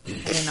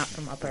 They're not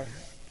from upper.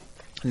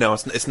 No,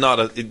 it's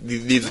not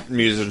these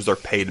musicians are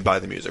paid by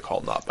the music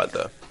hall, not by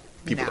the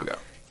people No. who go.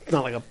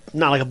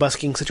 Not like a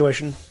busking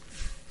situation.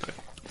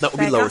 That would But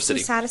be I lower got some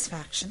city.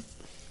 satisfaction.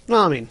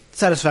 Well, I mean,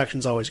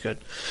 satisfaction's always good.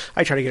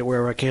 I try to get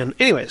wherever I can.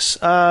 Anyways,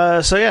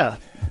 so yeah,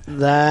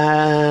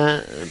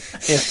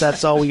 if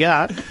that's all we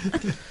got,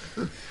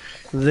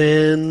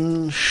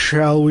 then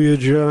shall we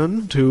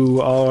adjourn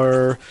to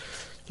our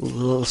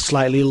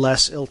slightly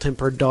less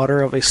ill-tempered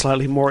daughter of a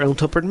slightly more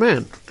ill-tempered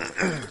man?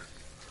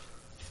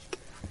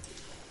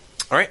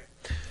 All right.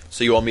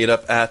 So you all meet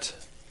up at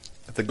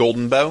the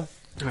Golden Bow.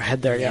 Or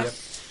head there, yeah.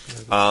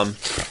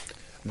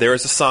 There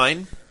is a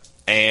sign,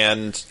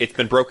 and it's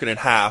been broken in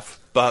half.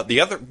 But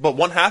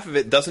one half of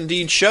it does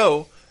indeed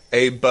show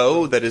a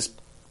bow that has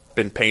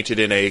been painted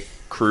in a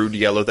crude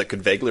yellow that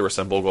could vaguely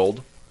resemble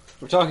gold.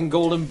 We're talking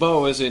golden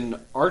bow as in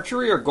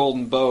archery or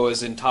golden bow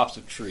as in tops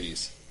of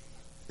trees?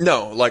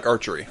 No, like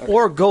archery.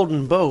 Or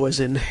golden bow as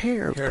in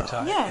hair Hair bow.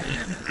 tie. Yeah.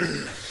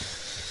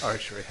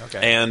 Archery. Okay.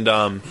 And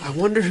I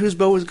wonder whose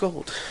bow is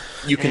gold.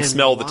 you can And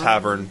smell the why?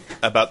 tavern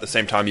about the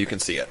same time you can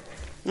see it.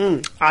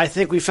 I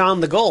think we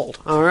found the gold.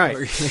 All right.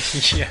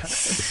 Yeah,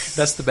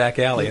 that's the back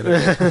alley.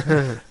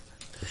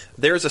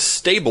 There's a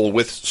stable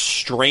with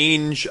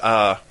strange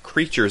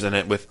creatures in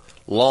it with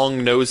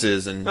long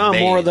noses and Oh,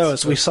 manes. more of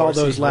those. We saw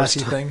those last horsey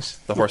time. things.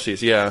 The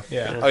horses, yeah.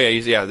 Yeah. Oh, yeah,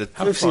 yeah.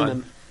 We've seen fun.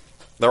 them.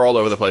 They're all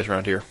over the place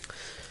around here.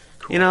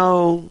 You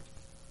know,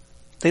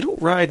 they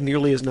don't ride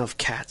nearly enough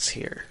cats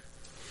here.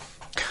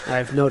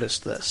 I've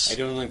noticed this. I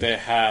don't think they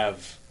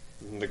have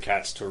the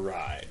cats to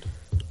ride.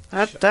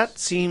 That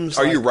seems.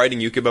 Are like, you riding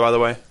Yukiba, by the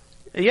way?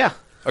 Yeah.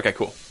 Okay,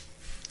 cool.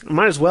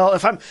 Might as well.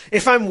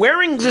 If I'm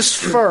wearing this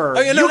fur,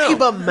 Oh, yeah, no.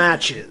 Yukiba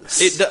matches.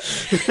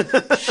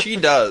 She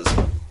does.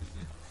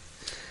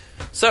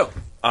 So,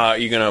 are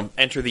you going to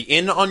enter the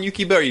inn on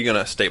Yukiba, or are you going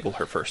to stable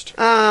her first?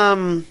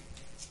 I'm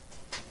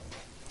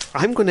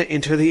going to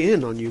enter the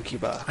inn on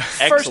Yukiba.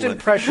 First Excellent.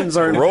 impressions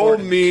are Roll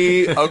important.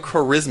 me a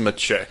charisma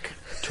check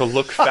to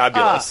look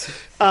fabulous.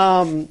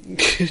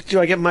 Do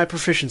I get my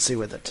proficiency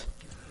with it?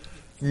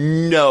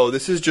 No,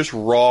 this is just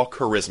raw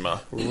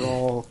charisma.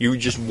 Roll You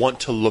just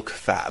want to look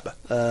fab.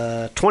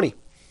 20.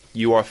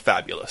 You are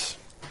fabulous.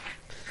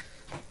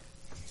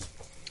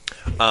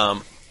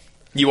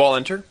 You all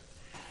enter.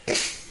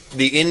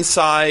 The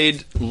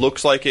inside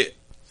looks like it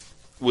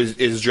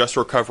is just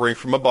recovering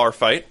from a bar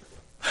fight.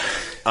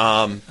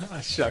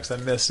 Shucks, I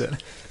missed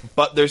it.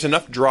 But there's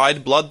enough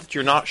dried blood that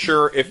you're not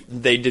sure if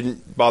they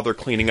didn't bother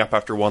cleaning up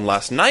after one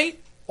last night,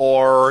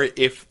 or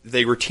if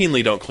they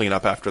routinely don't clean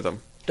up after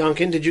them.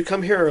 Duncan, did you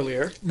come here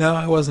earlier? No,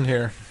 I wasn't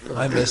here.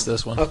 I missed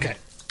this one. Okay,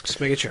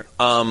 just making sure.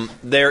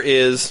 There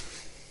is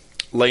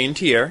Lane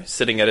Tier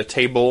sitting at a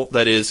table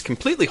that is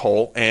completely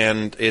whole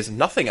and is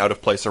nothing out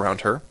of place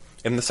around her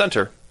in the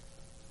center.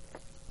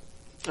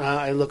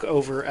 I look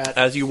over at...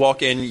 As you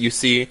walk in, you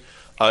see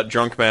a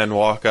drunk man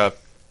walk up.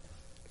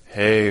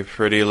 Hey,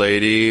 pretty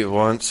lady,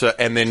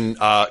 and then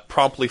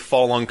promptly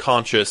fall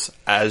unconscious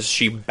as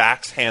she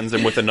backhands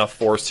him with enough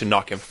force to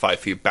knock him 5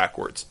 feet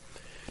backwards.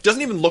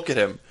 Doesn't even look at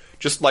him,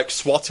 just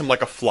swats him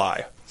like a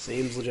fly.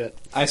 Seems legit.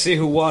 I see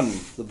who won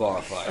the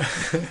bar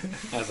fight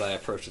as I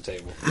approach the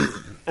table.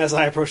 As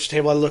I approach the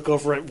table, I look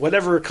over at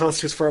whatever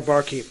constitutes for a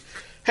barkeep.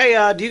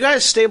 Hey, do you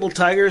guys stable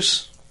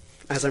tigers?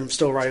 As I'm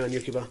still riding on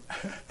Yukiba.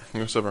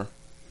 Yes, sir.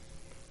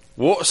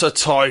 What's a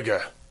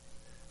tiger?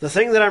 The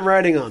thing that I'm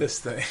riding on. This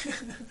thing.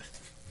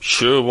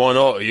 Sure, why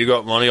not? You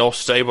got money, I'll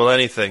stable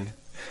anything.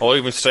 I'll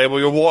even stable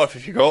your wife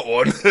if you got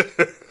one.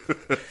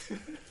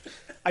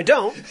 I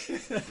don't.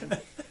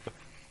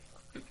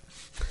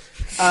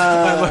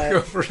 I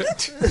look over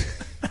it.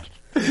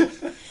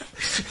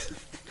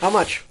 How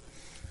much?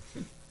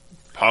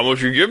 How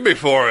much you give me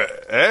for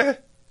it, eh?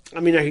 I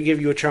mean, I could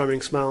give you a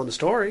charming smile and a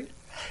story.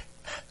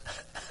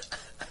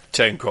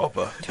 10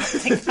 copper.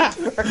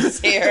 Works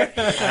here.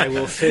 I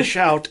will fish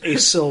out a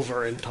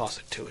silver and toss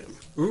it to him.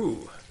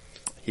 Ooh.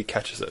 He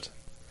catches it.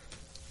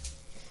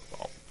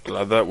 Well,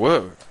 glad that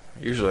worked.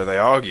 Usually they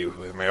argue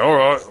with me.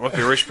 Alright, must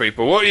be rich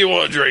people. What do you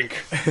want to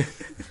drink?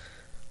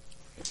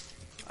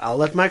 I'll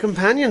let my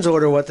companions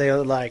order what they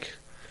like.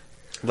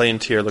 Lane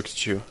Tier looks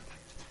at you.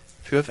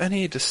 If you have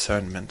any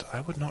discernment,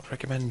 I would not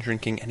recommend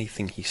drinking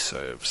anything he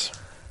serves.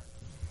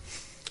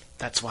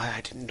 That's why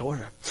I didn't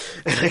order.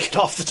 And I get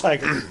off the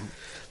tiger.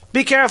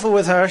 Be careful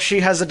with her.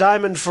 She has a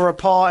diamond for a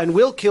paw and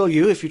will kill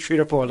you if you treat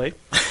her poorly.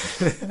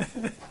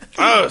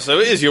 Oh, so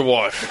it is your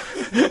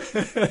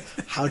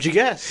wife. How'd you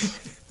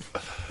guess?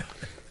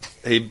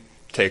 He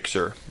takes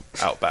her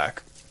out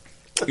back.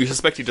 You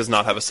suspect he does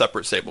not have a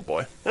separate stable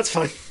boy. That's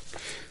fine.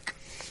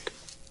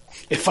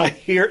 If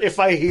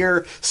I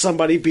hear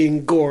somebody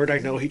being gored, I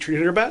know he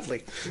treated her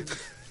badly.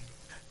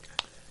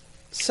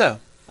 So,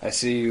 I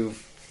see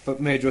you've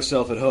made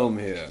yourself at home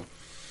here.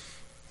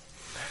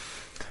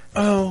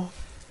 Oh,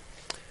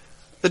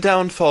 the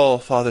downfall,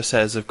 Father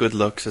says, of good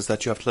looks is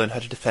that you have to learn how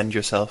to defend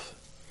yourself.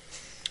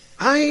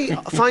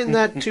 I find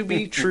that to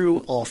be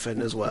true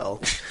often as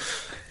well.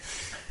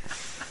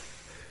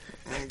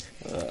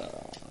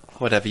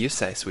 Whatever you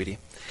say, sweetie.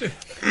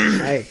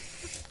 Hey.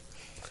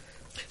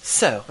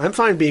 So, I'm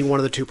fine being one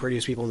of the two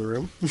prettiest people in the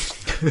room.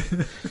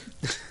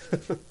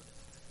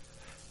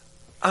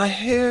 I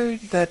hear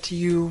that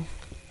you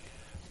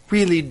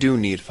really do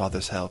need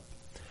Father's help.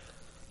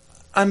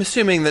 I'm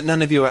assuming that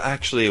none of you are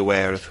actually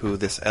aware of who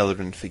this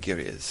Eldrin figure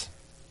is.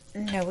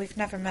 No, we've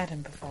never met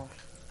him before.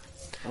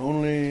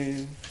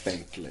 Only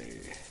faintly.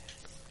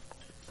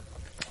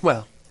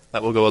 Well,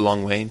 that will go a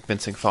long way in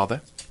convincing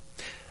Father.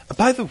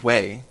 By the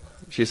way,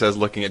 she says,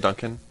 looking at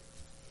Duncan,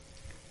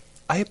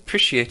 I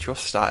appreciate your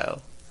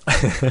style.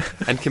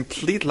 And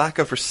complete lack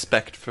of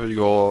respect for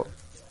your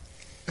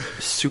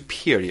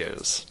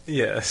superiors.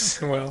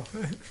 Yes, well...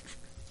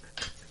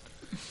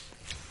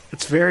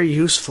 It's very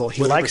useful.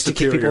 He likes to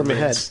kick people in the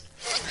head.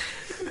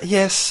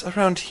 Yes,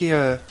 around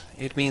here,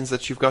 it means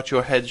that you've got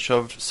your head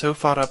shoved so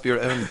far up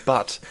your own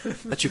butt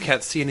that you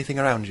can't see anything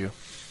around you.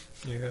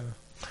 Yeah.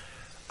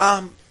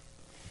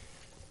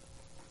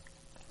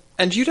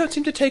 And you don't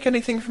seem to take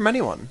anything from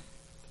anyone.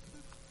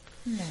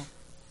 No.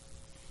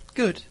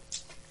 Good.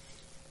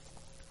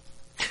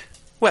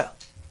 Well,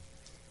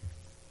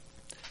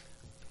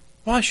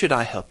 why should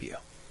I help you?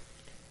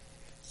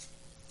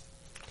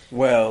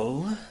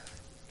 Well,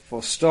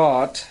 for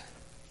start,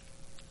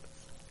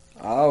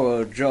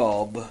 our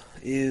job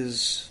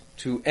is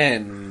to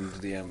end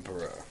the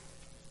Emperor.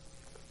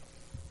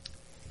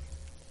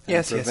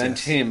 And prevent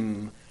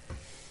him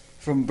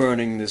from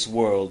burning this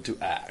world to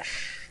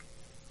ash.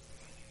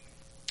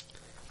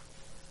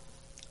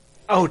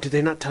 Oh, did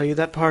they not tell you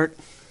that part?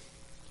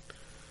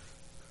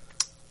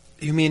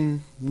 You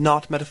mean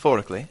not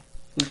metaphorically?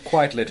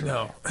 Quite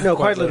literally. No,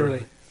 quite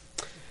literally.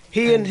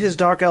 He and his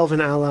Dark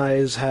Elven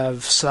allies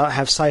have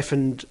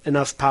siphoned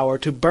enough power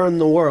to burn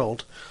the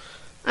world,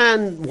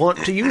 and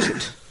want to use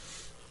it.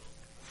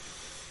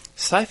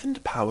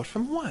 Siphoned power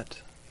from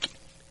what?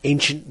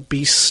 Ancient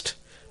beast,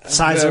 the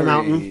size of a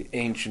mountain.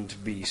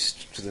 Ancient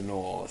beast to the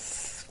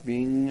north,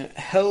 being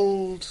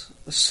held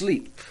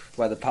asleep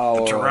by the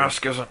power. The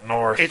Tarasu isn't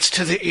north. It's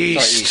to the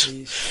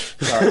east.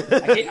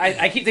 Sorry,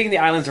 I keep thinking the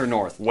islands are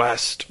north.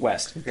 West.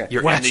 Okay.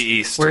 You're West. in the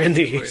east. We're in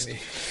the east.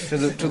 To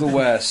the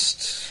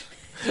west.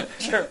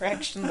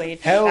 Directionally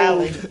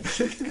valley.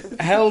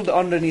 Held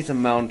underneath a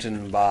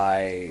mountain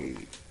by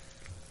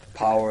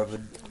power of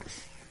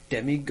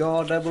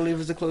demigod, I believe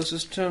is the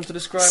closest term to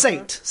describe her.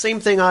 Saint. Same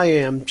thing I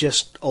am,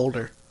 just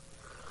older.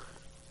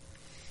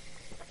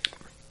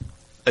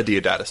 A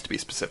Deodatus, to be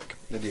specific.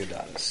 The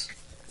Deodatus.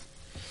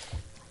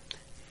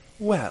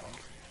 Well.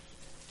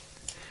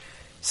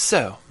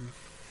 So.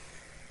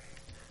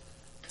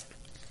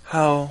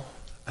 How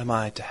am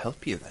I to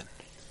help you, then?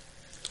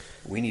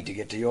 We need to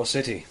get to your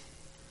city.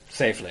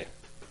 Safely.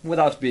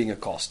 Without being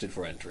accosted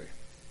for entry.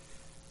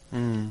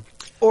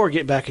 Or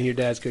get back in your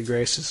dad's good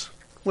graces.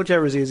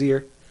 Whichever's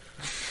easier.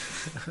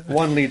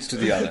 One leads to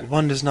the other.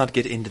 One does not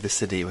get into the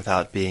city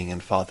without being in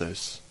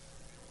Father's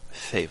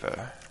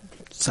favor.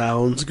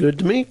 Sounds good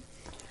to me.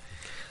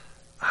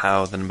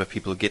 How the number of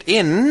people get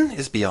in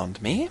is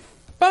beyond me,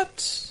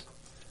 but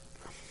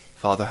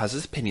Father has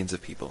his opinions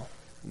of people.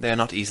 They are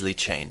not easily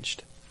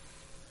changed.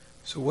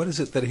 So what is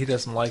it that he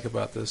doesn't like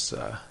about this?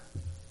 I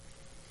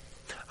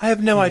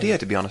have no idea,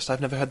 to be honest.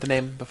 I've never heard the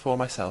name before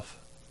myself.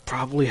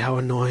 Probably how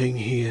annoying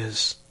he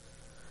is.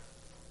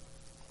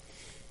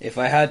 If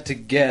I had to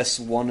guess,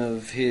 one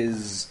of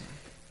his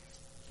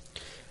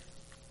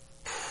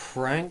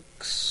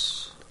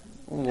pranks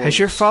was... Has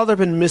your father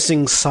been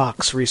missing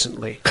socks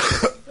recently?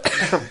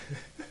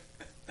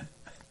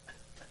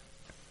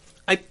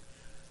 I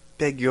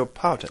beg your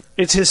pardon.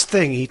 It's his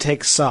thing. He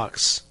takes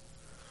socks.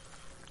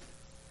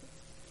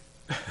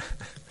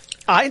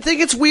 I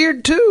think it's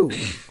weird, too.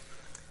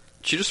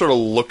 She just sort of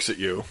looks at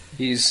you.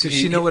 Does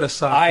she know what a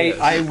sock is?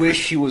 I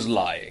wish he was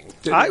lying.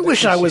 I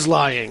wish I was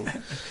lying.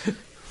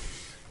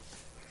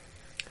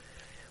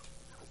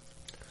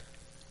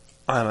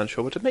 I'm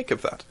unsure what to make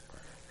of that.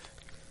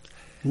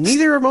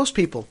 Neither are most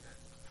people.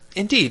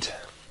 Indeed.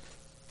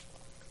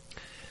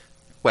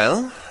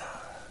 Well,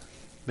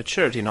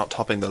 maturity not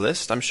topping the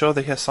list. I'm sure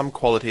that he has some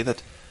quality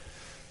that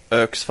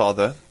irks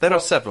Father. There are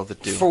several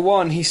that do. For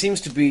one, he seems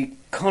to be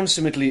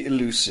consummately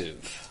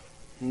elusive.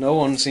 No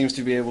one seems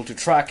to be able to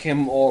track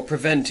him or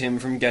prevent him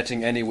from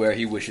getting anywhere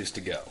he wishes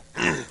to go.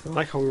 I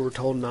like how we were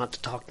told not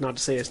to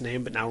say his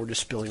name, but now we're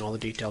just spilling all the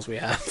details we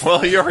have.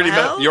 Well, you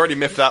already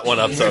miffed that one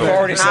up, so...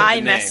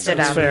 I messed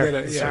it up.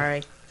 fair.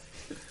 Sorry.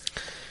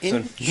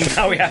 So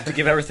now we have to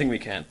give everything we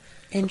can.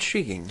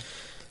 Intriguing.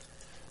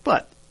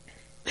 But,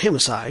 him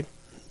aside,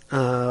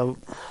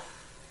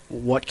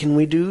 what can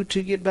we do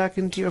to get back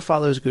into your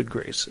father's good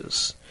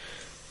graces?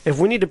 If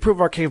we need to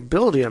prove our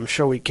capability, I'm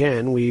sure we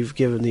can. We've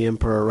given the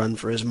Emperor a run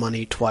for his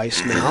money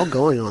twice now,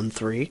 going on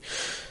 3.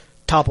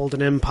 Toppled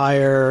an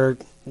empire,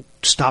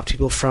 stopped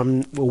people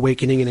from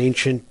awakening an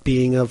ancient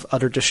being of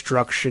utter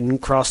destruction,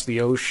 crossed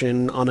the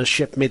ocean on a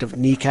ship made of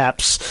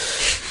kneecaps.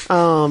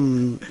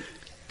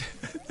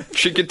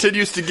 She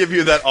continues to give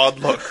you that odd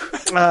look.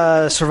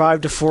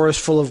 Survived a forest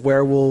full of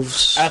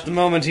werewolves. At the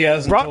moment, he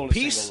hasn't Brought told a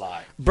peace. single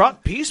lie.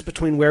 Brought peace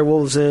between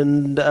werewolves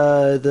and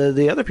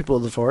the other people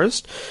of the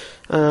forest.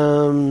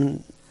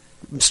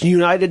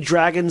 United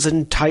dragons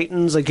and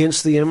titans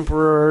against the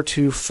Emperor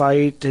to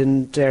fight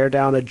and tear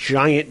down a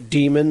giant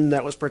demon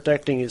that was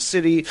protecting his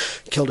city.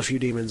 Killed a few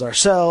demons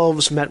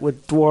ourselves. Met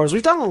with dwarves.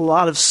 We've done a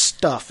lot of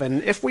stuff,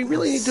 and if we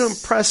really need to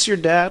impress your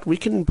dad, we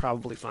can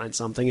probably find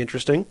something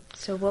interesting.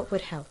 So what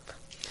would help?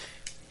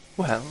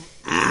 Well,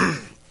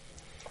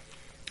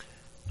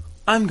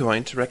 I'm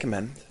going to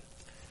recommend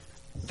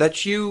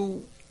that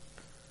you,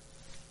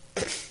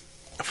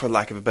 for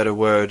lack of a better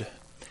word,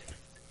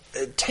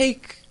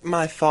 take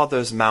my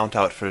father's mount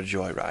out for a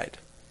joyride.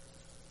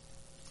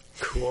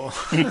 Cool.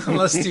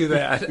 Let's do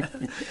that.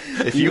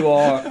 If you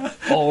are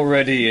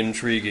already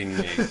intriguing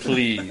me,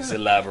 please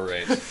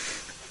elaborate.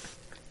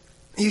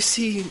 You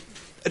see,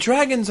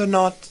 dragons are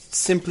not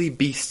simply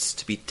beasts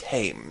to be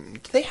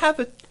tamed. They have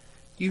a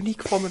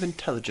unique form of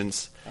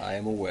intelligence. I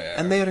am aware.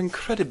 And they are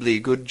incredibly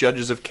good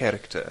judges of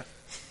character.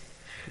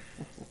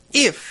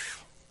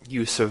 If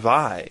you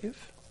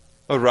survive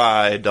a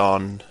ride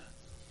on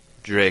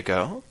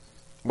Draco,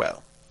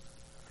 well,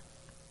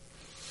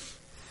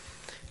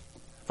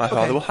 my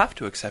father will have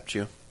to accept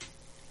you.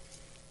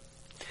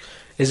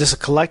 Is this a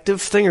collective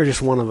thing or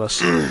just one of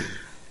us?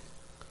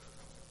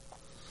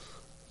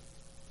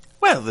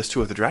 Well, there's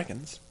 2 of the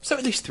dragons, so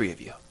at least 3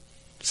 of you.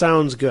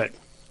 Sounds good.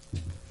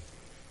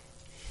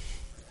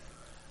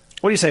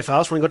 What do you say,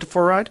 Faust? Want to go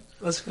for a ride?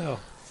 Let's go.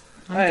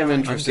 I am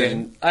interested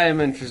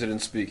game. in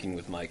speaking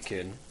with my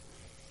kin.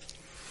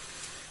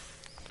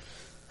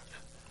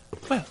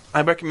 Well,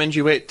 I recommend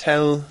you wait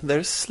till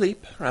there's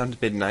sleep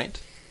around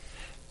midnight.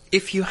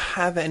 If you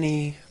have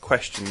any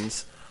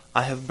questions,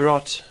 I have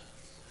brought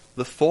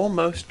the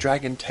foremost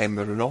dragon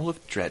tamer in all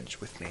of Dredge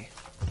with me.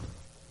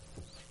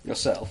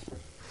 Yourself?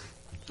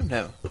 Oh,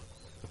 no.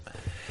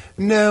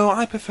 No,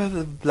 I prefer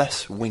the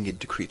less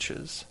winged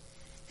creatures.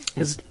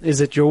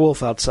 Is it your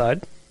wolf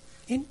outside?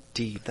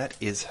 Indeed, that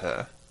is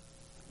her.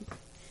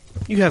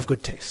 You have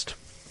good taste.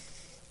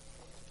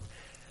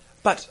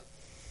 But,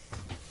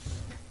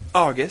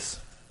 Argus,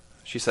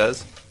 she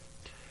says,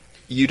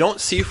 you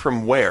don't see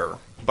from where,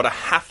 but a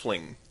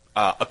halfling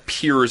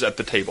appears at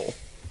the table.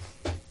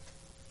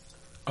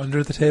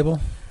 Under the table?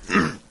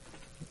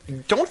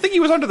 don't think he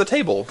was under the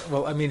table.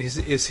 Well, I mean,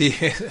 is he?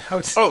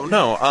 Oh,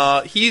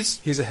 no.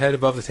 He's a head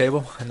above the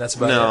table, and that's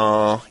about it.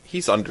 No,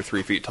 he's under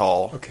 3 feet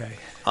tall. Okay.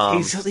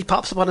 He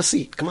pops up on a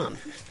seat. Come on.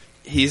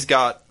 He's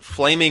got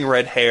flaming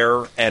red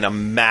hair and a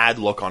mad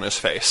look on his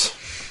face.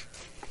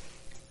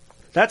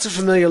 That's a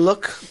familiar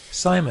look.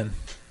 Simon.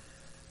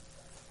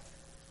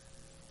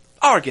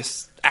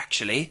 Argus,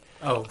 actually.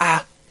 Oh.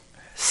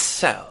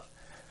 So.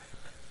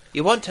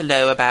 You want to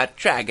know about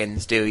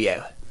dragons, do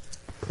you?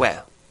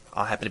 Well,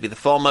 I happen to be the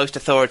foremost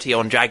authority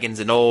on dragons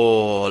in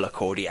all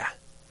Accordia.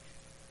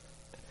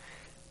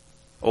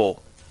 Or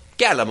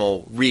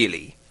Gallimore,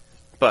 really.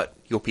 But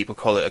your people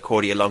call it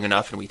Accordia long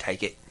enough and we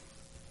take it.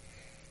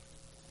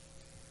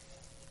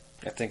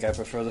 I think I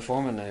prefer the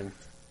former name.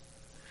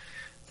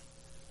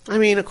 I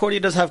mean,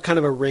 Accordia does have kind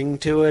of a ring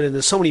to it, and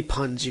there's so many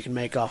puns you can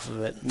make off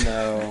of it.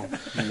 No.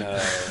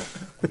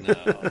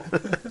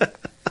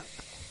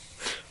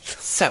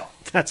 So.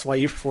 That's why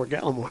you prefer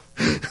Gallimore.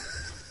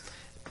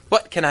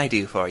 What can I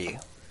do for you?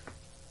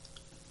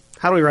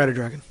 How do we ride a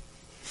dragon?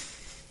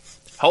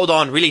 Hold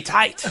on really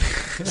tight.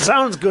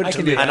 Sounds good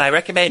to me. And I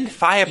recommend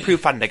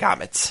fireproof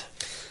undergarments.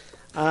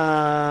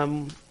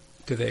 Do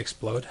they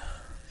explode?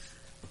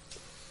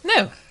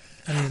 No.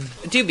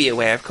 Do be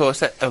aware, of course,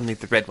 that only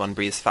the red one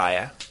breathes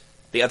fire.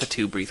 The other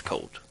two breathe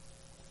cold.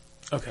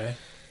 Okay.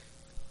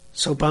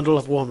 So bundle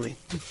up warmly.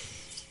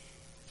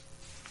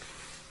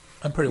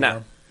 I'm pretty Now,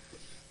 warm.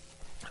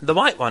 The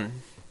white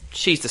one,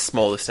 she's the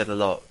smallest of the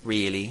lot,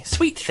 really.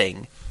 Sweet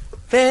thing.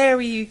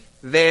 Very,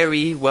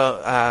 very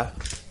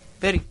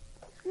very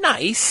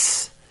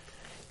nice.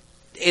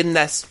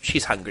 Unless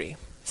she's hungry.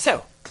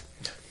 So,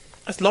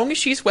 as long as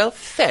she's well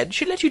fed,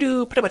 she'll let you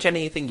do pretty much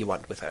anything you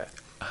want with her.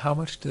 How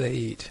much do they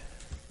eat?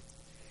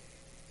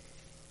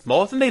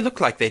 More than they look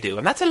like they do,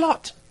 and that's a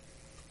lot.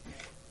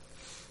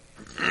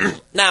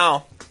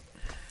 Now,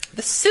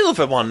 the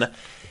silver one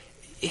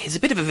is a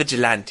bit of a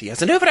vigilante,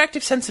 has an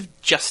overactive sense of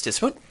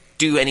justice, won't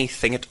do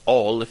anything at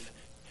all if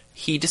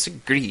he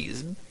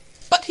disagrees,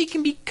 but he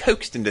can be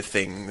coaxed into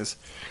things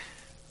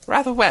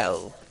rather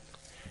well.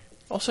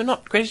 Also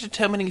not great at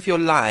determining if you're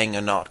lying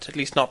or not, at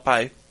least not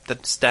by the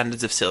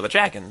standards of silver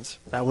dragons.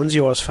 That one's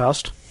yours,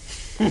 Faust.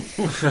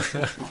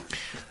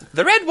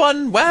 The red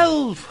one,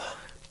 well,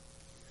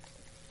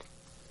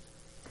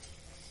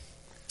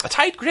 a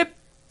tight grip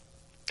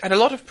and a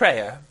lot of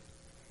prayer.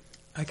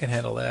 I can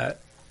handle that.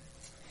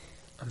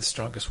 I'm the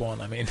strongest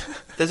one, I mean.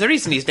 There's a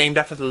reason he's named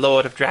after the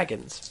Lord of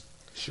Dragons.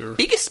 Sure.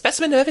 Biggest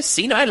specimen I've ever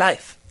seen in my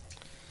life.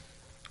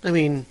 I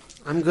mean,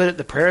 I'm good at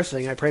the prayer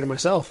thing. I pray to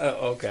myself.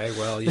 Oh, okay,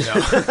 well, you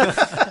know.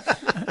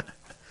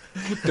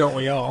 Don't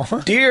we all?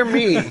 Dear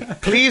me,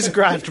 please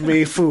grant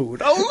me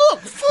food. Oh,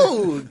 look,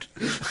 food!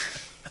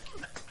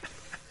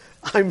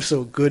 I'm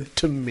so good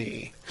to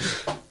me.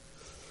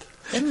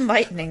 Then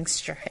lightning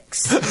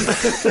strikes.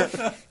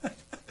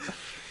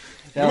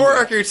 More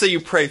accurate to say you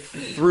pray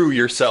through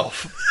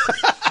yourself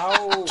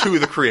to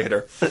the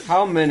Creator.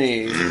 How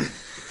many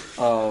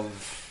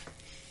of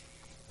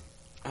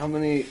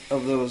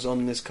those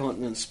on this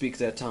continent speak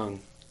their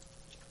tongue?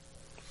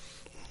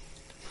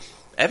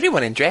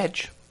 Everyone in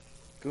Dredge.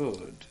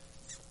 Good.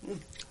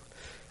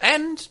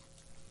 And,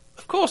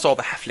 of course, all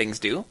the halflings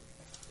do.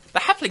 The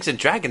halflings and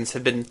dragons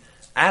have been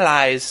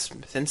allies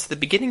since the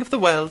beginning of the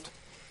world.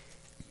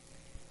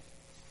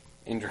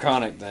 In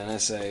Draconic, then, I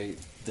say,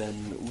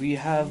 then we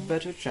have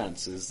better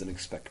chances than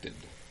expected.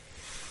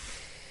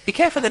 Be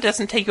careful that it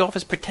doesn't take you off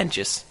as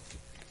pretentious.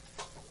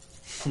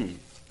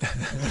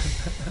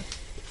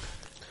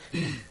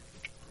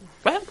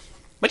 Well,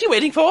 what are you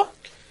waiting for?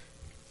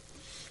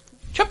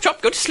 Chop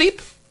chop, go to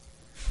sleep.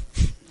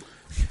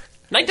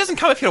 Night doesn't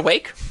come if you're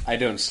awake. I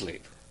don't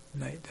sleep.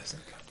 Night doesn't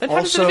come. Then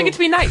how does it get to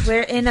be night?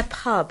 We're in a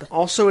pub.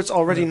 Also, it's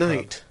already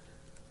night.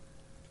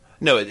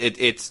 No,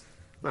 it's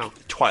Well,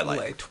 twilight.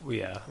 Late.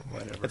 Yeah,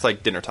 whatever. It's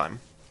like dinner time.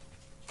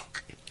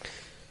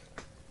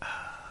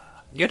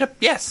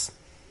 Yes,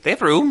 they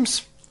have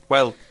rooms.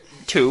 Well,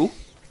 2.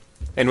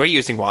 And we're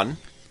using 1.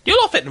 You'll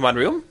all fit in 1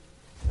 room.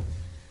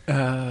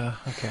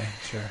 Okay,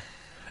 sure.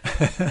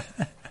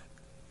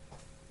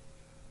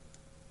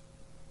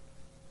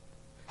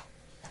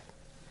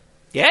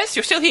 Yes,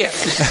 you're still here.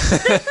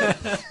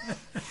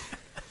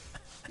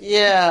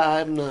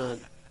 yeah, I'm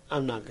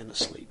not gonna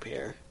sleep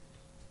here.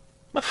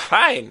 Well,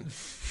 fine.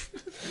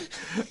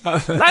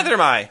 Neither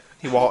am I.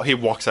 He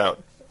walks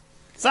out.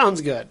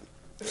 Sounds good.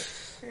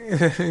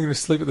 You're gonna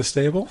sleep at the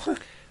stable?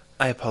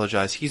 I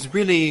apologize. He's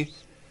really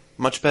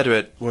much better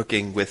at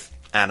working with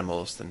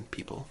animals than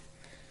people.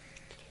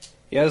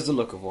 He has the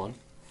look of one.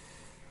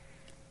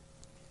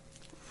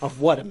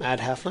 Of what, a mad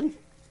halfling?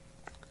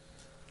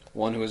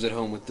 One who is at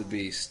home with the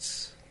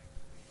beasts.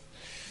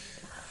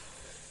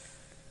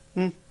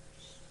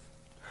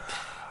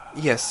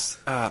 Yes,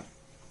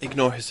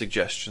 ignore his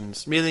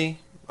suggestions. Merely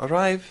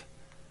arrive.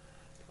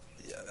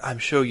 I'm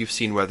sure you've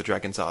seen where the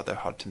dragons are. They're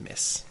hard to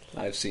miss.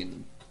 I've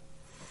seen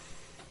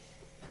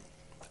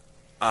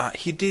them.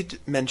 He did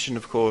mention,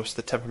 of course,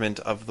 the temperament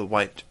of the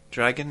white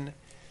dragon.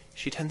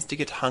 She tends to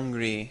get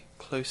hungry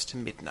close to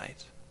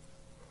midnight.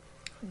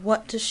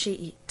 What does she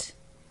eat?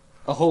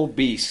 A whole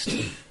beast.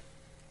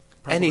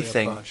 Probably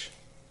Anything. a bunch.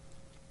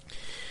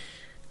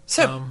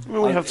 So,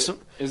 We have some.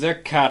 Is there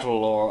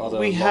cattle or other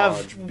We have-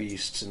 large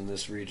beasts in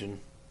this region?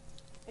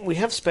 We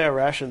have spare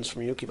rations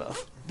from Yukiba.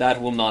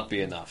 That will not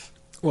be enough.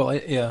 Well,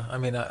 I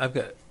mean,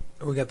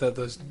 we got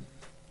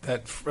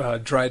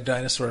that dried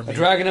dinosaur A meat.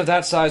 dragon of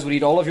that size would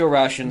eat all of your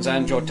rations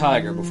and your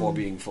tiger before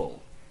being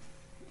full.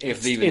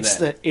 If even It's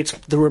then. it's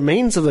the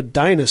remains of a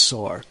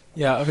dinosaur.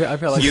 Yeah, I've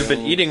got like You've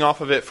been eating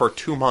off of it for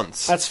 2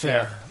 months. That's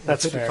fair.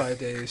 That's 55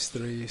 fair. days,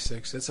 3,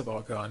 6. It's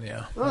about gone.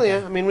 Yeah. Oh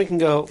yeah, I mean we can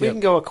go. We Yep. can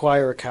go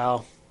acquire a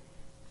cow.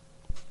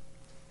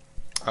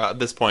 At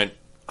this point,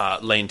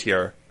 Lane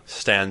Tier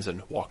stands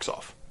and walks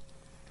off.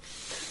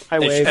 I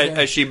wave.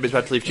 As she is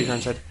about to leave, she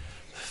turns and said,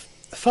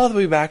 "Father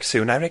will be back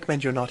soon. I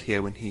recommend you're not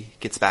here when he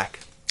gets back."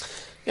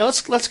 Yeah,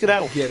 let's get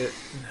out. Get it.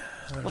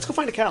 Let's go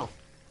find a cow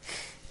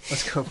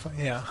Let's go.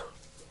 Yeah.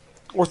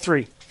 or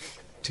 3.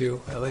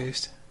 2 at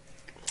least.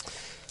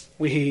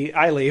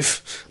 I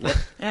leave.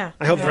 Yeah.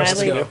 I hope the rest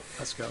I of you leave. do.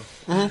 Let's go.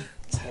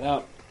 Let's head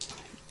out.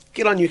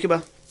 Get on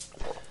Yukiba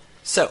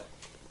So,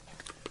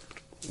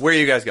 where are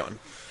you guys going?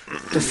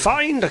 to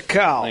find a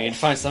cow. I need to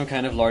find some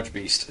kind of large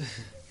beast.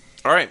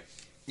 All right.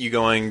 You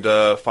going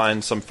to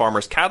find some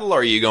farmer's cattle, or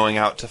are you going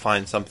out to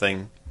find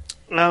something?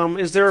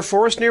 Is there a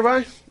forest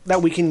nearby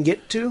that we can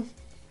get to?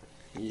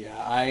 Yeah,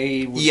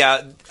 I would...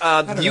 Yeah,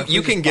 I don't know if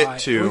you we can just get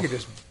to. We could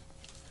just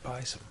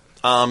buy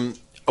some.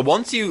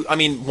 Once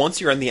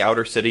you're in the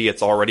outer city,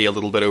 it's already a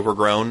little bit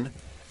overgrown,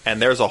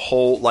 and there's a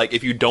whole, like,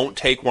 if you don't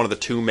take one of the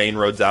 2 main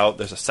roads out,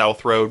 there's a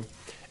south road,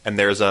 and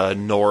there's a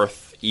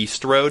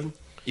northeast road.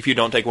 If you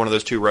don't take one of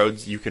those 2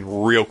 roads, you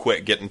can real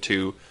quick get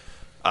into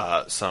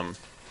some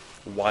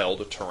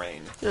wild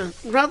terrain. Yeah.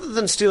 Rather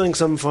than stealing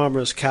some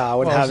farmer's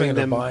cow and Well, I was having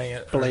thinking of them buying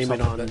it or blame it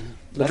something, on but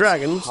the Let's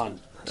dragons,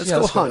 hunt. let's Yeah,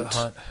 go let's hunt.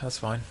 hunt. That's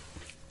fine.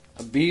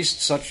 A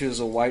beast such as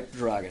a white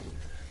dragon.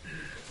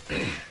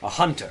 A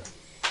hunter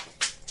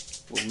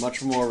will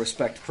much more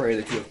respect prey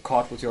that you have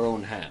caught with your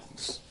own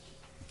hands.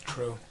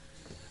 True.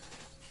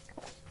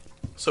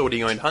 So what are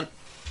you going to hunt?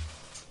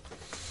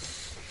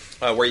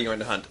 Where are you going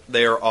to hunt?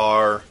 There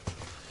are...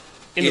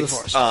 Into the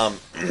it's,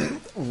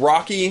 forest.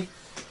 rocky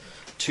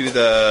to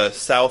the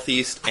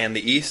southeast and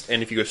the east,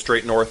 and if you go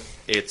straight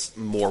north, it's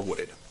more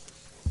wooded.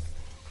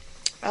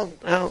 I'll,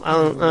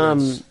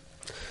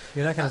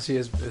 You're not going to see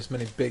as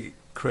many big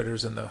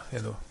critters in the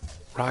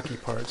rocky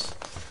parts.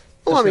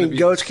 well, I There's gonna mean, be-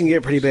 goats can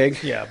get pretty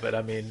big. Yeah, but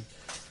I mean,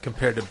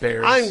 compared to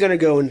bears, I'm going to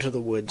go into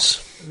the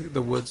woods,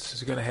 the woods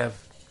is going to have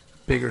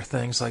bigger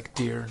things like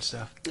deer and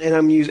stuff. and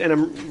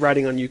I'm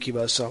riding on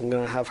Yukiba, so I'm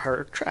going to have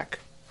her track.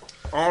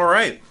 All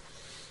right.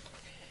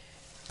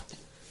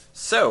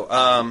 So,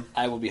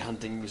 I will be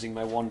hunting using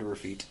my wanderer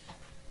feat.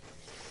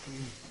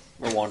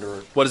 Or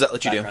wanderer what does that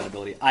let you do? background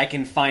ability. I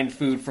can find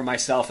food for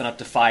myself and up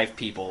to 5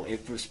 people,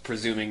 if was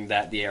presuming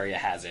that the area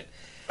has it.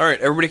 All right,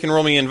 everybody can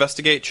roll me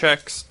investigate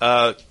checks.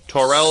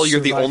 Torel, you're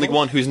the Survival? only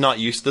one who's not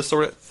used to this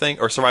sort of thing,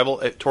 or survival.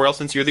 Torel,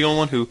 since you're the only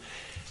one who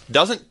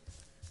doesn't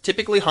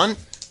typically hunt,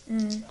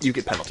 you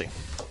get penalty.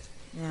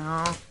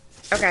 No.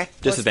 Okay.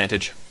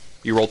 Disadvantage.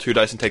 You roll 2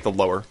 dice and take the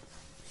lower.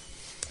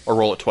 Or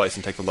roll it twice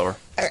and take the lower.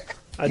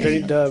 I do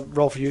need to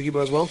roll for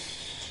Yukiba as well.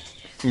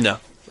 No.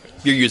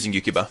 You're using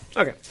Yukiba.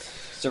 Okay,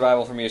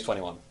 Survival for me is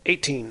 21.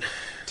 18.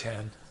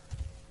 10.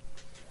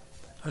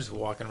 I'm just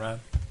walking around,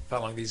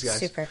 following these guys.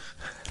 Super.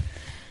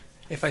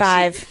 If I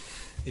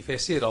 5. if I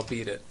see it, I'll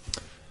beat it.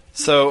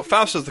 So,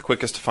 Faust is the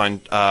quickest to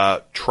find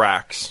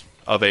tracks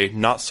of a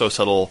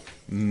not-so-subtle,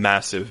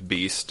 massive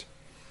beast.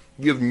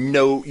 You've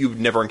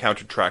never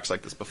encountered tracks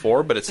like this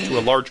before, but it's to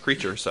a large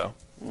creature, so...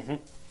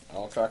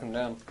 I'll track him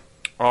down.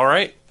 All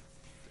right.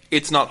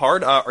 It's not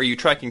hard. Are you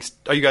tracking?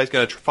 Are you guys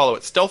going to follow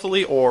it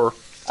stealthily, or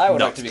I would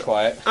not like to be stealth?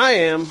 quiet. I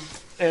am,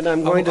 and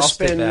I'm going to I'll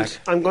stay spend. back.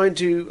 I'm going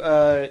to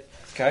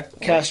Okay.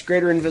 cast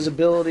greater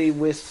invisibility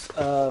with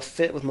one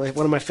of my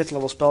 5th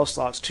level spell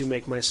slots to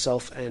make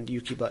myself and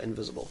Yukiba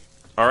invisible.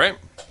 All right.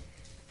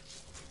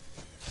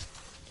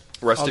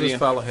 Rest I'll of just you.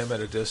 follow him at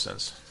a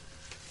distance.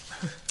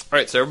 All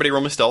right. So everybody,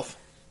 roll me stealth.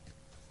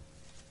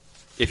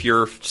 If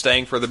you're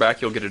staying further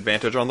back, you'll get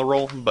advantage on the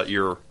roll, but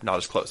you're not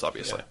as close,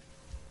 obviously.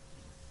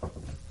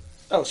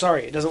 Oh,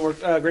 sorry, it doesn't work.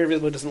 Greater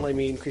invisibility doesn't let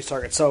me increase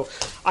target. So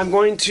I'm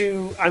going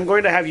to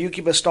have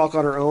Yukiba stalk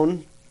on her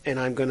own, and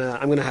I'm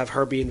gonna have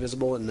her be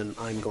invisible, and then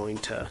I'm going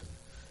to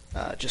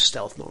just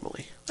stealth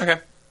normally. Okay.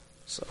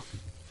 So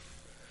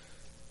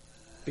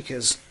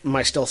because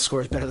my stealth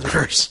score is better than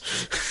hers.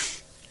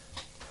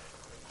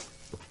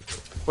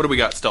 What do we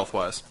got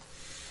stealth-wise?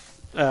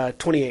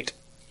 28.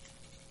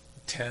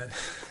 10.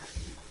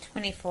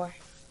 24.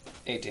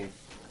 18.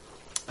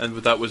 And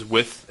that was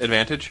with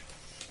advantage?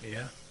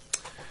 Yeah.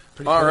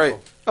 Pretty All right.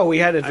 careful. Oh, we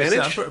had I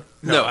advantage. sound-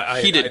 No,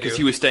 I- he did I because do.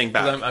 he was staying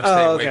back. 'Cause I'm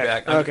staying Oh, okay. way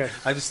back. Okay.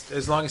 I just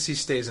as long as he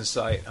stays in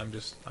sight, I'm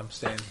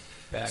staying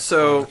back.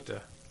 So-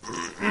 but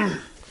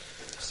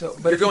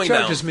You're if going he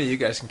charges down. me, you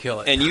guys can kill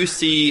it. And you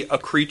see a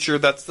creature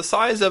that's the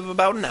size of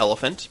about an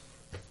elephant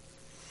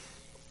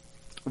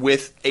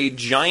with a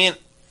giant,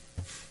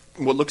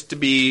 what looks to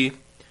be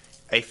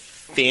a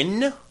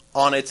fin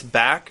on its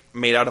back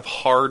made out of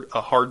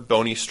a hard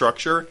bony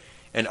structure,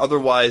 and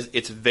otherwise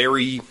it's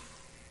very...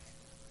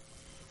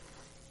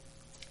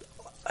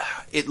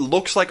 It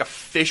looks like a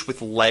fish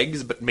with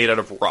legs, but made out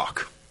of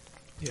rock.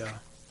 Yeah.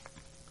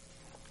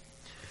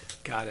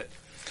 Got it.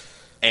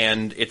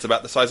 And it's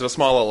about the size of a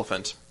small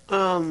elephant.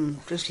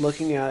 Just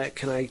looking at it,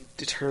 can I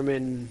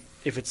determine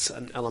if it's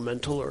an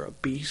elemental or a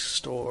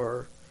beast,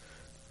 or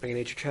make a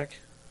nature check?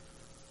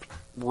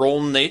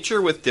 Roll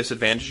nature with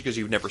disadvantage because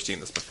you've never seen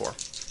this before.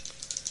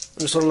 I'm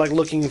just sort of like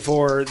looking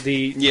for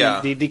the Yeah.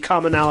 the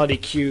commonality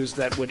cues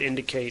that would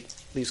indicate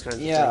these kinds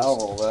of things. Yeah, I'll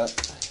roll that.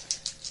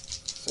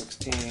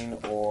 16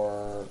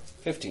 or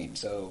 15.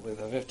 So with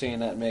a 15,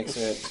 that makes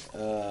it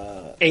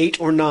 8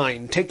 or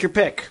 9. Take your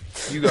pick.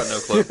 You got no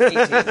clue.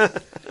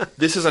 18.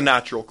 This is a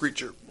natural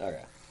creature.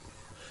 Okay.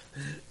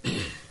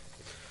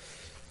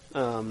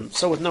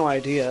 So with no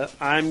idea,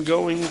 I'm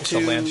going a to...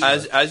 land-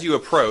 As you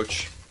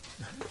approach,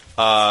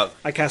 I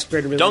cast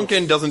Spirit of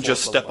Duncan doesn't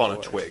just step on a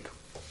twig.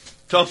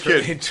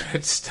 Duncan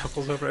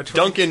Stumbles over a twig.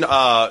 Duncan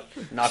Knock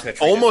the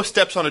tree almost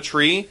steps on a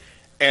tree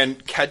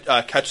and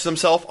catches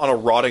himself on a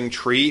rotting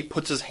tree,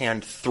 puts his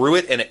hand through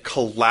it, and it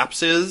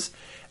collapses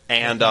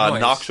and Nice.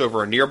 knocks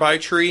over a nearby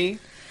tree.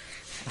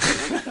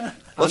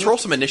 Let's roll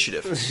some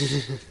initiative.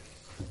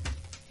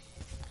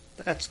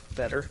 That's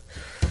better.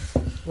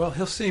 Well,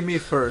 he'll see me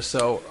first,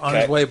 so on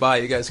Okay. his way by,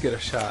 you guys get a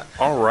shot.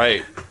 All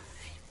right.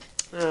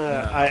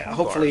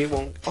 Hopefully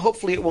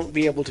it won't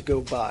be able to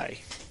go by.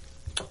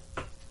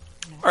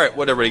 All right,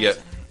 what everybody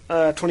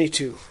get?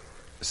 22.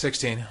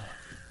 16.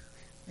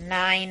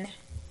 9.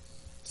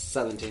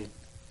 17.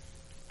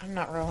 I'm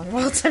not rolling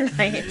well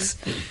tonight.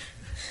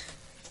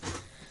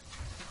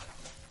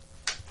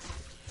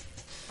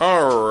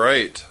 All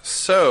right.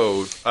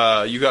 So,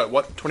 you got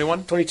what,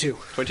 21? 22.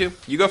 22?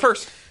 You go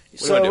first. What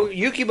do I So do?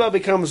 Yukiba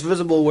becomes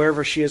visible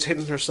wherever she has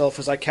hidden herself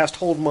as I cast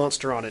Hold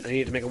Monster on it. I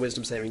need to make a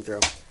Wisdom saving throw.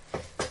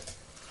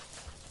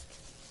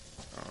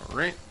 All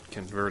right.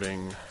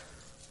 Converting.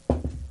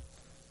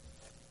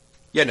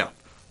 Yeah, no.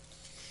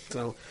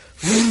 So,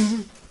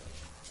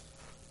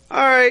 all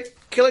right,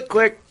 kill it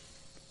quick.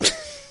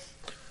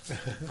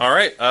 All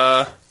right.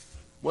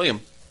 William.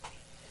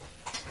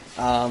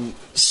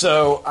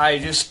 So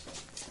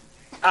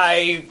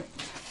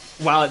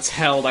while it's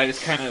held, I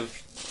just kind of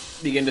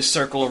begin to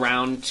circle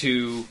around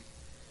to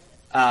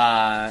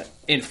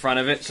in front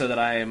of it so that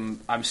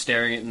I'm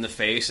staring it in the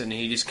face, and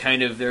he just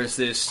kind of, there's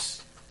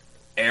this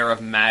air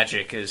of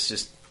magic is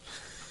just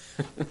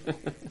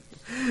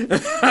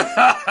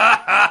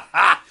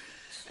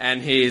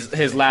and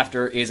his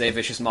laughter is a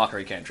vicious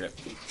mockery cantrip.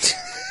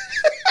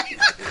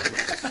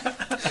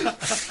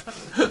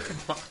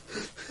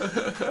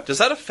 Does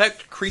that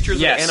affect creatures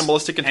Yes. with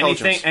animalistic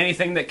intelligence?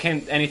 Anything that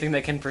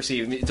can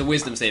perceive. It's a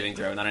wisdom saving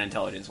throw, not an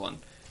intelligence one.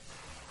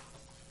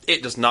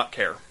 It does not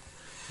care.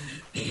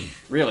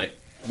 Really?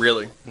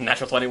 Really.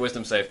 Natural 20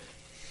 wisdom save.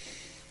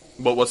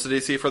 But what's the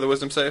DC for the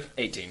wisdom save?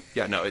 18.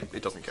 Yeah, no,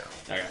 it doesn't care.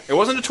 Okay. It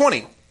wasn't a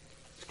 20.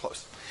 It's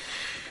close.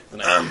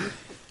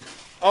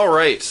 All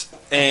right.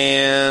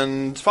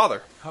 And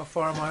Father. How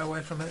far am I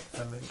away from it?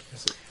 I mean,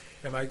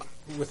 am I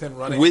within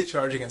running, With-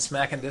 charging, and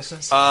smacking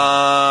distance?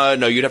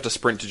 No, you'd have to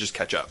sprint to just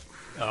catch up.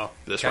 oh,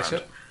 this catch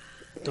round.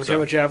 it? Don't you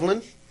have a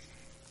javelin?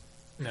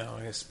 No,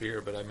 I guess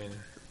spear, but I mean,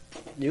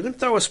 You can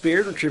throw a spear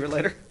and retrieve it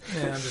later.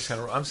 yeah, I'm just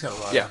gonna run.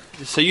 Yeah.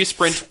 So you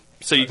sprint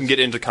so you can get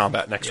into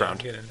combat next Yeah, round.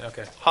 get in.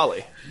 Okay.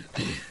 Holly.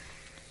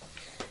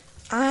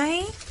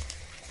 I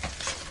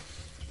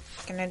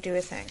gonna do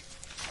a thing.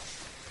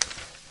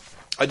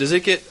 Does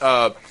it get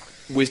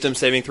wisdom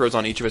saving throws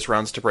on each of its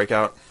rounds to break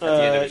out? At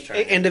the end of his turn.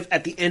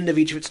 At the end of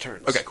each of its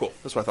turns. Okay, cool.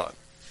 That's what I thought.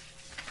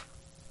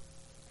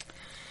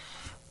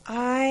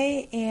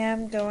 I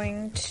am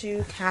going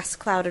to cast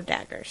Cloud of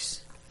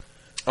Daggers.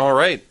 All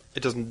right.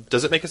 It doesn't.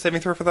 Does it make a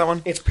saving throw for that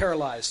one? It's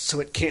paralyzed, so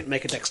it can't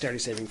make a dexterity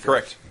saving throw.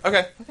 Correct.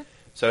 Okay.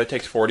 So it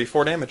takes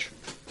 44 damage.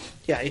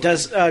 Yeah, it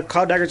does.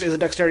 Cloud Daggers is a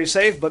dexterity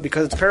save, but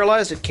because it's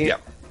paralyzed, it can't. Yeah.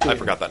 do I it.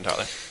 forgot that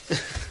entirely.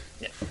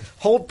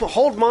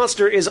 Hold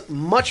Monster is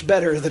much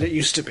better than it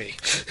used to be.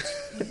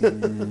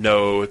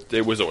 No,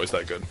 it was always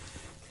that good.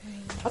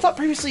 I thought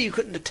previously you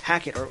couldn't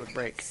attack it or it would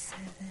break.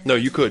 No,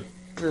 you could.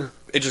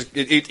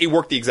 It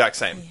worked the exact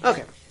same.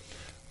 Okay,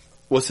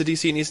 What's the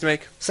DC it needs to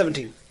make?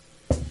 17.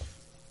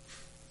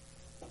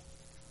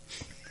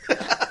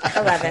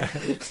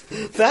 11.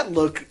 That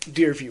look,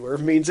 dear viewer,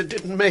 means it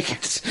didn't make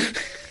it.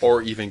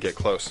 Or even get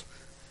close.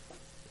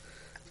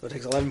 So it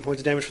takes 11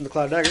 points of damage from the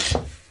Cloud Daggers.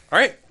 All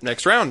right,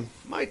 next round.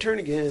 My turn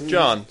again.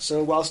 John.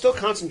 So while still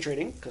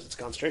concentrating, because it's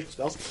concentration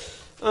spells,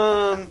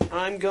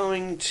 I'm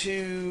going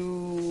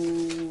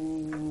to...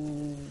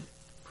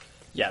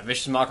 Yeah,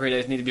 vicious mockery.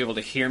 They need to be able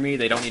to hear me.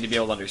 They don't need to be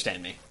able to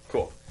understand me.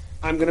 Cool.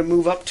 I'm going to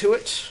move up to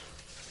it.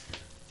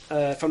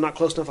 If I'm not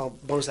close enough, I'll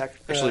bonus act.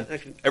 Actually,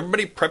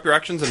 everybody prep your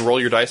actions and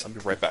roll your dice. I'll be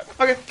right back.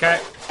 Okay. Okay.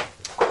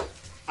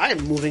 I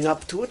am moving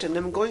up to it, and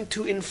I'm going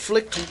to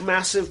inflict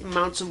massive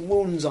amounts of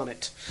wounds on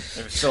it.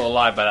 If it's still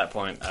alive by that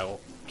point, I will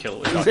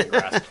kill it with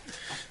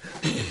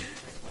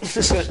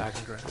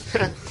shocking grasp.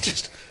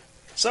 Just,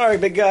 sorry,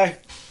 big guy.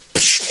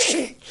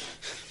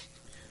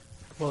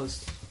 Well,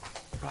 it's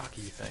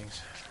rocky things.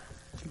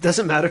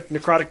 Doesn't matter.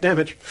 Necrotic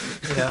damage.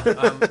 Yeah,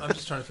 I'm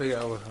just trying to figure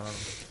out.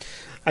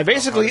 I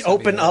basically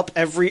open up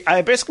every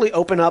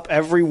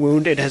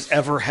wound it has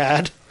ever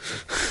had.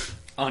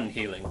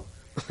 Unhealing.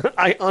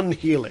 I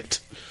unheal it.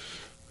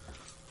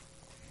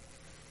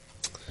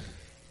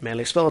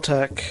 Melee spell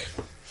attack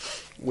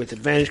with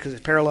advantage because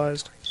it's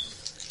paralyzed.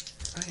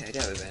 Oh yeah, I do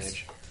have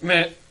advantage.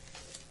 Meh.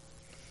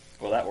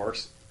 Well, that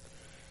works.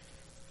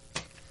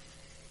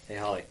 Hey,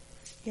 Holly.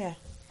 Yeah.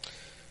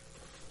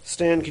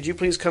 Stan, could you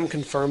please come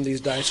confirm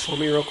these dice for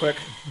me real quick?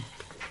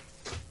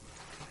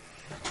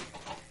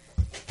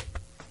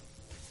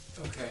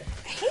 Okay.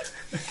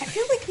 I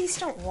feel like these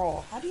don't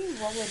roll. How do you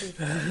roll a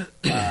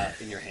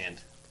d20? In your hand.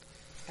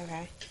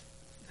 Okay.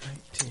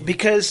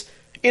 Because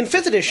in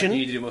 5th You edition,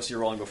 need to do most of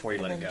your rolling before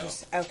you let it go.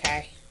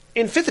 Okay.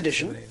 in 5th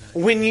edition,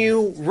 when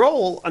you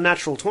roll a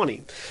natural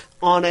 20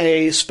 on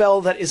a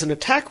spell that is an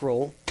attack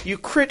roll, you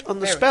crit on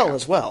the There we spell go.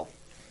 as well.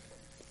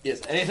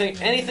 Yes,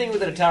 anything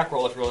with an attack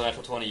roll, if you roll a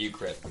natural 20, you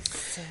crit.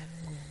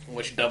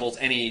 Which doubles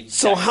any...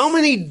 So dex. how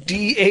many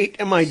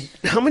D8 am I...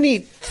 How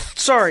many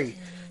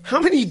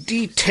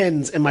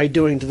D10s am I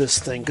doing to this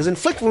thing? Because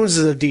Inflict Wounds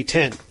is a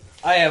D10.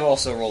 I have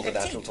also rolled a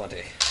natural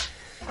 20.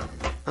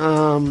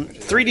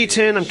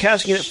 3D10, I'm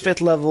casting it at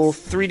 5th level.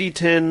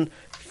 3D10,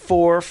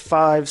 4,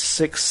 5,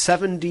 6,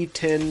 7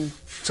 D10.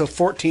 So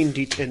 14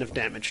 D10 of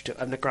damage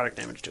of necrotic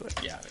damage to it.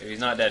 Yeah, if he's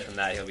not dead from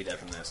that, he'll be dead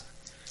from this.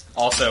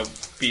 Also,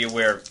 be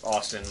aware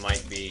Austin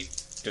might be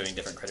doing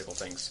different critical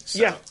things. So.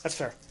 Yeah, that's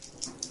fair.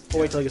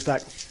 We'll wait till he gets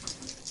back.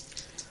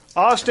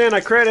 Austin, I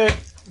crit it.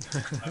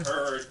 I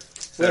heard.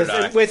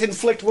 With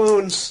Inflict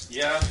Wounds.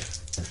 Yeah.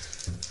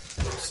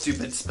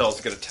 Stupid spells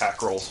get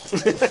attack rolls,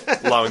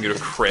 allowing you to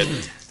crit.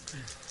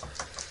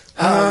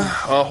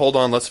 Hold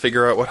on. Let's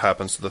figure out what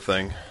happens to the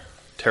thing.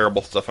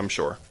 Terrible stuff, I'm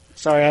sure.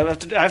 Sorry, I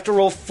have to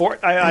roll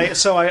 4.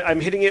 I'm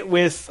hitting it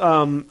with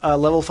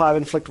level 5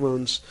 Inflict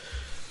Wounds,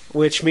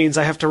 which means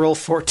I have to roll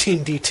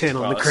 14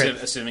 D10 on the crit.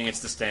 Assuming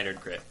it's the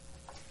standard crit.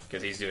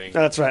 Because he's doing...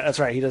 That's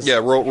right. He does. Yeah,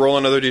 roll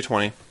another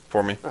d20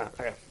 for me.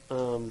 Okay.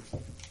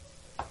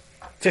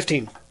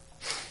 15.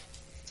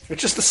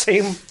 Which is the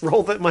same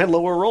roll that my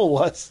lower roll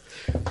was.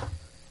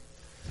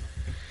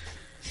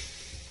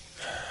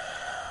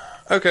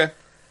 Okay.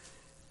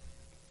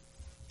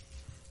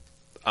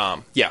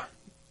 Yeah.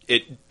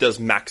 It does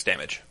max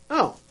damage.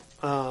 Oh.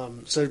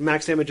 So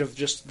max damage of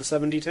just the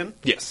 7d10?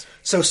 Yes.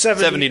 So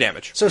 70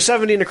 damage. So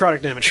 70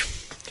 necrotic damage.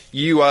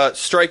 You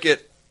strike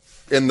it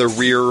in the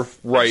rear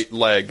right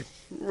leg,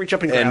 Reach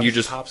up and grab. and you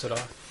just Pops it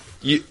off.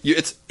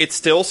 it's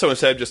still, so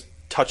instead of just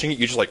touching it,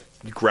 you just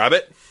you grab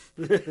it,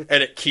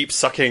 and it keeps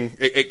sucking.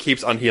 It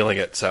keeps unhealing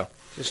it. So,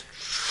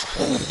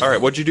 all right,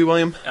 what'd you do,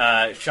 William?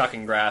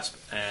 Shocking grasp,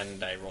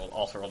 and I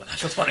also rolled a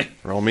natural 20.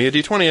 Roll me a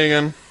d20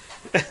 again.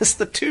 as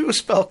the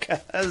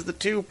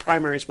two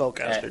primary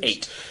spellcasters.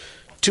 8.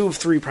 2 of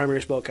 3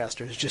 primary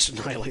spellcasters just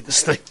annihilate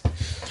this thing. I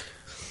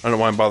don't know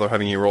why I'm bothering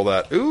having you roll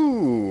that.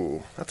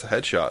 Ooh, that's a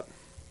headshot.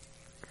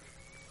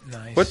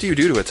 Nice. What do you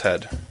do to its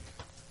head?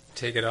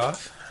 Take it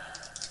off.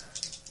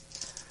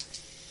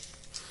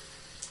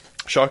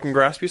 Shocking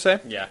grasp, you say?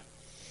 Yeah.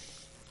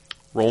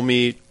 Roll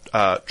me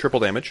triple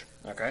damage.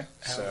 Okay.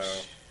 So,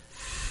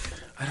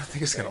 I don't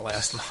think it's going to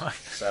last long.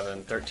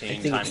 7,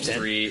 13 think times it's 10.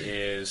 3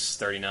 is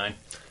 39.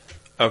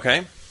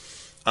 Okay.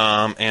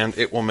 And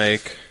it will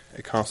make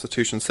a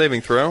Constitution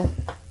saving throw,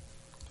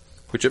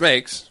 which it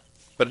makes,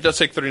 but it does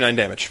take 39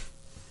 damage.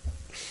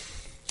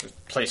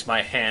 Just place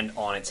my hand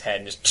on its head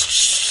and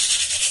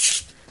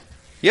just...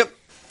 Yep.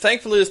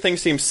 Thankfully, this thing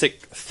seems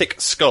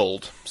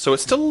thick-skulled, so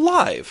it's still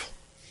alive.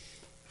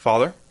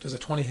 Father? Does a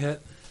 20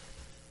 hit?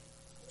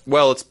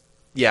 Well, it's,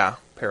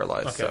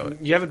 paralyzed. Okay. So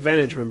You have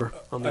advantage, remember?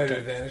 On I have the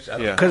advantage.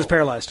 Yeah. Because it's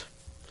paralyzed.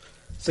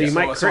 So you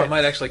might crit. So I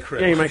might actually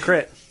crit. Yeah, you might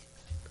crit.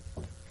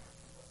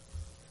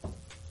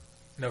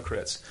 No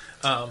crits.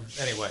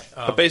 Anyway.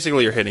 But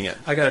basically, you're hitting it.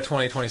 I got a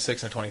 20,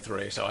 26, and a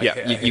 23. So I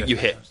You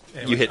hit.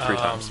 Anyway, You hit 3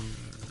 times.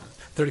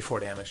 34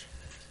 damage.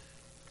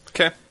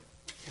 Okay.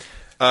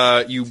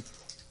 You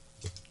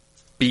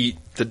beat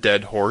the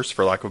dead horse,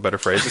 for lack of a better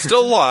phrase. It's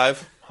still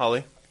alive,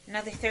 Holly.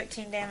 Another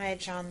 13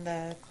 damage on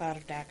the Cloud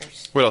of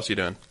Daggers. What else are you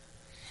doing?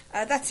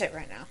 That's it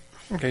right now.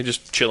 Okay,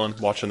 just chilling,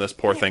 watching this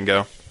poor thing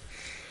go.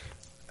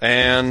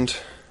 And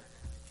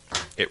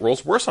it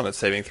rolls worse on its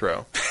saving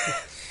throw.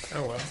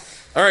 Oh, well.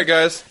 All right,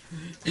 guys.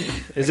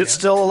 Is it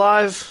still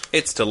alive?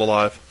 It's still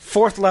alive.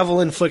 4th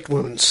level Inflict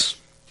Wounds.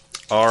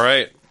 All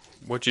right.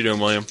 What you doing,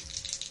 William?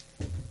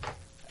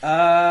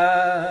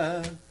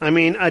 I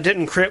mean, I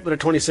didn't crit, but a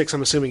 26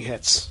 I'm assuming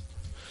hits.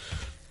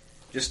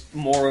 Just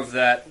more of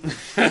that.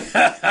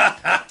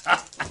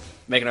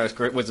 Make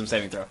another wisdom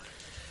saving throw.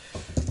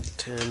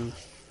 10.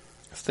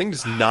 This thing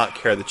does not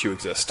care that you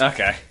exist.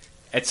 Okay.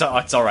 It's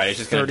alright, it's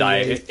just gonna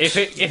die.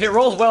 38. If it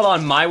rolls well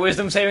on my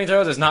wisdom saving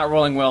throws, it's not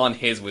rolling well on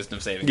his wisdom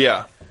saving throws.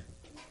 Yeah.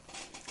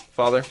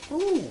 Father?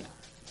 Ooh.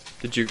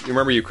 Did you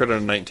remember you crit on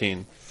a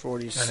 19?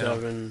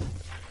 47.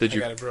 Did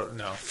you?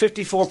 No.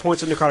 54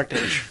 points of necrotic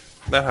damage.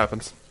 That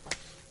happens.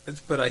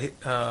 But I...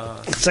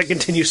 As I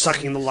continue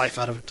sucking the life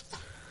out of it.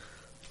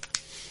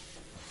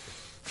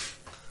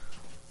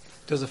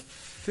 Does a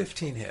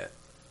 15 hit?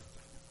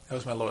 That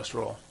was my lowest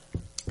roll.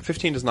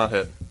 15 does not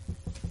hit.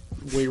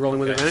 Were you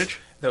rolling with Okay. advantage?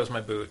 That was my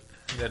boot.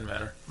 It didn't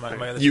matter. My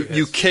other You two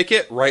you hits. kick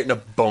it right in a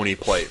bony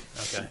plate.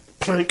 Okay.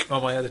 Plank.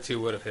 Well, my other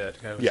two would have hit.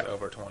 It was Yeah.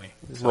 over 20.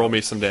 Roll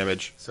me some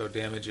damage. So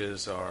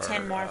damages are...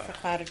 10 more for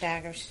Cloud of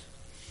Daggers.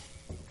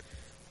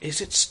 Is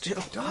it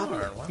still... Darn,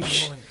 why am I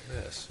rolling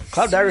this?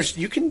 Cloud Daggers,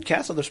 you can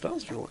cast other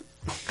spells if you want.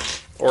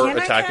 Or Can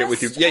I attack it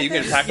with your... cast Yeah, you can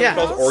other attack Yeah.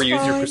 with spells or use your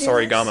spells while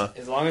I do Kusarigama.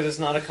 As long as it's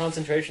not a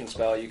concentration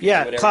spell, you can do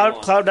Yeah, whatever you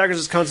want. Cloud Daggers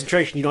is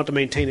concentration. You don't have to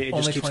maintain it. It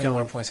Only just keeps 21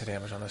 going. points of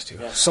damage on those two.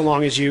 So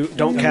long as you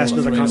don't cast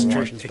another Three or more.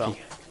 concentration spell.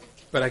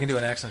 But I can do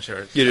an accent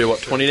shard. You did what,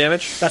 20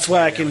 damage? That's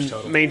why I Damage can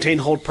total. maintain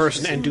hold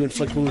person and do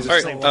inflict wounds at All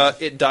the same right, time.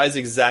 it dies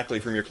exactly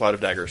from your Cloud of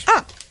Daggers.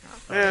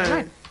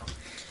 Eh,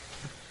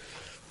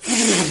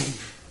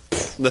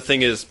 The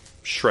thing is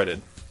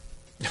shredded.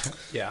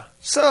 Yeah.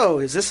 so,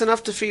 is this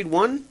enough to feed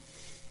one?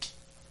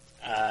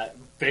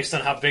 Based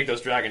on how big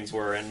those dragons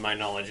were and my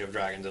knowledge of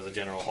dragons as a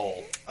general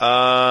whole.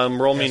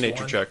 Roll me a That's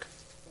nature one. check.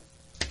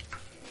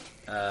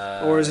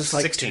 Or is this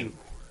like 16. two?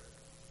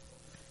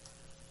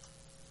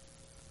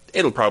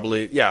 It'll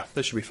probably... Yeah,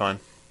 this should be fine.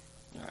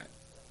 Alright.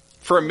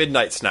 For a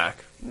midnight snack.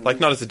 Like,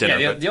 not as a dinner,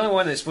 Yeah, but the only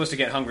one that's supposed to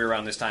get hungry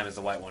around this time is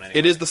the white one anyway.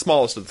 it is the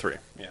smallest of the three.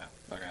 Yeah,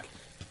 okay.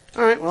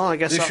 Alright, well, I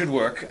guess This I'll... should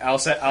work. I'll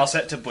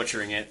set to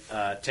butchering it.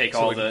 Take So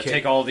all we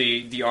can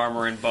the the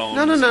armor and bones.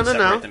 No, and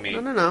separate the meat.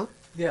 no.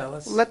 Yeah,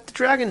 let's... Let the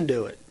dragon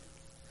do it.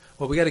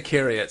 Well, we got to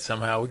carry it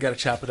somehow. We got to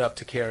chop it up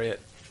to carry it.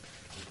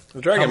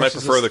 The dragon How might much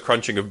is prefer this? the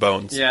crunching of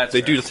bones. Yeah, that's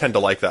they do fair. tend to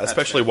like that,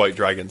 especially fair. white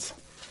dragons.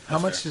 How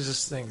much does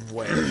this thing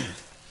weigh?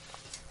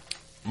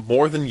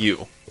 More than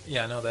you.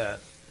 Yeah, I know that.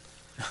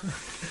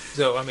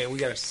 So, I mean, we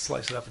got to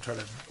slice it up and try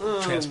to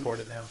transport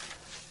it now.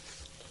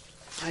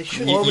 I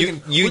should... Or we You,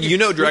 can- you, we can- you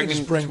know we can dragons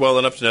just bring- well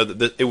enough to know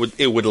that it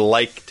would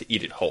like to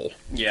eat it whole.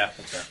 Yeah,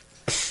 that's fair.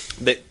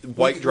 That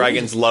white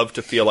dragons love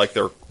to feel like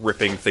they're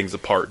ripping things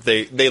apart.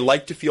 They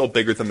like to feel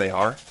bigger than they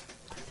are.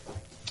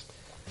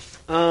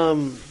 I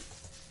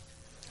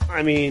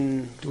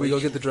mean... Do we go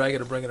get the dragon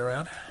to bring it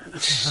around?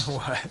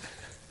 What?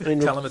 I mean,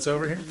 Tell him it's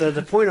over here?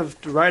 the point of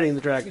riding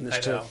the dragon is I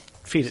to know.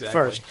 feed it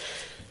Exactly. first.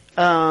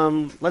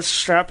 Let's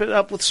strap it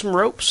up with some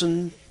ropes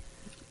and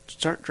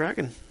start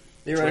dragging.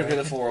 Theoretically,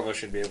 the four of us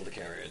should be able to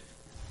carry it.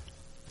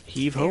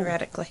 Heave ho.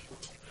 Theoretically.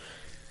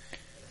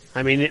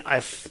 I mean,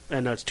 I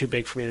know it's too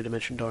big for me to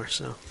dimension door,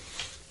 so...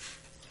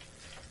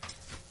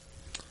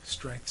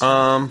 Strength.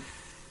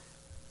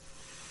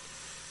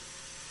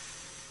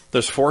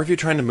 There's four of you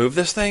trying to move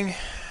this thing?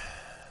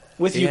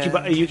 With Yeah.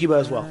 Yukiba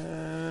as well.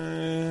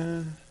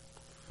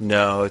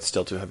 No, it's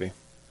still too heavy.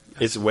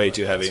 It's way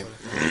too heavy.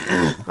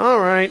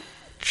 Alright.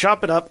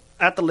 Chop it up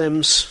at the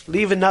limbs.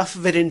 Leave enough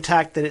of it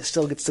intact that it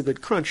still gets the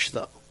good crunch,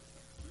 though.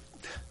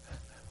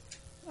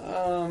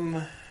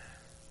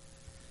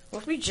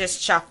 What if we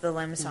just chop the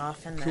limbs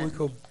off and Can we then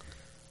go...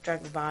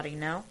 drag the body,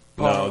 no?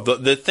 No,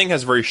 the thing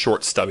has very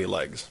short, stubby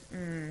legs.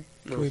 Can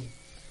we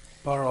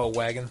borrow a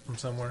wagon from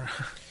somewhere?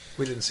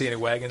 We didn't see any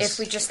wagons. If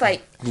we just,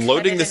 like,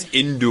 Loading cut this it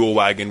in, into a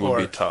wagon would Or-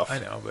 be tough. I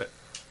know, but...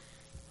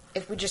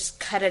 if we just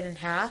cut it in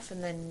half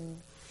and then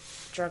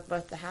drug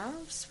both the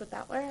halves, would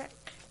that work?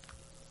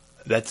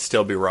 That'd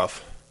still be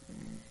rough.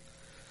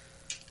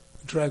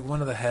 Drag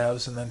one of the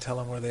halves and then tell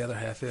him where the other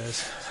half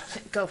is.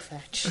 Go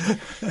fetch.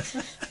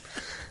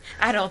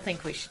 I don't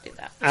think we should do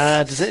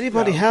that. Does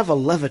anybody No. have a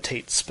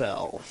levitate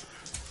spell?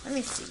 Let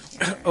me see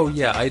here. Oh,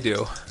 yeah, I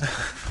do.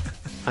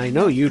 I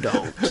know you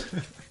don't.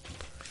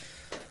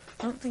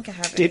 I don't think I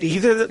have Did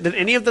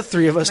any of the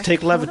three of us Am I take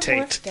polymorph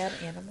levitate? dead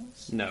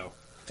animals? No.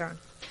 Darn.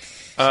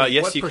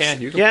 Yes, what you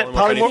can. You can Yeah,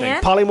 polymorph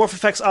anything. polymorph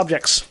affects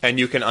objects. And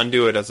you can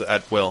undo it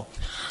at will.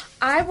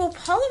 I will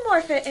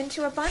polymorph it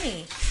into a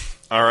bunny.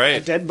 All A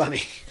right. dead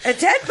bunny. A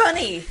dead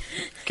bunny!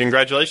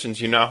 Congratulations,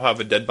 you now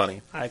have a dead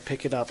bunny. I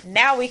pick it up.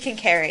 Now we can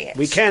carry it.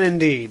 We can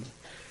indeed.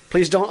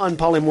 Please don't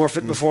unpolymorph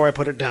it before I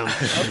put it down.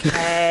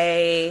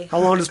 Okay. How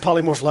long does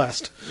polymorph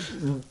last?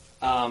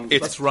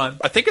 It's, Let's run.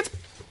 I think it's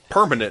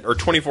permanent, or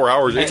 24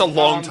 hours. It's a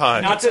long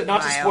time. Not to Wow.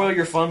 spoil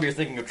your fun, but you're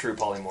thinking of true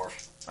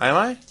polymorph. Am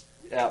I?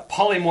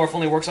 Polymorph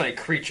only works on a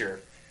creature.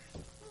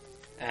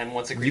 And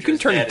once a creature You can is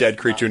turn dead, a dead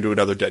it's creature not. into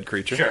another dead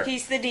creature. Sure.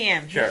 He's the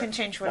DM. Sure. He can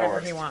change That whatever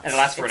works. he wants. And it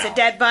lasts for an it's hour. a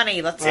dead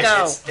bunny. Let's go.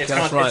 It's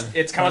Let's run.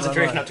 it's Run,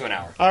 concentration run. up to an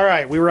hour. All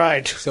right, we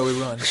ride. So we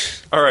run.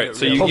 All right,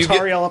 so Pull you get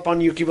Tariel up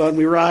on Yukiba and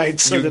we ride.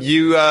 So that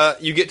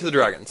you get to the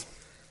dragons.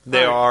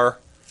 They All right. are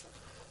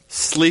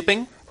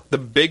sleeping. The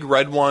big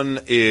red one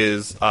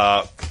is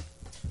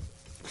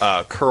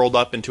curled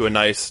up into a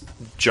nice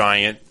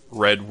giant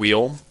red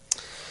wheel.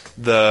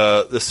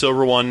 The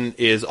silver one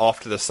is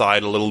off to the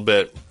side a little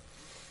bit,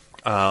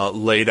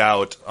 laid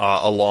out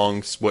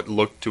along what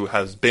looks to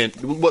have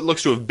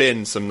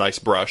been some nice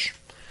brush,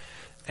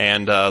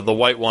 and the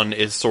white one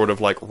is sort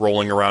of like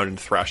rolling around and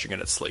thrashing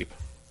in its sleep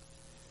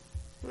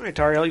all right,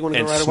 Tariel, you want to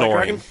and go ride a white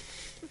snoring dragon?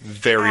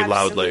 very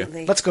loudly.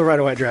 Absolutely. Let's go ride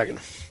a white dragon.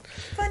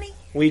 Bunny.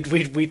 We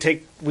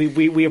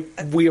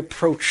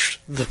approach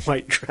the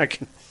white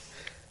dragon,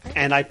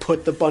 and I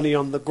put the bunny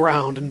on the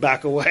ground and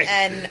back away.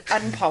 And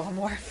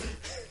unpolymorph.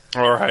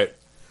 All right.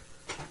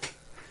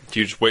 Do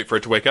you just wait for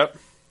it to wake up?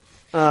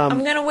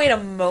 I'm gonna wait a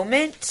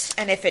moment,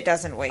 and if it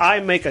doesn't wake I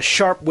make a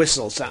sharp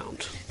whistle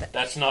sound.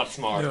 That's not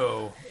smart.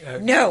 No.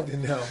 No.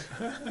 No.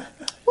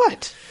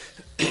 What?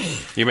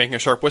 You making a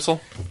sharp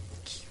whistle?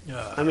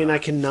 I mean, I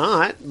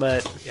cannot,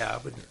 but Yeah,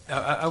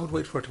 I would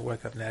wait for it to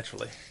wake up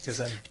naturally, because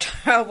then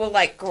I will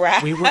like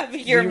grab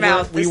your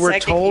mouth. We the were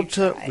second told you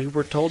to. try. We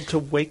were told to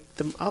wake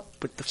them up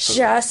with the food.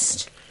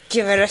 Just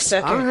give it a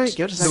second. All right,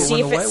 give it a second. See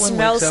when if the it white one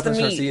smells wakes up the and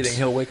starts meat. eating,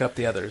 he'll wake up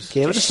the others.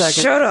 Give it a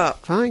second. Shut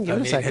up. Fine, give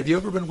it a second. Have you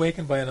ever been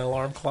wakened by an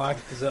alarm clock?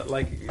 Is that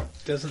like it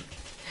doesn't?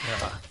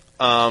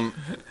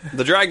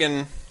 The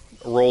dragon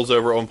rolls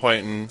over at one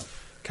point and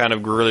kind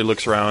of greedily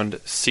looks around,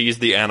 sees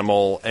the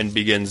animal, and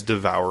begins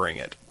devouring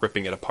it,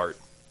 ripping it apart.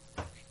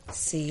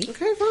 See?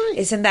 Okay, fine.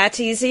 Isn't that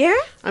easier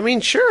I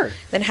mean, sure.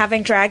 than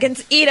having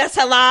dragons eat us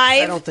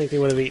alive? I don't think they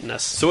would have eaten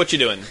us. So what you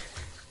doing?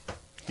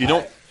 You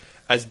don't...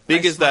 As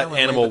big I as that smile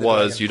and animal wave at the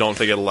was, dragon. you don't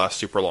think it'll last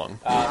super long.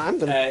 I'm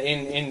gonna.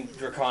 In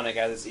Draconic,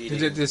 as it's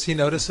eating. Does he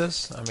notice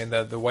us? I mean,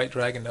 the white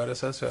dragon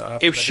notice us?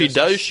 If she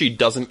does, she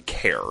doesn't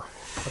care.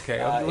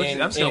 Okay, I'm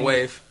just going to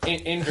wave.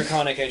 In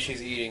Draconic, as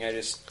she's eating, I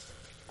just...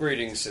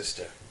 Greetings,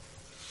 sister.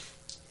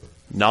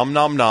 Nom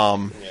nom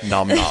nom,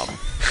 nom nom.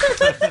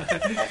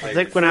 I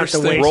think we're gonna have to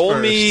First wait. thing- Roll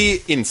first. me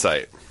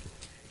insight.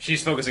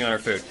 She's focusing on her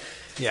food.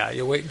 Yeah,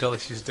 you wait until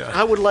she's done.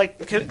 I would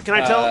like. Can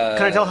I tell?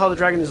 Can I tell how the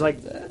dragon is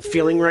like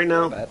feeling right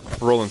now?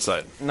 Roll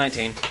insight.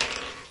 19.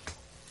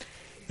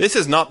 This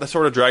is not the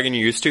sort of dragon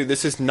you're used to.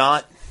 This is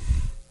not...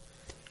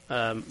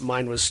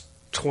 Mine was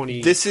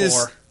 24. This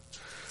is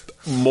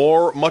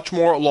much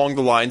more along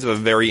the lines of a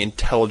very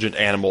intelligent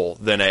animal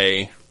than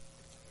a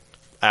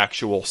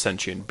actual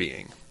sentient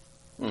being.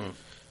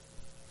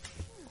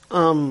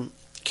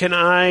 Could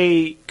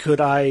I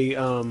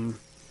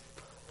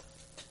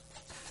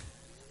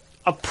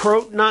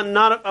approach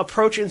not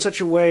approach in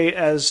such a way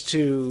as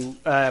to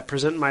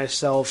present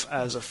myself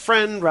as a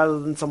friend rather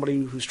than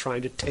somebody who's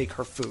trying to take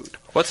her food?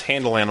 What's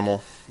handle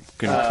animal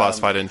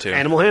classified into?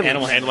 Animal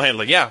handling. Animal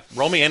handling. Yeah,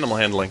 roll me animal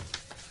handling.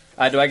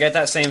 Do I get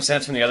that same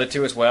sense from the other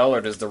two as well,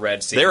 or does the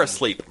red seem... They're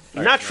asleep.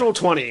 Natural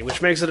 20,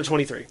 which makes it a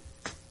 23.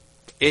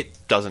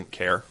 It doesn't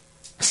care.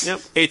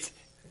 Yep.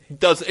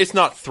 It's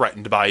not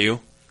threatened by you.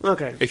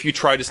 Okay. If you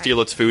try to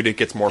steal its food, it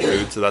gets more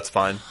food, so that's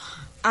fine.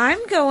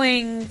 I'm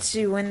going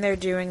to, when they're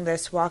doing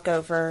this, walk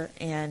over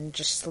and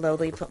just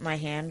slowly put my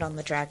hand on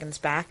the dragon's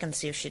back and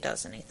see if she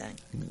does anything.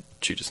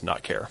 She does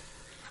not care.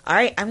 All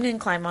right, I'm going to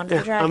climb onto Yeah,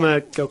 the dragon. I'm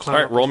gonna go climb.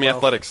 All right, up roll as me well-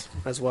 athletics.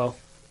 as well.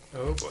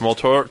 Oh, boy. Well,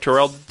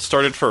 Tariel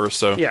started first,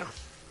 so... Yeah.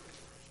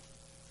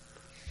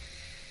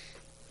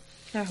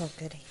 Oh,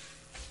 goody.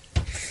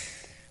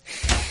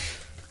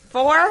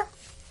 4?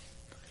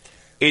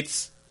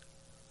 It's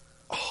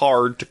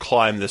hard to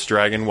climb this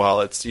dragon while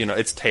it's,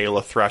 its tail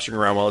is thrashing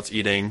around while it's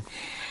eating.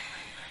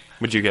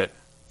 What'd you get?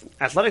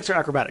 Athletics or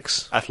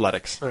acrobatics?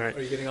 Athletics. All right.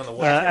 Are you getting on the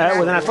white?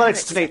 With an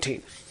athletics, it's an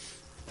 18.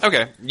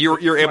 Okay,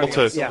 you're able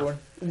to Yeah.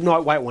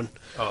 No, white one.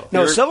 Oh.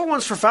 No, You're- silver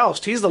one's for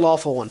Faust. He's the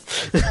lawful one.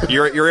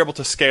 you're able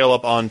to scale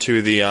up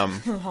onto the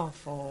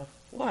Awful.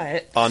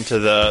 What? onto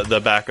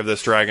the back of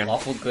this dragon.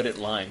 Awful good at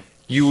lying.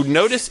 You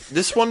notice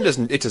this one does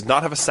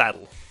not have a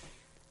saddle.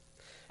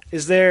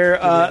 Is there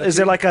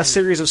like a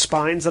series of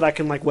spines that I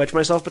can like wedge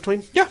myself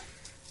between? Yeah.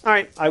 All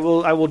right, I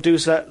will do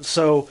that.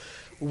 So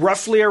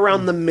roughly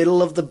around the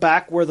middle of the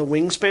back where the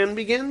wingspan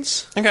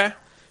begins, Okay.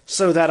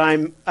 so that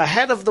I'm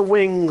ahead of the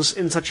wings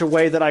in such a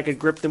way that I could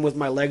grip them with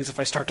my legs if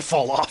I start to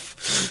fall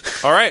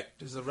off. All right.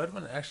 Does the red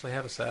one actually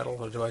have a saddle,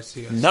 or do I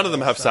see a None of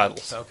them have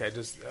saddles. Okay,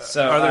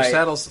 So are there I-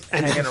 saddles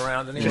hanging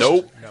around anywhere?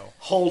 Nope. No.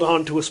 Hold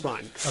on to a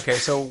spine. Okay,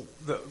 so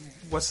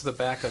what's the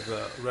back of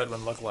the red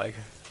one look like?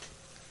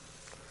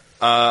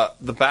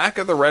 The back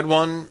of the red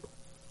one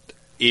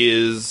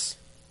is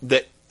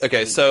that.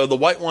 Okay, so the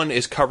white one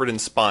is covered in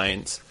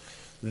spines.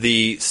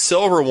 The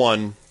silver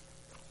one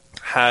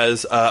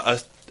has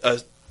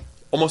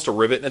almost a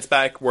rivet in its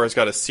back, where it's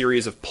got a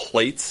series of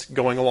plates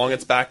going along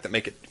its back that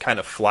make it kind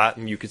of flat,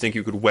 and you could think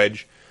you could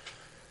wedge.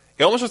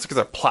 It almost looks like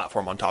there's a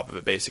platform on top of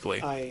it, basically.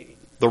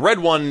 The red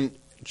one,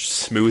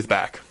 smooth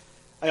back.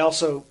 I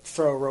also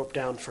throw a rope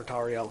down for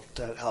Tariel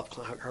to help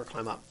her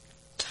climb up.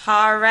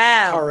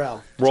 Tarasu.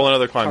 Tariel. Roll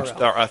another climb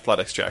Tariel. or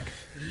athletics check.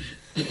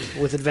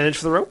 With advantage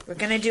for the rope? We're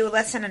going to do a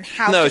lesson on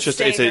how No, to it's just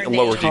say it's a her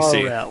lower name.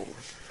 DC. Tariel.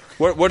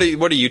 What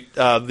are you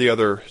the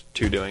other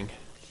two doing?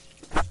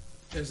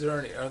 Are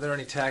there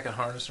any tack and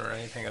harness or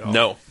anything at all?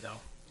 No.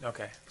 No.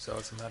 Okay, so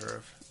it's a matter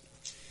of...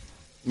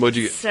 What'd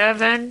you get?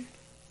 7.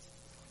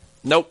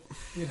 Nope.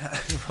 You're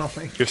not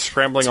rolling. You're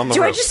scrambling on the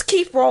Do I rope. just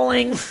keep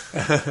rolling?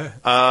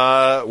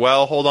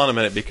 Well, hold on a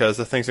minute, because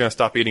the thing's going to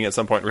stop eating at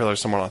some point and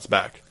realize someone on its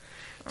back.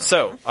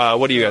 So,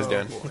 what are you guys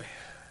doing? Boy.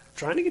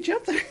 Trying to get you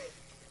up there.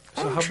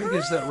 So how big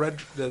is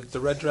that the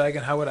red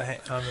dragon? How would I hang...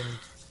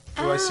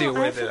 do I see a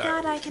way I that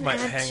forgot I I can might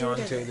add hang 2 on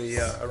to to the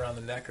this. around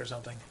the neck or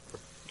something?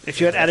 If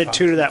you had added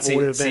 2 to that, what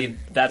would it have See, been?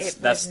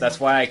 that's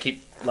why I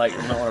keep like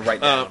not want to write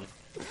down.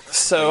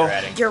 So, You're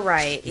adding. You're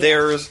right. Yeah,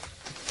 there's...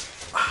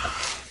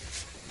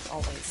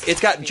 always. It's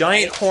got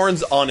giant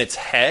horns on its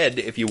head,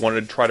 if you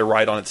wanted to try to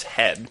ride on its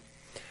head.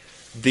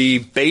 The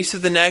base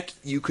of the neck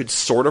you could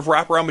sort of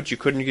wrap around, but you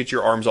couldn't get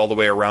your arms all the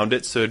way around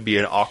it, so it'd be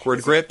an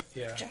awkward grip.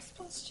 Yeah.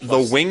 The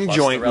wing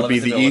joint would be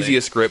the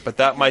easiest grip, but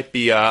that might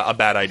be a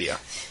bad idea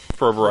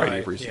for a variety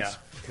of reasons. Yeah,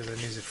 because it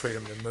needs the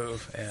freedom to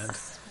move, and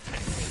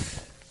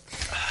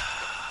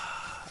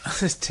I'll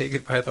just take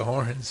it by the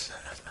horns.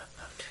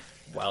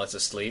 While it's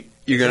asleep.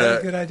 You're Is that gonna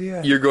a good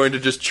idea? You're going to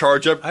just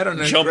charge up, I don't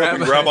know, jump up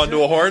and grab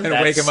onto a horn and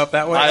wake him up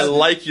that way. I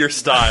like your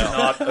style.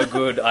 Not a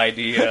good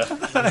idea.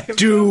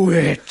 Do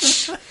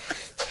it.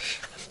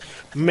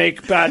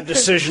 Make bad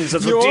decisions.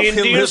 That's what You'll D&D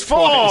kill is his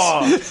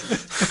for.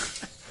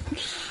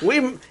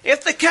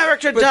 If the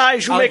character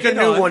dies, you I'll make a get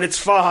new on. one. It's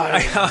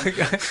fine.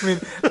 I mean,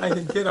 I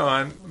can get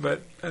on,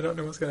 but I don't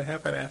know what's going to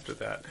happen after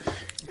that.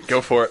 Go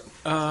for it.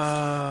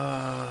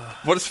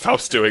 What is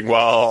Faust doing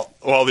while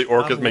the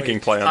orc is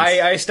making plans?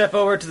 I step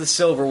over to the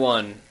silver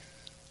one,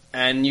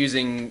 and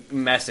using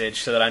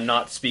message so that I'm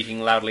not speaking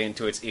loudly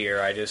into its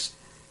ear, I just,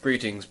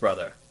 greetings,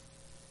 brother.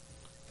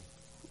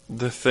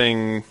 The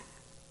thing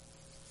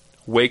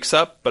wakes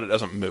up, but it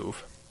doesn't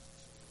move.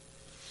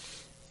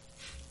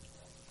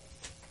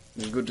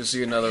 It's good to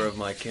see another of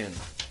my kin.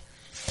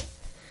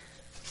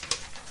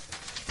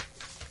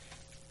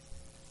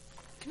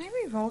 Can I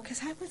re-roll?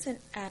 Because I wasn't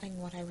adding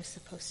what I was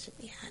supposed to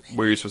be adding.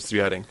 Where are you supposed to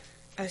be adding?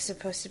 I was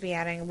supposed to be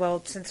adding,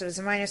 well, since it was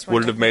a -1.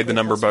 Would it have made the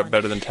number +1.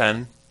 better than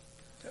 10?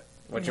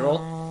 What'd you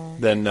roll?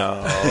 Then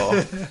no.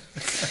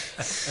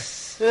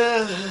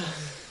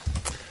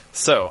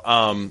 So,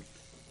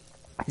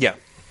 yeah.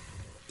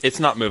 It's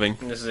not moving.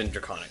 And this is in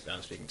Draconic that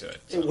I'm speaking to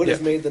it. It would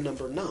have made the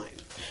number 9.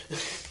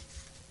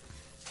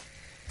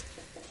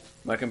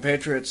 My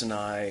compatriots and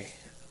I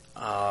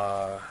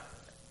are...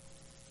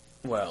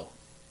 well,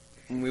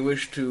 we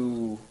wish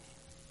to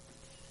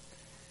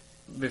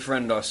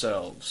befriend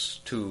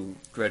ourselves to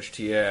Dredge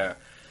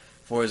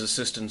for his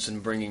assistance in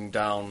bringing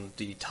down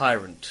the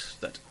tyrant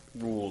that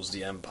rules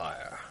the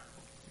Empire.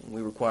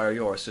 We require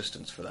your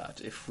assistance for that,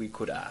 if we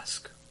could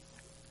ask.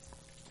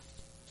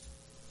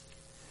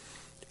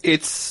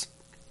 It's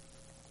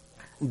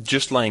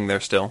just laying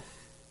there still.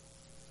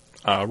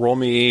 Roll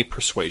me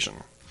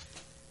persuasion.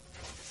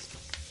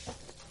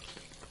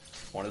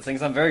 One of the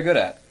things I'm very good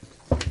at.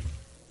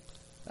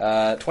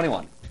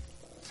 21.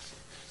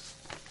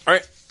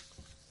 Alright.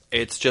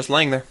 It's just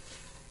laying there.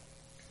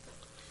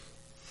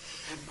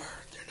 Remember,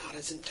 they're not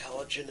as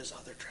intelligent as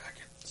other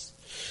dragons.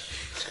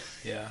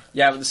 Yeah.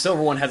 Yeah, but the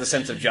silver one has a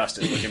sense of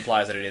justice, which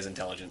implies that it is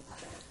intelligent.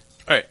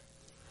 Alright.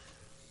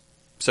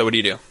 So what do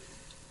you do?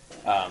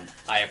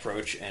 I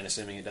approach, and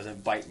assuming it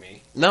doesn't bite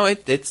me... No,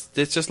 it's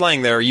just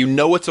laying there. You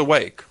know it's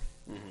awake.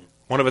 Mm-hmm.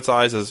 One of its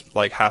eyes is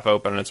like half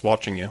open and it's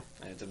watching you.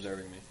 And it's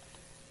observing me.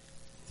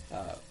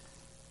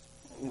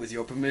 With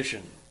your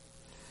permission,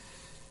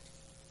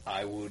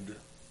 I would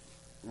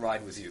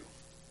ride with you.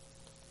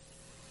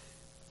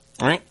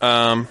 Alright.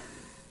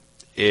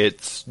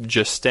 It's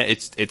just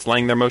it's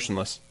laying there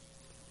motionless.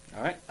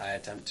 Alright, I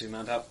attempt to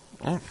mount up.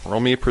 Alright, roll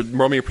me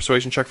a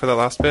persuasion check for that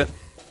last bit.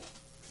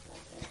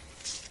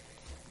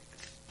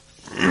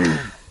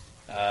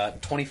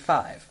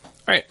 25.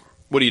 Alright.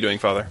 What are you doing,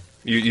 Father?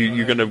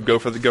 You're gonna go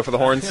for the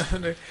horns?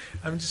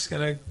 I'm just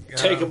gonna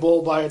Take a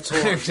bull by its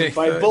horns. Take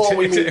By the- bull,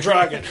 we mean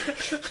dragon.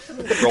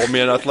 Roll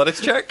me an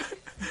athletics check.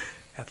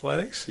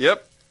 athletics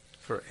Yep.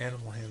 for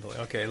animal handling.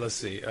 Okay, let's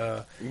see.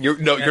 You're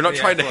not Yeah, trying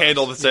to athletics.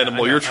 handle this Yeah,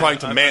 animal. I know, You're trying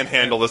I to know.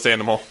 manhandle this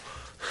animal.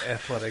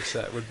 Athletics,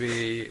 that would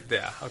be...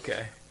 Yeah,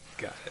 okay.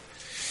 Got it.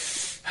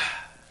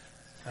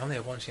 I only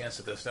have one chance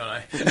at this, don't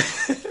I?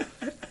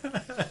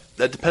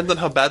 That depends on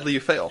how badly you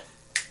fail.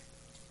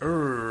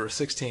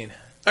 16.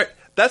 All right,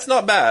 that's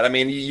not bad. I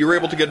mean, you were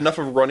able to get enough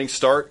of a running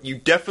start. You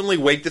definitely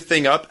wake the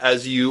thing up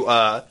as you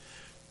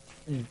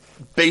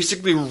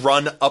basically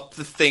run up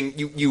the thing.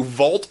 You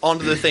vault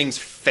onto the thing's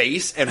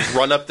face and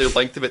run up the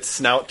length of its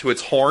snout to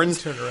its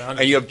horns. Turn around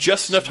and you have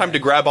just enough time to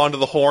grab onto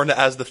the horn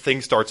as the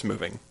thing starts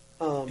moving.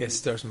 It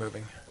starts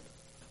moving.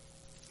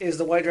 Is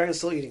the white dragon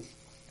still eating?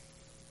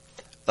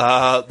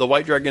 The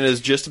white dragon is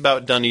just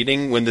about done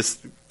eating when this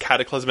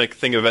cataclysmic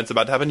thing of events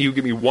about to happen. You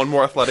give me one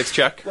more athletics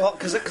check. Well,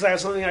 because I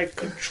have something I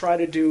could try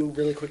to do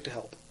really quick to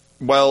help.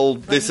 Well,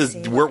 this me is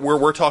see.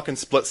 we're talking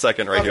split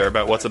second right here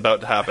about what's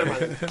about to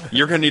happen.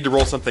 You're going to need to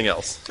roll something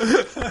else.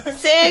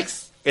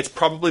 6! It's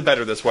probably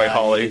better this way,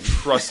 Holly.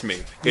 Trust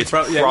me. It's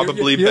You're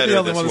probably the better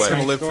only one this that's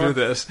going to way. live through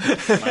this.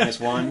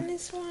 -1.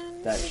 This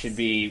one. That should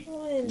be...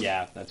 One.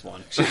 Yeah, that's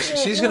 1.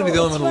 She's going to be the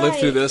only one to live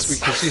through this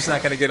because she's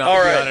not going to get on, All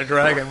be right. on a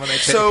dragon when they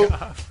take So-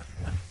 off.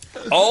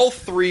 All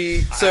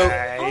three. So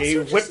I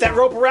whip that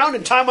rope around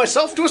and tie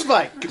myself to a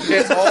spike.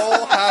 it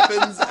all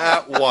happens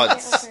at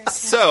once.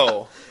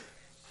 So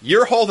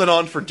you're holding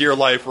on for dear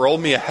life. Roll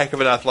me a heck of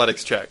an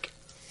athletics check.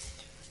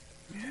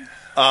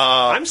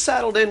 I'm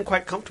saddled in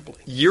quite comfortably.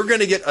 You're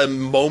going to get a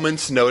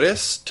moment's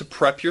notice to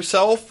prep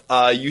yourself.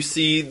 You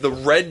see the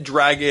red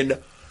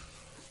dragon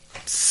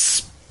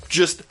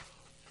just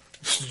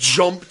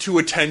jump to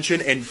attention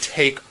and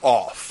take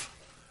off.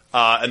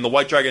 and the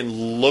white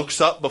dragon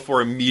looks up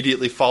before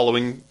immediately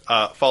following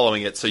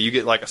it. So you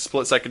get like a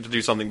split second to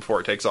do something before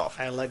it takes off.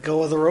 I let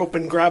go of the rope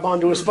and grab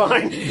onto his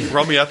spine.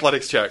 Roll me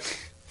athletics check.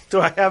 Do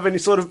I have any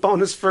sort of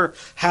bonus for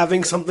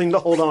having something to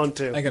hold on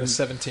to? I got a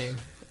 17.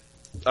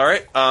 All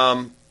right.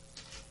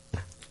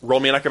 Roll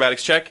me an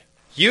acrobatics check.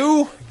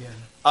 You.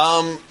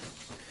 Again.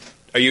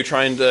 Are you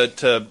trying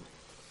to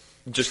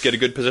just get a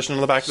good position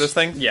on the back of this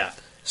thing? Yeah.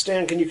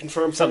 Stan, can you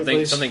confirm for me,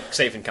 please? Something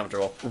safe and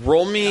comfortable.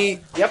 Roll me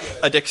Yep.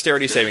 a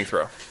dexterity saving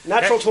throw.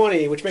 Natural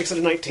 20, which makes it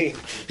a 19.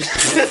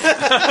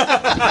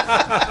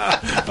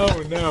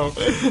 Oh, no.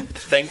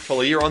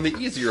 Thankfully, you're on the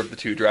easier of the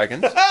two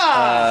dragons.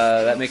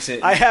 That makes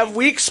it. I have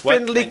weak,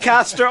 spindly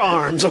caster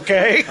arms,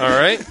 okay? All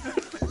right.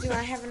 Do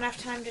I have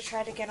enough time to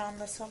try to get on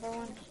the silver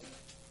one?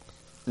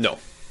 No.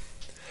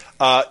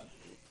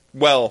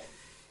 Well,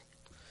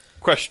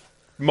 question.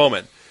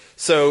 Moment.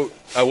 So,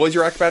 what was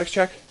your acrobatics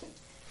check?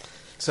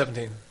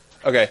 17.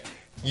 Okay.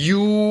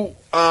 You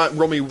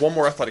roll me one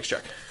more athletics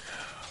check.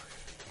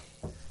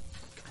 Come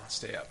on,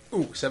 stay up.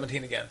 Ooh,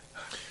 17 again.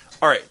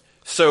 All right.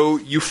 So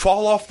you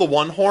fall off the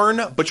one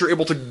horn, but you're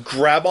able to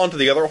grab onto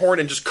the other horn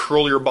and just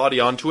curl your body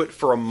onto it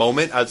for a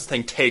moment as the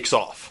thing takes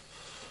off.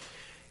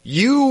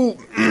 You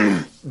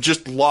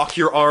just lock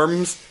your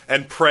arms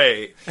and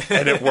pray,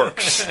 and it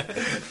works.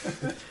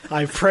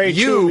 I pray to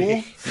You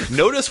me.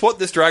 notice what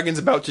this dragon's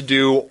about to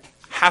do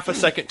half a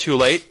second too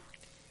late.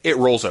 It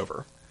rolls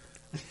over.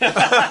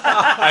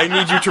 I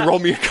need you to roll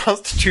me a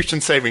Constitution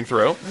saving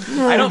throw.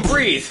 I don't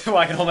breathe. Well,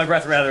 I can hold my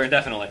breath rather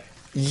indefinitely.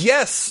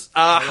 Yes.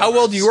 How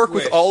well do you work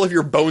with all of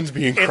your bones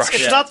being crushed?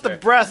 It's not the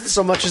breath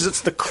so much as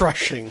it's the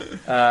crushing.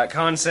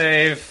 Con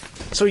save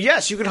So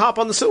yes, you can hop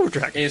on the silver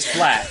dragon. is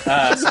flat,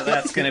 so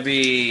that's going to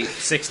be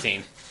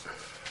 16.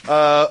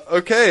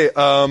 Okay.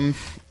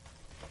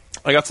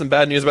 I got some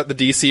bad news about the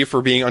DC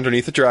for being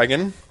underneath the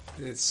dragon.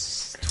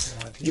 It's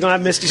 20. You don't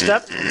have Misty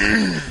Step?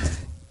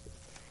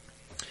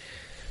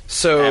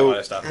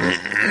 So Stop.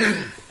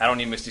 I don't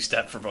need Misty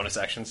Step for bonus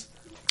actions.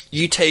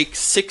 you take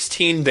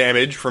 16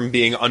 damage from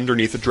being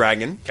underneath a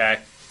dragon. Okay.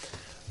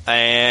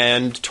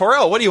 And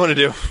Tariel, what do you want to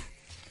do?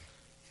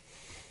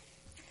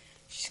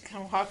 She's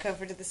gonna walk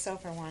over to the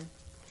silver one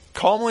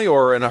Calmly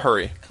or in a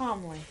hurry?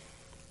 calmly.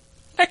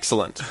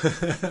 Excellent.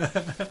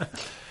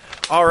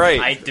 All right.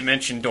 I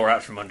dimension door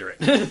out from under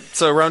it.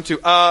 So round 2.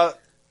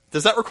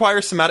 Does that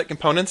require somatic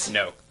components?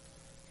 No.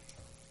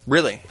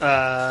 Really?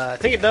 I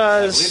think it I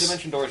believe does.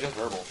 dimension door is just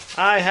verbal.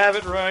 I have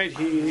it right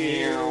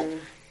here.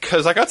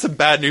 Because I got some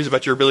bad news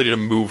about your ability to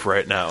move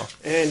right now.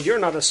 And you're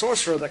not a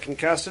sorcerer that can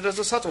cast it as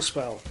a subtle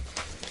spell.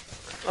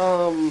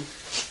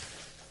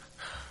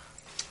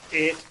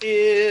 It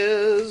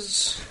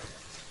is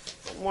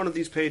one of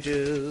these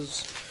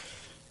pages.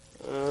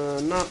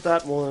 Not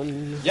that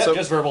one. Yeah, So-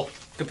 just verbal.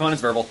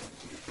 Components verbal.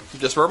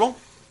 Just verbal?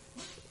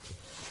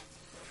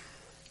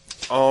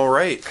 All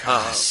right.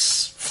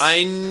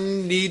 I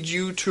need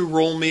you to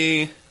roll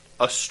me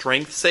a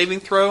strength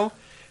saving throw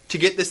to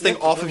get this thing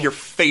off of your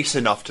face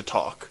enough to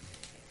talk.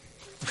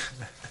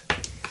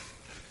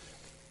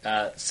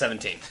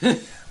 17.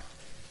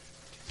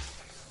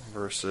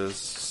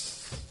 Versus...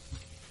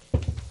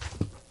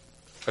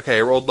 Okay,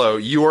 I rolled low.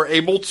 You are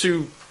able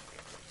to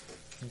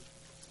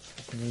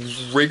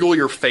wriggle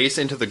your face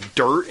into the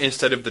dirt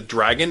instead of the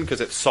dragon because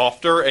it's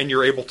softer, and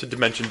you're able to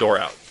dimension door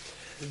out.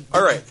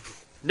 All right,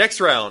 next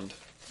round.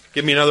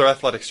 Give me another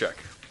athletics check.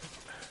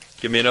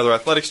 Give me another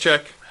athletics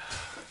check.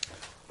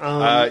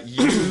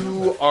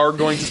 You are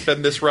going to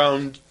spend this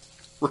round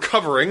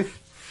recovering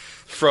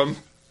from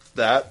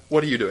that.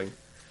 What are you doing?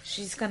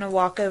 She's gonna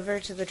walk over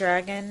to the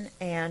dragon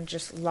and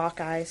just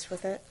lock eyes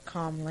with it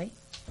calmly.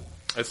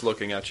 It's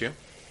looking at you.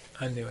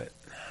 I knew it.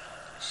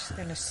 She's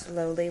gonna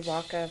slowly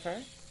walk over,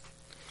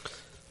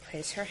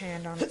 place her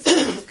hand on its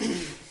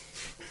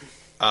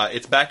back.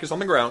 Its back is on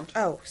the ground.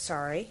 Oh,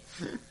 sorry.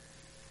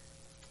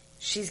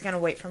 She's gonna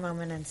wait for a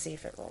moment and see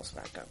if it rolls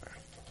back over.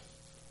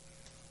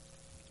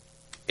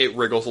 It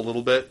wriggles a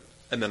little bit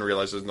and then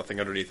realizes there's nothing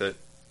underneath it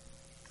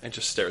and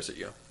just stares at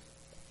you.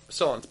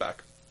 Still on its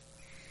back.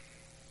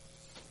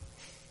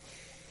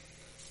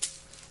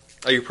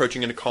 Are you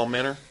approaching in a calm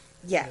manner?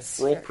 Yes.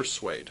 Roll very,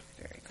 persuade.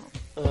 very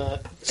calm.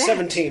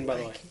 17, by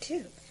the way. I can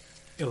do.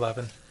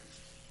 11.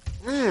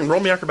 Roll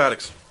me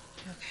acrobatics.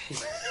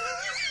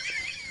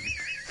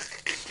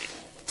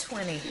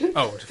 20.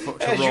 Oh,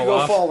 to As roll you go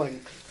off. falling.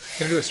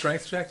 Can I do a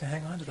strength check to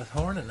hang on to the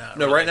horn or not?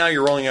 No, right now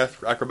you're rolling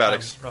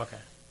acrobatics. Okay.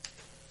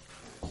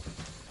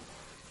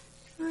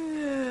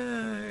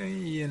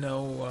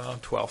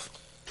 12.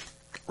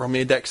 Roll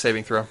me a dex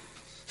saving throw.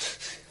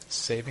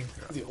 Saving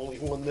throw. The only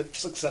one that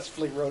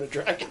successfully rode a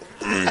dragon.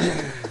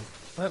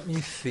 Let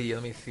me see. I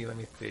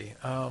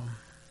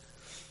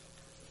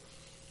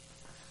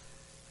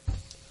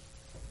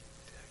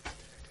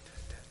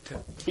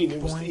mean,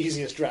 it was the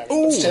easiest dragon.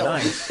 Oh, but still.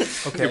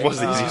 nice. Okay. It was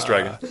the easiest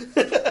dragon.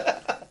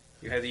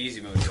 You had the easy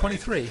move.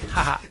 23.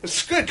 Haha.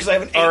 It's good because I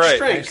have an 8 All right.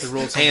 strength. Actually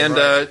rolled something And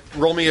right.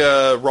 roll me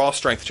a raw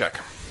strength check.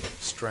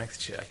 Strength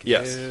check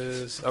Yes.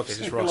 is... Okay,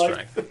 just raw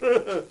Like-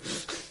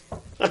 strength.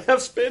 I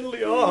have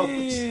spindly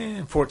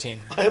arms. 14.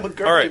 I am a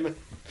girl. All right.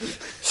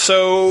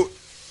 So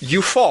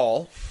you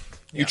fall.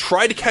 You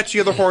try to catch the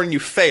other horn and you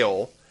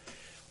fail.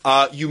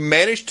 You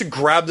manage to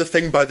grab the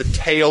thing by the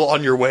tail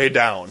on your way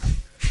down.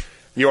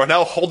 You are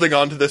now holding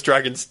on to this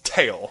dragon's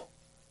tail.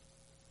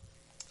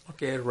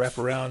 Okay, wrap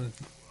around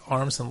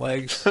arms and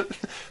legs.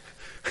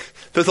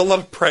 There's a lot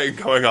of praying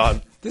going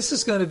on. This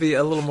is going to be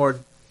a little more...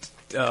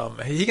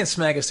 he can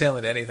smack his tail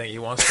into anything he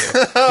wants to.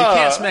 He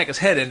can't smack his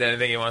head into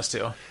anything he wants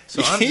to.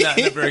 So I'm not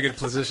in a very good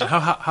position.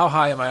 How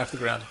high am I off the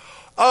ground?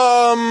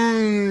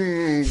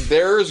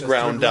 There's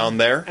ground down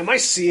there. Am I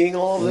seeing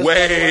all of this?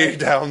 Way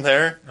down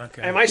there.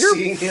 Okay. Am I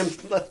seeing him,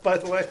 by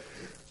the way?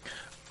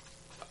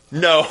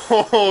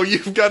 No,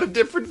 you've got a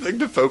different thing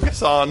to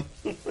focus on.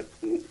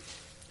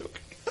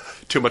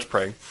 Too much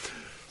praying.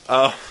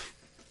 I'm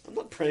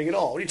not praying at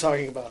all. What are you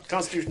talking about?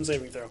 Constitution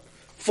saving throw.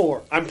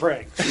 4. I'm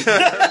praying.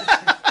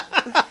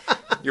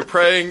 You're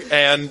praying,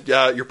 and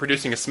you're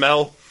producing a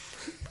smell.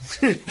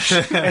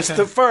 It's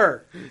the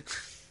fur.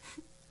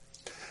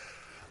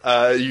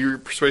 Your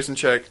persuasion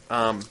check.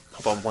 Hold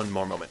on one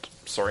more moment.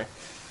 Sorry.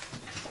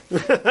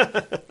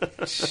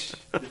 The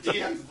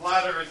DM's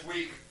bladder is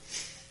weak.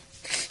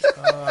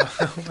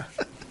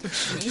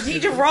 You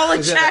need to roll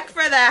a check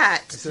for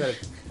that. Is that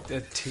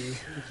a T?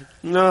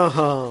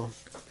 No.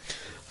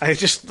 I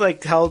just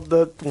like how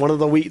one of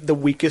the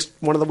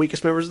weakest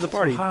members of the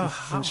party. How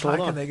high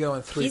can they go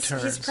in 3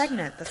 turns? He's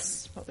pregnant.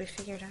 That's what we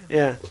figured out.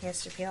 Yeah. He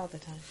has to pee all the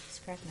time. He's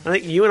pregnant. I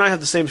think you and I have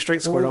the same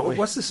strength score, don't we?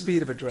 What's the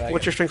speed of a dragon?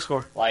 What's your strength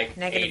score? Like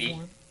Negative 80.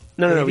 1.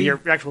 No, 80?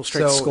 your actual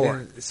strength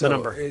score. The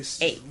number.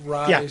 8.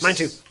 Yeah, mine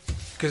too.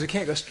 Because it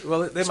can't go...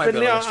 Well, they might be able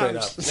to go straight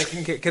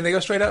up. Can they go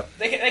straight up?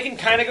 They can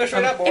kind of go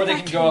straight up, or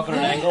they can go up at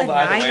an angle. But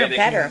either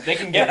way, they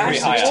can get pretty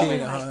high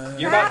up.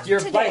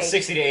 You're about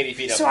 60 to 80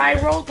 feet up. So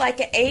I rolled like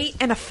an 8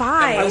 and a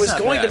 5. I was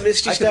going to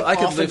Misty Step I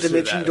could off the live through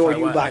dimension that door if I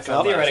you want- back if I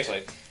up.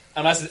 Theoretically.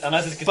 Unless it's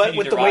continued But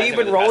with to the way rise you've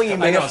been over the rolling, past you I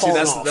may know. have See,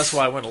 fallen off. that's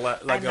why I want to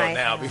let I go might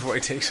now have. before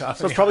he takes off.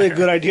 So it's any probably a higher.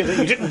 good idea that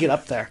you didn't get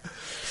up there.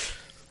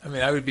 I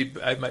mean,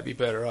 I might be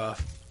better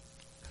off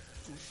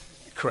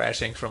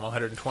crashing from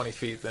 120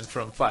 feet than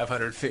from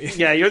 500 feet.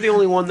 Yeah, you're the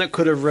only one that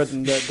could have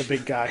ridden the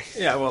big guy.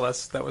 Yeah, well,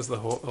 that was the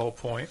whole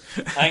point.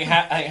 I think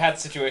the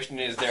situation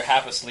is they're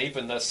half asleep,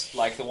 and thus,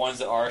 like the ones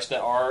that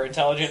are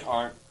intelligent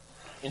aren't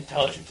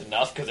intelligent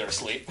enough because they're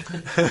asleep.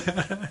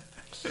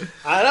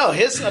 I know.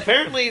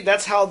 Apparently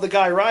that's how the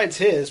guy rides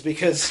his,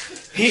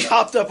 because he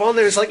hopped up on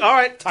there. It's like, all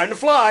right, time to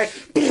fly.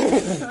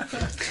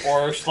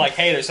 Or it's like,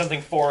 hey, there's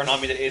something foreign on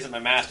me that isn't my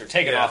master.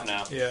 Take it off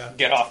now. Yeah.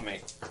 Get off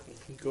me.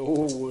 Go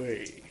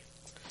away.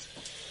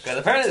 Because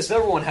apparently the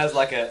silver one has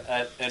like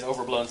an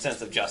overblown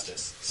sense of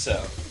justice.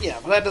 So Yeah,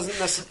 but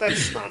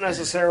that's not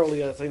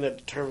necessarily a thing that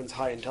determines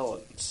high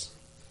intelligence.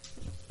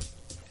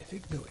 If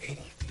it can go 80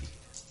 feet.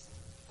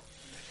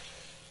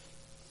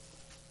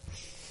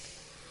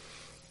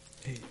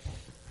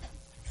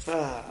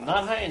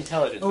 not high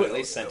intelligence, but at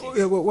least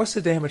sentient. What's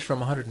the damage from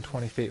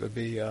 120 feet? Would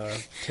be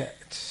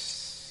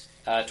 12d6.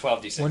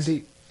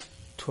 1d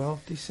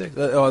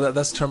 12d6.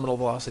 That's terminal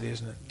velocity,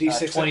 isn't it?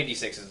 D6.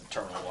 20d6 is the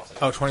terminal velocity.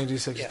 Oh,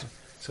 20d6. Yeah.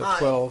 So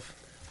 12.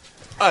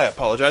 I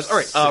apologize. All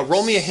right,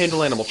 roll me a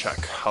handle animal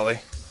check, Holly.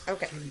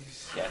 Okay.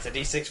 Yeah, it's a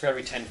d6 for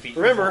every 10 feet.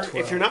 Remember, 12,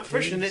 if you're not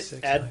proficient in it,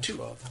 36, add 9, 2.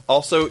 12.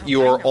 Also,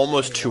 you are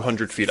almost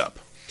 200 feet up.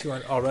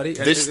 200 already?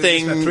 This Is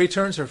thing- that 3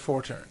 turns or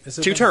 4 turns? Is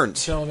it 2 been- turns.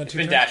 it's only been It's 2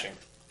 been turns? dashing.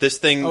 This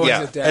thing, Oh, is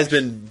yeah, it dash? has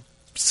been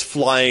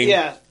flying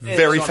Yeah.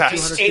 very it's fast,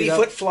 200 feet up?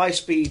 80-foot fly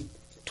speed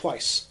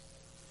twice.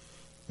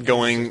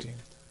 going 16.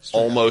 Straight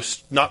up.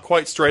 almost, not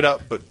quite straight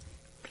up, but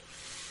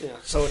Yeah,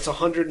 so it's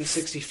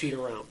 160 feet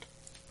around,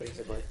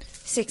 basically.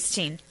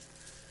 16.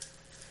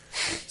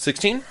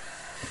 16?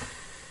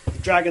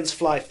 Dragons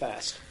fly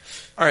fast.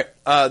 All right,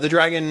 the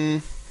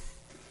dragon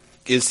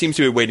seems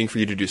to be waiting for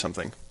you to do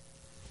something.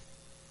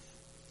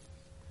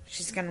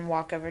 She's going to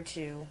walk over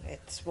to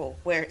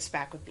where its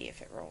back would be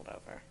if it rolled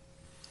over.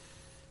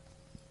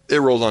 It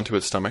rolls onto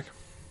its stomach.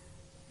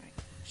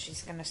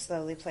 She's going to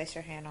slowly place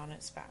her hand on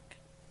its back.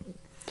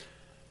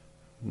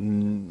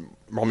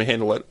 Roll me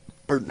handle it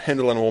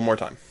one more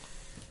time.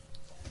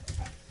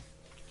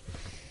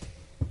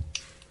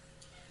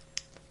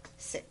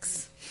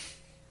 6.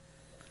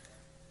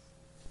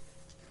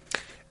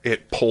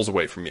 It pulls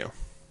away from you,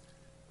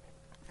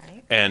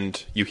 Right?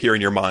 and you hear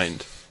in your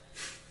mind,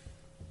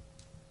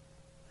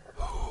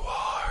 "Who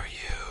are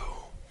you?"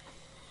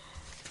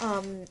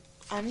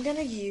 I'm going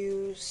to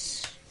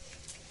use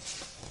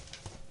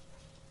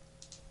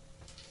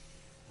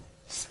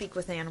speak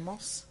with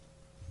animals.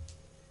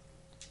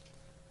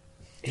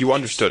 You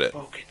understood it.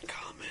 Spoken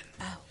common.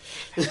 Oh.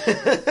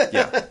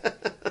 Yeah.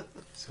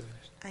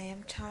 I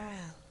am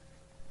Tariel.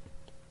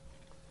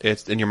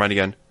 It's in your mind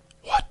again.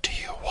 What do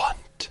you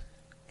want?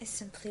 I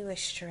simply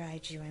wish to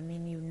ride you. I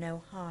mean you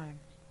no harm.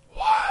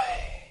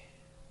 Why?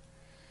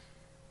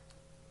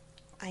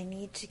 I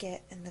need to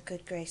get in the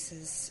good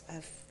graces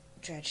of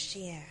Dredge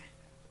Tier.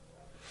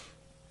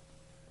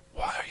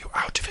 Why are you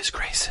out of his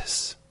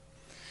graces?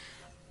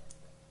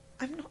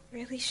 I'm not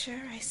really sure.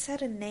 I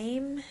said a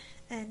name,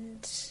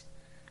 and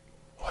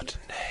What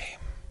name?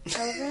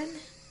 Elven?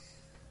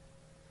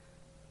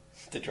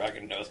 The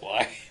dragon knows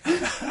why.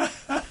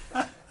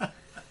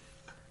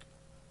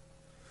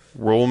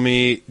 Roll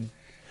me...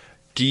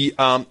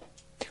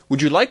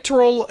 would you like to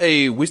roll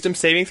a wisdom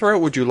saving throw, or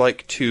would you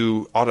like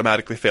to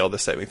automatically fail the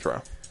saving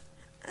throw?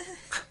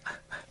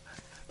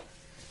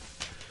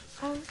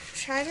 I'll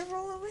try to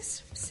roll a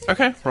wisdom save.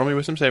 Okay, roll me a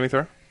wisdom saving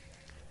throw.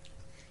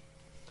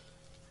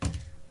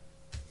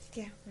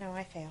 Yeah, no,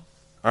 I fail.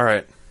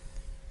 Alright.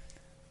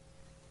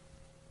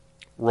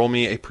 Roll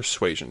me a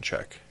persuasion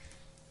check.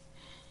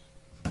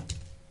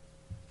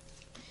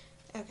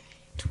 Okay,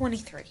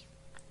 23.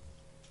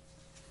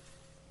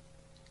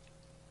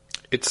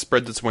 It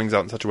spreads its wings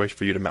out in such a way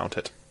for you to mount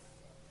it.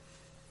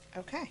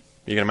 Okay.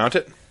 You gonna mount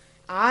it?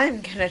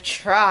 I'm gonna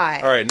try.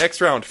 Alright,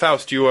 next round.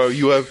 Faust, you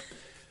have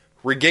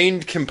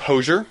regained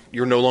composure.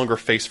 You're no longer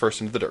face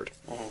first into the dirt.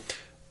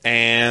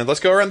 And let's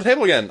go around the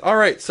table again.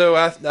 Alright, so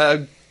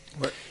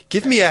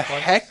give me a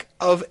heck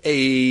of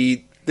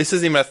a... This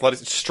isn't even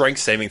athletics, it's strength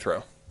saving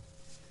throw.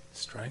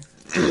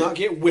 Strength? Do not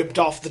get whipped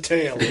off the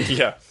tail.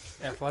 Yeah.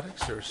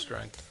 Athletics or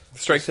strength?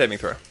 Strength saving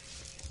throw.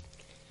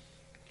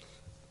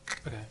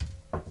 Okay.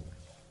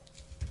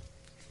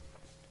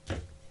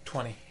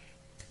 20.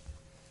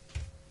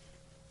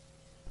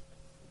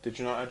 Did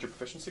you not add your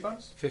proficiency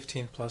bonus?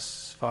 15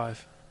 plus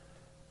 5.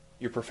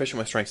 You're proficient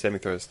with strength saving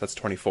throws. That's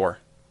 24.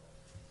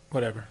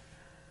 Whatever.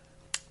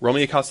 Roll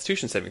me a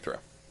constitution saving throw.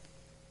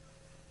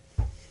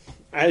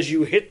 As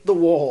you hit the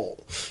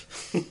wall.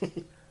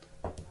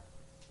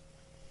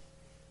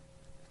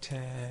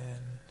 10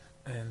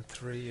 and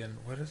 3 and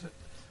what is it?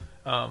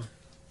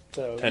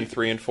 So 10,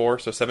 3, and 4,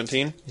 so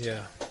 17.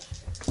 Yeah.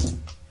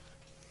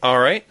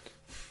 Alright.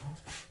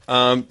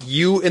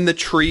 You and the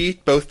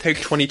tree both take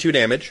 22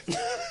 damage.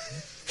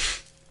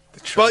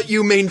 But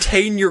you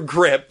maintain your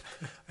grip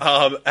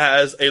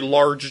as a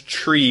large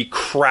tree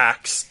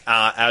cracks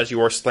as you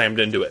are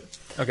slammed into it.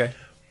 Okay.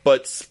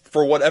 But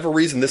for whatever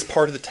reason, this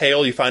part of the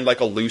tail, you find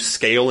like a loose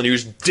scale, and you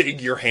just dig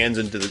your hands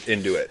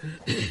into it.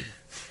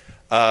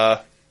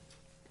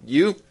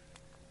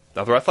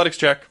 Another athletics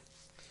check.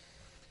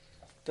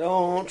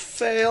 don't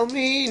fail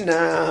me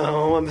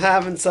now. I'm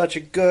having such a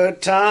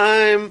good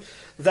time.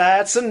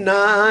 That's a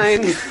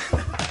 9.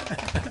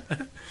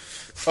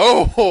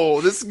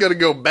 Oh, this is going to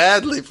go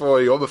badly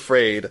for you, I'm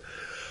afraid.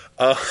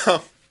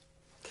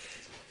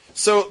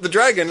 So the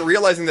dragon,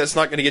 realizing that it's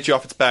not going to get you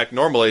off its back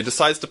normally,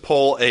 decides to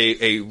pull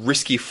a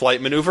risky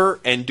flight maneuver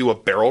and do a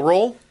barrel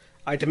roll.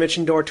 I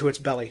dimension door to its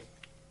belly.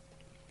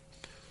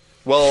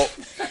 Well,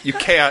 you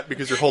can't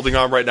because you're holding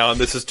on right now and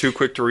this is too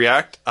quick to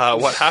react.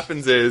 What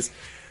happens is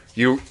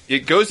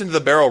it goes into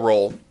the barrel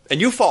roll and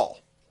you fall.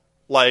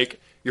 Like,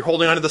 you're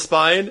holding onto the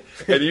spine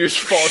and you just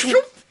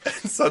fall.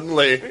 And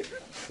suddenly...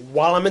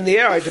 While I'm in the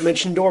air, I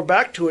dimension door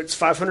back to its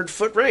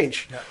 500-foot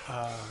range.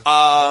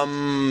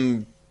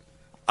 I'm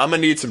gonna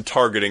need some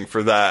targeting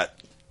for that.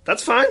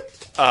 That's fine.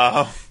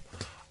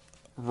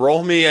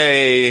 Roll me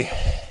a...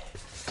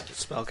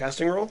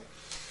 Spellcasting roll?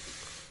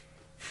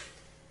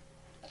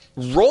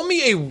 Roll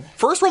me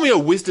a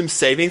wisdom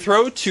saving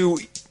throw to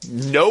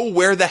know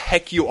where the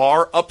heck you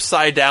are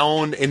upside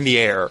down in the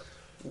air.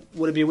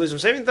 Would it be a wisdom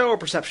saving throw or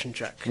perception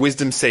check?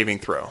 Wisdom saving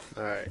throw.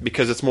 Alright.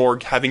 Because it's more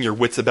having your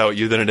wits about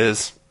you than it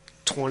is.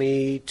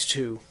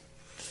 22.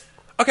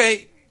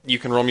 Okay, you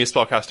can roll me a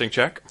spellcasting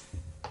check.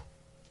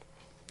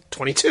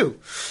 22.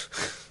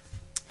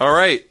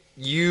 Alright,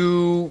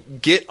 you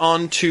get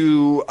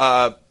onto...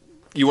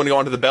 you want to go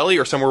onto the belly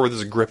or somewhere where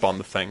there's a grip on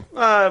the thing?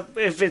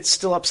 If it's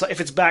still upside,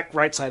 if it's back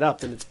right side up,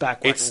 then it's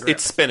back. Where I can grip.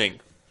 It's spinning.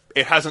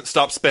 It hasn't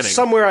stopped spinning.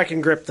 Somewhere I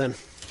can grip then.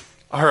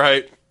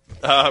 Alright,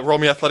 roll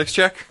me athletics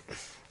check.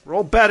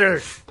 Roll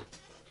better.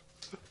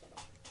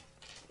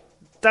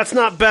 That's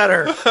not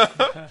better.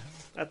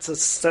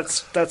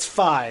 That's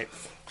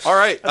 5.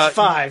 Alright. That's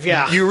 5,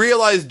 yeah. You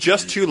realize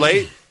just too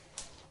late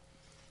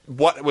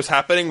what was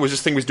happening was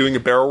this thing was doing a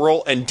barrel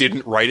roll and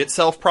didn't right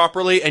itself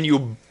properly, and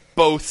you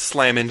both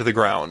slam into the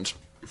ground.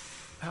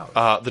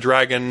 The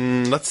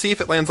dragon, let's see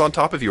if it lands on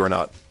top of you or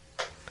not.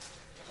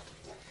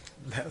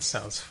 That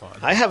sounds fun.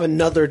 I have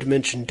another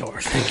dimension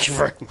door. Thank you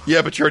very much.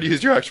 Yeah, but you already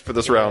used your action for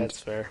this round. That's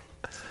fair.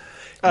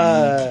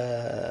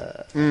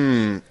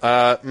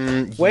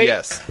 Wait,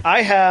 yes.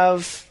 I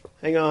have...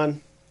 Hang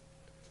on.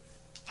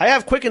 I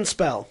have Quicken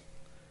Spell.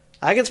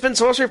 I can spend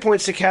sorcery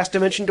points to cast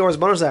Dimension Door as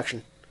bonus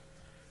action.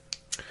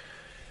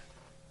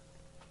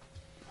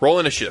 Roll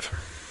initiative.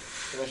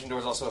 Dimension Door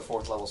is also a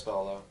 4th level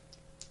spell, though.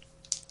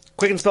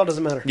 Quicken Spell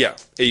doesn't matter. Yeah,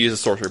 it uses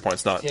sorcery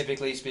points, not...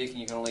 Typically speaking,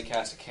 you can only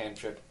cast a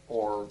cantrip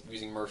or,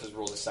 using Murph's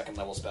rules, a 2nd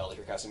level spell if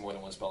you're casting more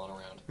than one spell in a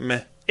round.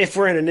 Meh. If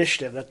we're in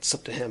initiative, that's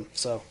up to him.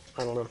 So,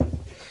 I don't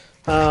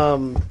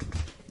know.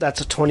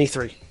 That's a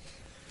 23.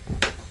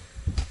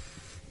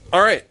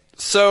 Alright,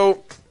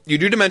 so you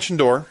do Dimension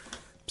Door,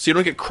 so you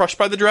don't get crushed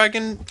by the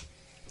dragon,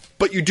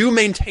 but you do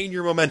maintain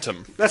your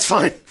momentum. That's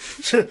fine.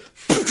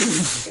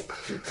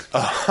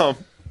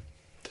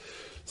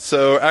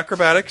 So,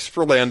 acrobatics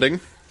for landing.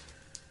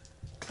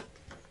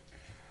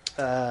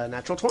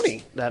 Natural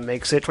 20. That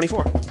makes it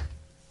 24.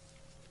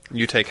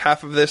 You take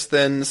half of this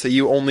then, so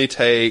you only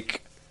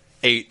take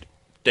 8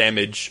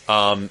 damage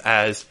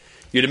as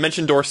you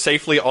dimension door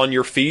safely on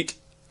your feet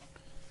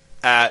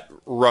at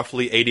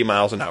roughly 80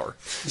 miles an hour.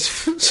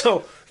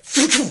 So,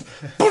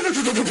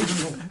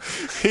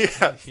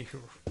 Yeah.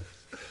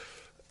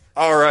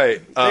 All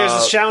right. there's the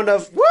sound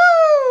of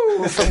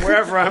woo from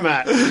wherever I'm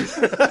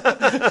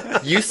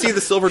at. You see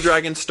the silver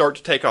dragon start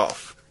to take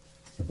off.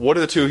 What are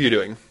the two of you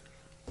doing?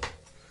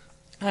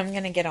 I'm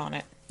gonna get on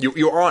it.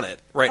 You are on it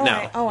right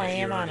now. I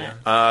am on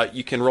it.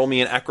 You can roll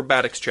me an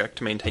acrobatics check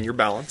to maintain your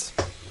balance.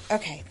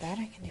 Okay, that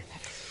I can do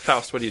that.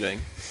 Faust, what are you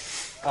doing?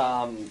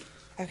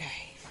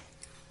 Okay.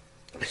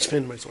 I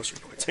spend my sorcery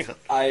points. Hang on.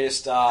 I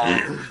just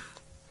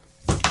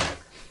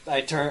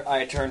I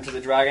turn to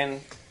the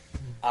dragon.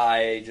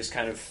 I just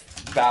kind of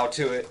bow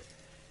to it.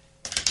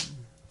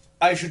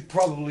 I should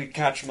probably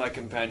catch my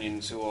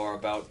companions who are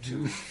about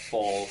to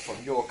fall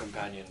from your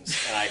companions,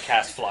 and I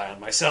cast fly on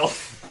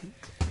myself.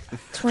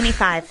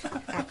 25.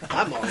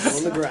 I'm all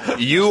on the ground.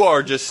 You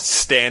are just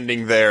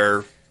standing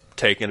there,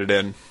 taking it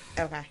in.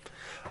 Okay.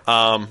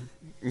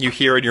 You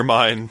hear in your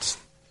mind,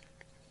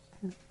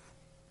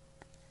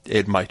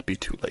 it might be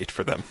too late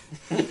for them.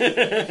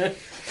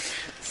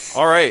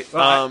 All right.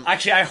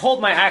 Actually, I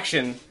hold my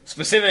action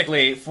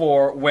specifically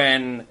for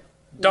when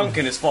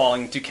Duncan is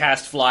falling to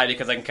cast fly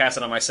because I can cast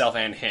it on myself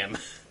and him.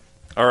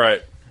 All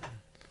right.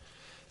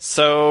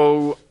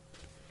 So,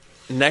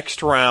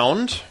 next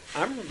round.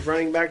 I'm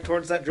running back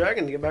towards that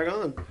dragon to get back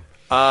on.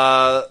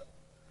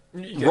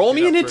 Roll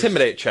me an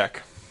intimidate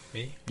check.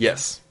 Me?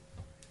 Yes.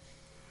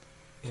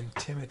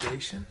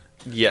 Intimidation?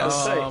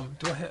 Yes.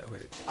 Do I have...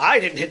 Wait. I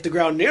didn't hit the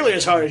ground nearly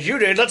as hard as you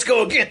did. Let's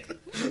go again.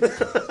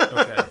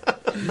 Okay.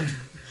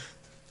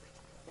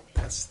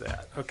 That's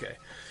that. Okay.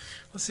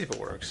 Let's see if it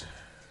works.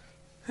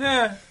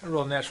 I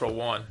rolled a natural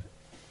 1.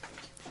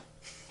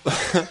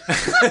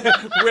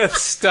 With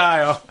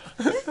style.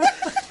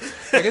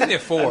 That gives me a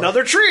 4.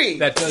 Another tree.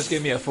 That does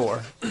give me a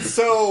 4.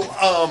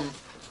 So,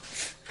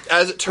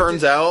 as it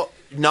turns out,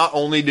 not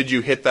only did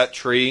you hit that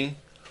tree,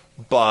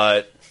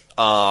 but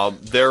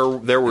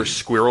there were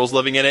squirrels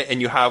living in it,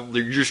 and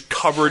you're just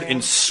covered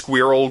in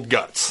squirrel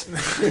guts,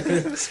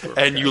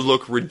 and you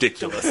look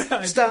ridiculous.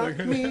 Stop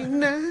me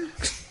now.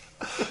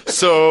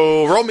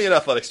 So, roll me an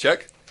athletics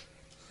check.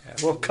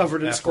 Well,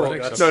 covered in squirrel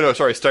Athletics? guts. No,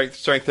 sorry, strength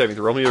saving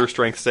throw. Roll me your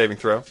strength saving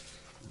throw.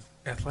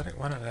 Athletic?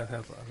 Why not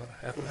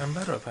I'm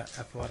better at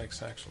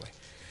athletics, actually.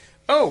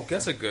 Oh,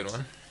 that's a good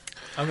one.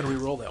 I'm going to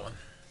re-roll that one.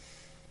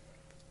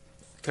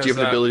 Do you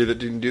have an ability that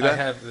didn't do that? I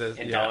have the...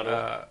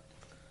 Indomitable.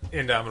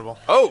 Indomitable.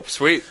 Oh,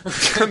 sweet.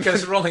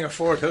 Because rolling a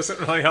 4 doesn't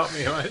really help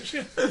me much.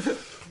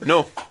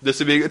 No, this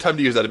would be a good time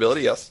to use that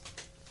ability, yes.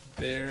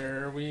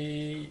 There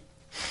we...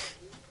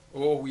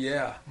 Oh,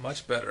 yeah.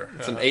 Much better.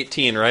 It's an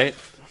 18, right?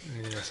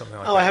 Yeah, something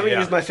like Oh, that. I haven't Yeah.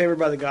 used my favorite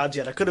by the gods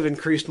yet. I could have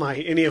increased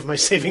any of my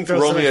saving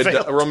throws. Roll that me I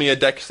failed. roll me a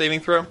dex saving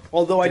throw.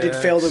 Although I did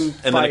fail them And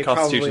then by a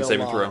Constitution probably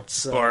saving lot, throw.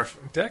 so. Barf.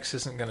 Dex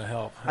isn't going to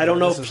help. I don't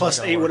know This if isn't plus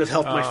gonna 8 would work. have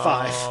helped my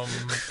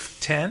 5.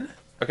 10?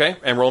 Okay,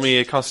 and roll me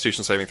a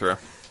Constitution saving throw.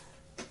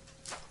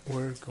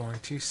 We're going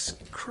to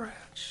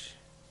scratch.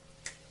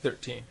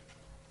 13.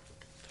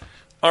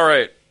 All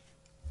right.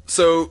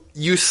 So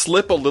you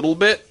slip a little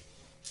bit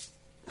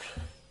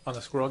On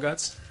the squirrel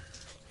guts?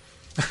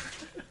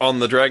 on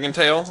the dragon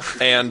tail,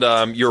 and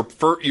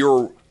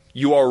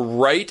you are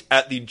right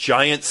at the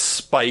giant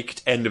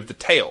spiked end of the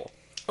tail.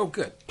 Oh,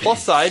 good.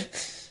 Plus side,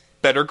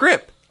 better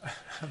grip.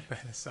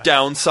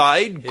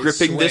 Downside, It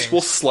gripping this swings.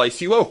 will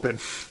slice you open.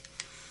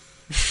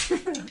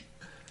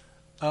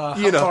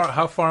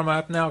 How far am I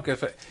up now?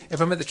 If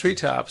I'm at the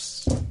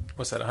treetops,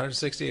 what's that,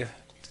 160 to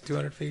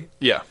 200 feet?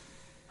 Yeah,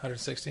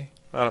 160?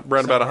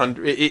 around about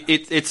 100.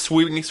 It's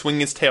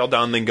swinging its tail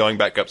down, then going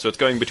back up. So it's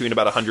going between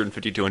about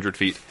 150 200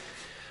 feet.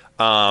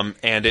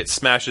 And it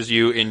smashes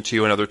you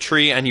into another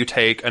tree, and you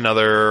take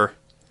another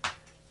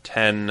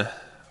 10,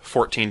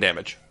 14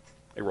 damage.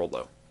 I rolled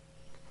low.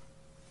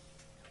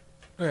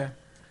 Okay.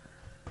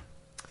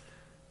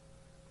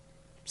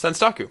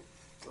 Senstaku.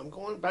 I'm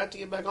going back to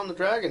get back on the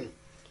dragon.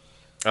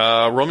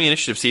 Roll me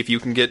initiative, see if you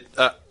can get...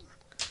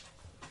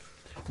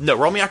 No,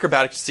 roll me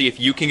acrobatics to see if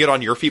you can get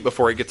on your feet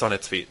before it gets on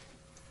its feet.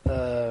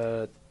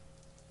 Oh,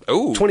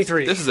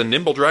 23. This is a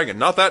nimble dragon.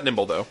 Not that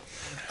nimble, though.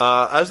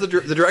 As the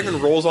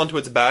dragon rolls onto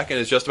its back and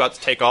is just about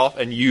to take off,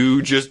 and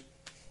you just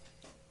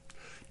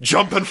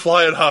jump and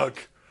fly and hug.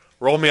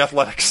 Roll me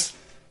athletics.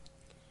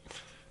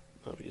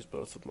 I've used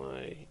both of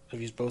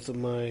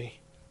my...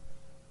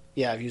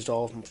 Yeah, I've used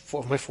all of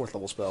my 4th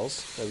level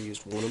spells. I've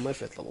used one of my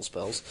 5th level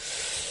spells.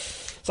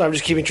 So I'm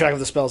just keeping track of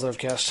the spells that I've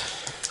cast.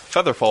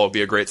 Featherfall would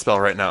be a great spell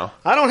right now.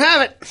 I don't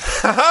have it!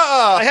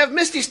 I have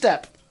Misty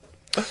Step.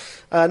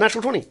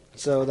 Natural 20.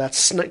 So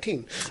that's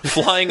 19.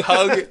 Flying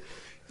hug.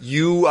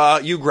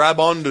 You grab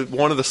onto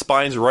one of the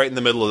spines right in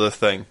the middle of the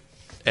thing,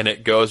 and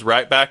it goes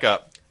right back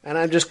up. And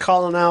I'm just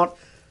calling out,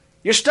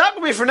 "You're stuck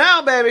with me for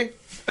now, baby!"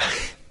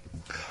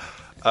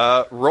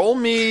 Roll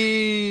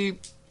me...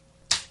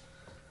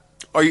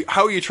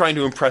 How are you trying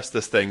to impress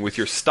this thing? With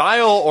your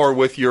style or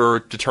with your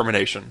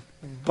determination?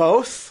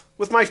 Both.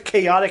 with my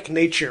chaotic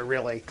nature,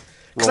 really.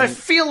 Because I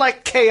feel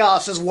like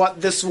chaos is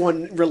what this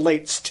one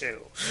relates to.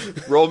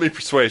 Roll me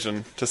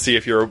persuasion to see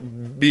if you're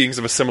beings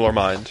of a similar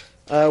mind.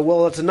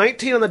 Well, it's a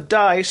 19 on the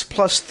dice,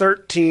 plus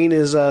 13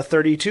 is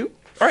 32.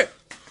 All right.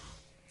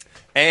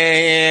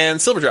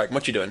 And Silver Dragon,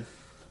 what you doing?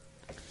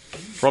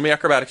 Roll me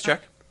acrobatics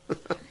check.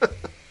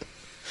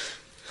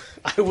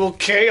 I will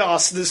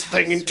chaos this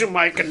thing into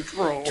my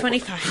control.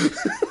 25.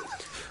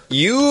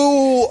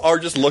 You are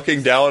just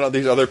looking down on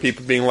these other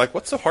people being like,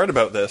 what's so hard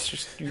about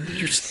this?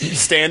 You're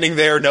standing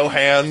there, no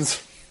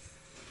hands.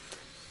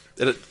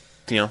 The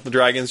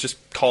dragon's just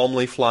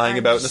calmly flying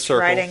about in a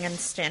circle. Riding and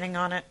standing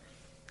on it.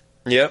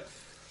 Yep.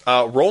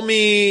 Roll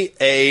me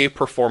a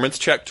performance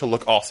check to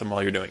look awesome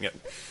while you're doing it.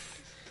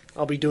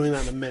 I'll be doing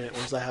that in a minute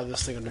once I have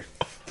this thing under.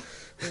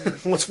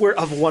 Once we're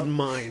of one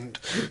mind.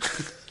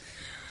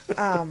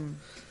 How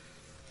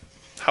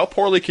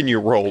poorly can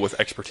you roll with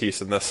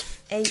expertise in this?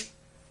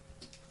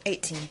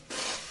 18. I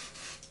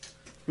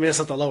mean, that's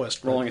not the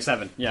lowest. Rolling a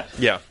 7, yeah.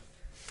 Yeah.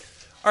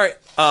 All right.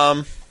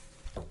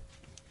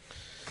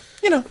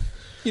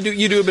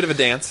 You do a bit of a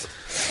dance.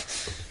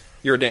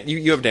 You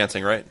have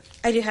dancing, right?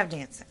 I do have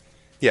dancing.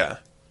 Yeah.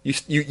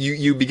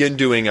 You begin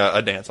doing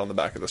a dance on the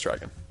back of this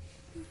dragon.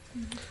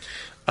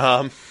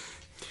 And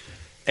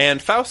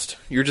Faust,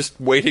 you're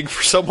just waiting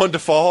for someone to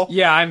fall.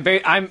 Yeah, I'm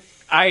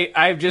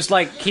just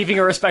like keeping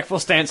a respectful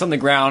stance on the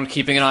ground,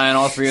 keeping an eye on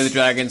all three of the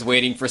dragons,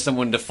 waiting for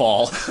someone to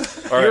fall. All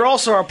right. You're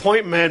also our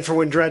point man for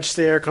when Dredge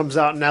Stair comes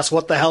out and asks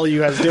what the hell are you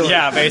guys doing.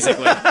 Yeah,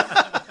 basically.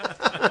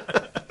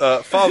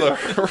 Father,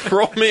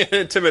 roll me an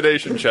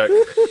intimidation check.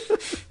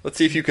 Let's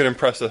see if you can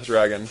impress this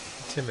dragon.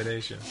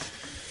 Intimidation.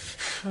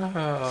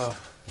 At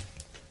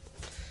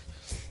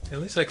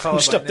least I call I'm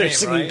it just by up there name,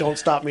 singing right? Don't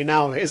Stop Me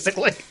Now,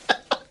 basically.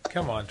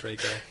 Come on,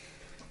 Draco.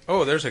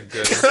 Oh, there's a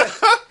good one.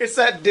 It's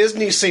that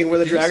Disney scene where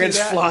the dragon's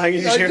that? flying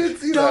and you hear,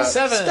 Don't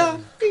 7. Stop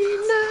me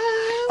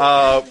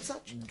now.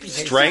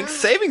 Strength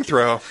saving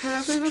throw.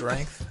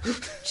 Strength.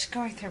 Just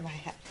going through my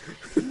head.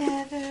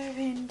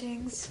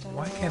 Never-ending story.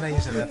 Why can't I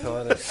use an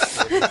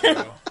athletics?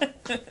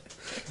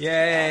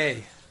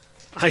 Yay!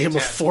 I am a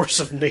force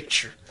of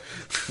nature.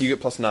 You get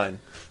 +9.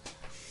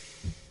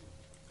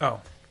 Oh.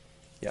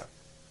 Yeah.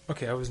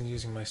 Okay, I wasn't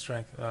using my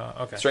strength.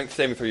 Okay. Strength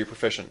saving throw, you're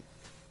proficient.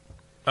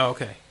 Oh,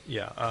 okay.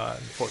 Yeah,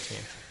 14.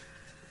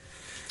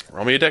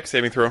 Roll me a dex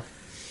saving throw.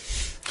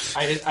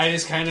 I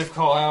just kind of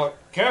call out,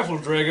 "Careful,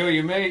 Drago!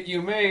 You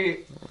may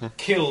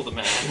kill the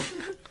man."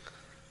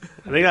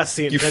 I think that's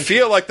the You intention.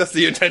 feel like that's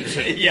the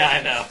intention. Yeah,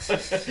 I know.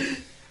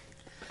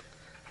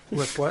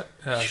 With what?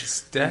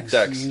 Dex?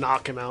 Dex.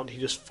 Knock him out, he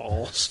just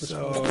falls.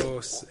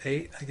 So,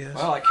 8, I guess.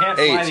 Well, I can't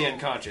fly 8. the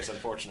unconscious,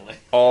 unfortunately.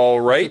 All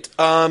right.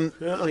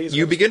 Well, he's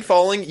You begin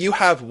falling. You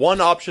have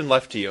one option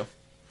left to you.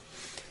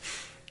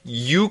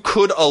 You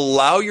could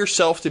allow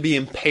yourself to be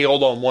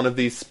impaled on one of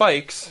these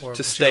spikes Or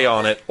to stay jump.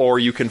 on it, or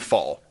you can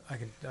fall. I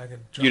can jump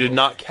You did away.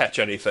 not catch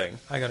anything.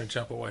 I gotta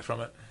jump away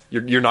from it.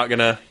 You're not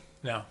gonna.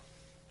 No.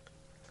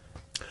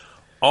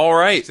 All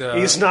right.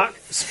 He's not.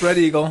 Spread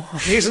eagle.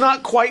 He's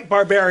not quite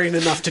barbarian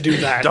enough to do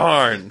that.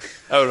 Darn.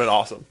 That would have been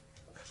awesome.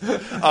 That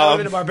would have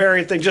been a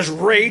barbarian thing. Just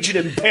rage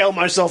and impale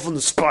myself on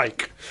the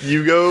spike.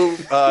 You go.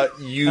 I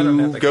don't You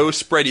have the- go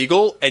spread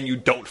eagle, and you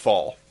don't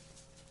fall.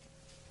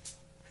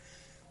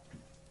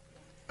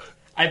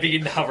 I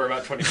begin to hover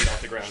about 20 feet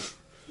off the ground.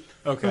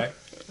 Okay.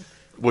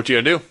 What you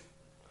gonna do?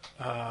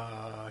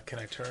 Can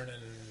I turn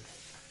and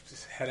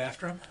just head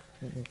after him?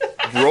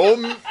 Roll.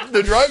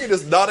 The dragon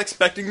is not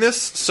expecting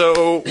this,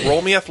 so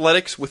roll me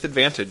athletics with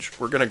advantage.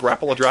 We're gonna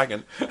grapple a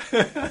dragon.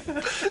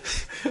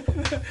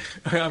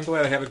 I'm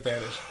glad I have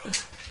advantage.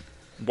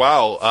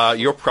 Wow.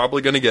 You're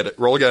probably gonna get it.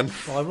 Roll again.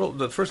 Well, I rolled.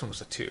 The first one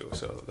was a 2,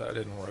 so that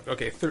didn't work.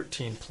 Okay,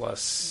 13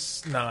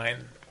 plus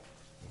 9.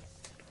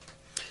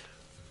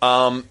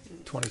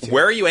 22.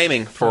 Where are you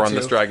aiming for on 22.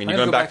 this dragon? You I'm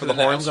going gonna back go to the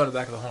net. horns? I'm going to the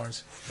back of the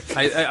horns.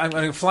 I'm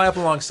going to fly up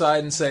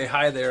alongside and say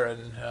hi there,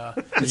 and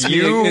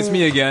it's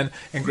me again,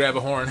 and grab a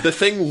horn. The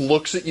thing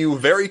looks at you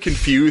very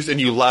confused, and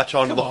you latch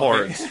onto the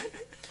horns.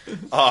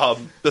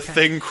 The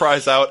thing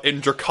cries out in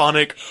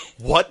Draconic,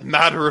 "What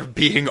matter of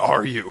being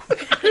are you?"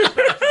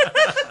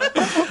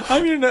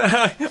 I'm your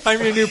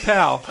new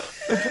pal.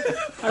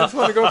 I just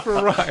want to go for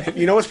a ride.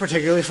 You know what's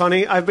particularly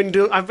funny? I've been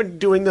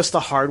doing this the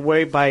hard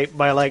way by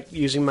like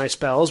using my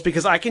spells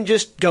because I can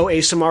just go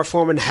ASMR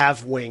form and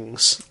have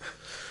wings.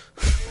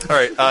 All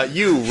right,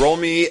 you roll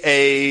me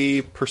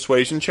a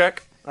persuasion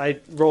check. I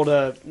rolled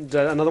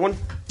another one.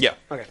 Yeah.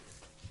 Okay.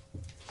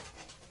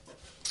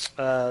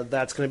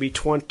 That's going to be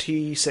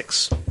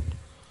 26.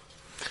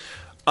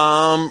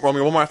 Roll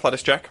me one more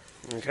athletics check.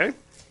 Okay.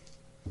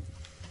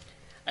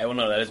 I will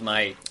know that is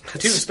my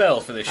 2 spell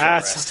for this short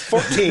That's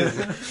rest. 14.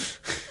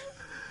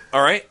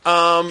 All right.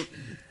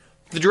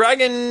 The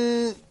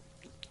dragon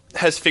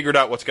has figured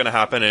out what's going to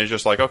happen and is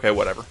just like, okay,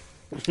 whatever.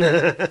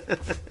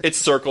 It's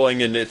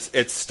circling and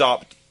it's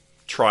stopped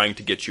trying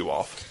to get you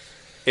off.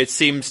 It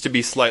seems to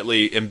be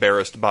slightly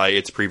embarrassed by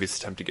its previous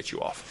attempt to get you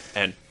off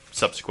and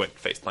subsequent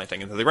face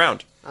planting into the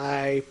ground.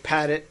 I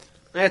pat it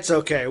It's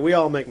okay. We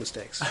all make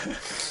mistakes.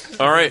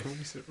 All right.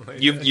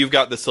 You've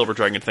got the silver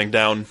dragon thing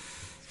down.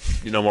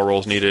 No more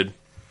rolls needed.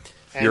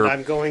 And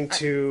I'm going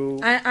to...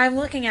 I'm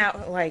looking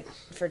out, like,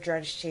 for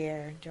Dredge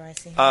Tier. Do I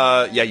see him?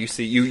 Yeah, you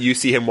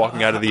see him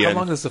walking out of the inn. How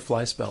long does the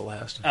fly spell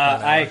last?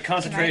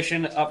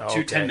 Concentration up to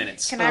okay. 10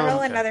 minutes. Can I roll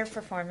another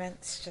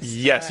perperformance? Just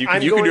Yes, you I'm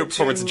can going do a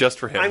performance just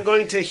for him. I'm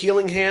going to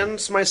healing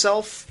hands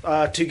myself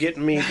to get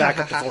me back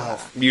up to full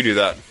health. You do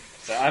that.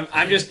 So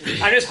I'm just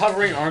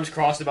hovering, arms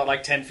crossed, about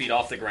like 10 feet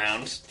off the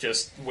ground,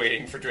 just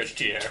waiting for Dredge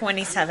Tier.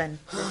 27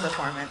 for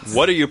performance.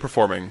 What are you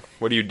performing?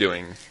 What are you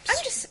doing?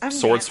 I'm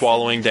Sword dancing.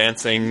 swallowing,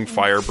 dancing,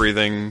 fire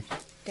breathing.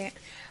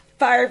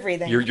 Fire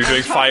breathing. You're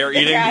doing fire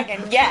eating?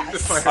 Dragon,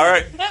 yes. All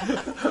right.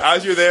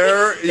 As you're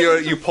there,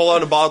 you pull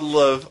out a bottle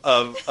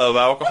of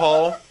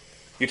alcohol.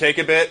 You take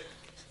a bit.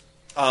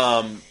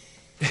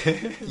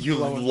 You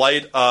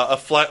light a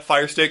flat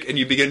fire stick, and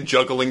you begin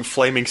juggling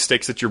flaming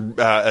sticks at your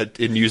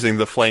in using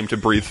the flame to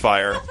breathe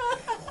fire.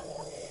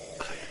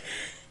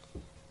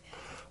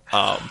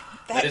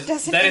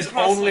 That is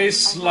only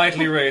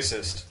slightly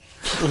racist.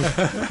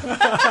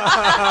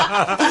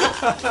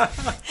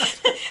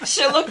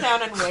 She'll look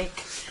down and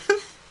wake.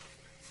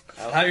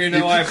 I'll have you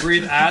know I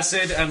breathe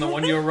acid, and the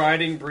one you're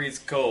riding breathes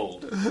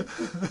cold.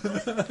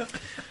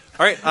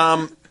 All right.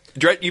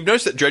 You've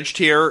noticed that Dredge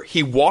Tier,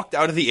 he walked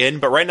out of the inn,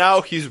 but right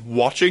now he's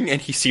watching and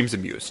he seems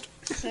amused.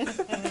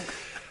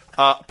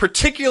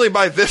 Particularly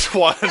by this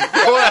one. Go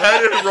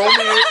ahead and roll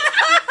me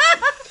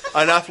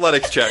an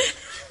athletics check.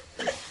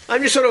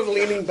 I'm just sort of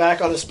leaning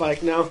back on a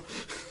spike now.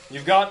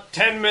 You've got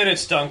 10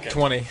 minutes, Duncan.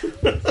 20.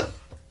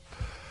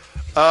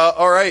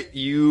 All right,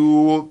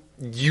 you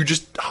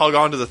just hug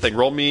onto the thing.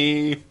 Roll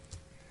me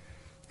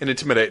an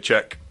intimidate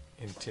check.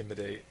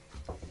 Intimidate.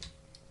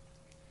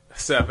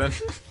 7.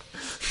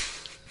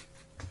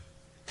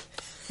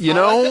 You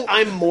know,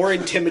 I'm more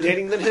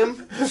intimidating than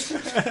him. That's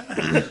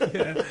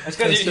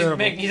because he's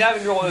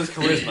having to roll his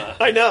charisma.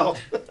 I know.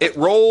 it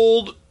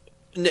rolled.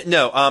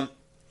 No,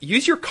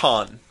 use your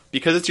con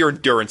because it's your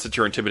endurance that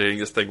you're intimidating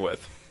this thing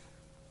with.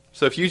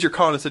 So if you use your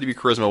con instead of your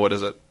charisma, what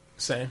is it?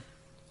 Same.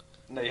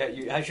 No,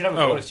 you should have a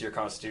bonus to your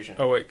constitution.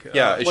 Oh wait.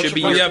 Yeah, it should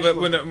be. Yeah, but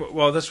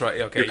well, that's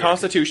right. Okay. Your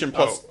constitution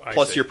plus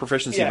see. your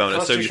proficiency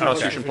bonus. So your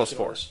constitution plus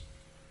 4.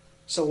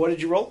 So what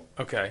did you roll?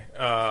 Okay.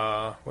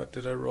 What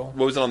did I roll?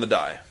 What was it on the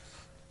die?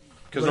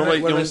 Because What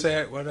normally did I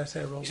say? What did I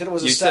say? I rolled. You said it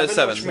was You a said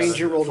 7, 7. which means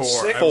you rolled a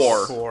 6.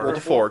 4. Four. Rolled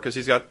a 4 because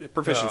he's got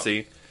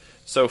proficiency.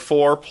 So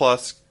 4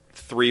 plus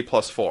 3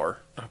 plus 4.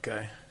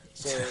 Okay.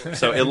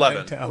 So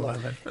 11.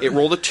 11. It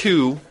rolled a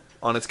 2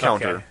 on its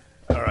counter.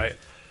 Okay. All right.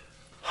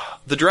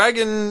 The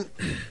dragon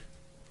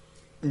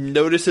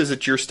notices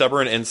that you're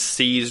stubborn and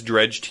sees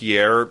Dredge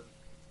Tier,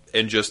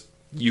 and just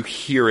you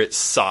hear it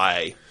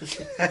sigh,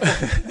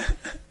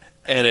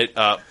 and it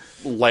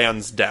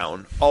lands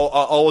down.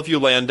 All of you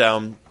land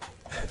down,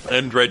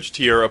 and Dredge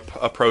Tier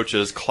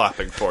approaches,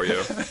 clapping for you.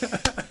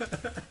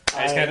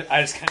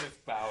 I just kind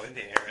of bow in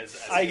the air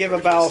as I give a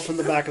bow from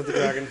the back of the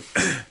dragon.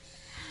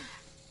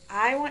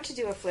 I want to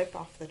do a flip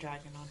off the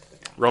dragon onto the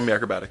ground. Roll me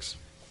acrobatics.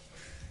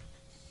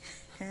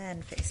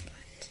 And faceplant.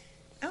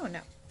 Oh,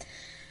 no.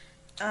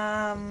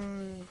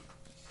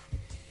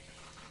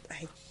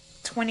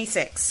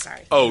 26,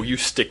 sorry. Oh, you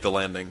stick the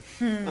landing.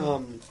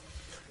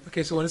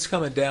 Okay, so when it's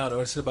coming down,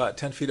 or it's about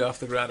 10 feet off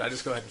the ground, I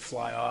just go ahead and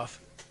fly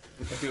off.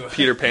 And do a,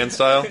 Peter Pan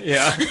style?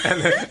 yeah,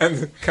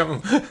 and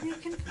come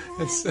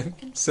and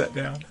sit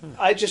down.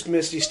 I just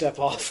Misty step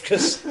off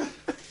because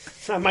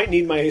I might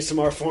need my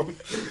ASMR form.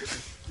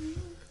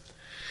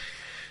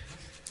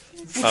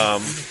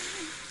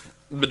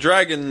 The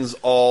dragons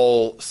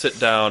all sit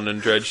down,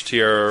 and Dredge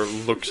Tier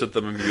looks at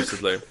them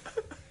amusedly.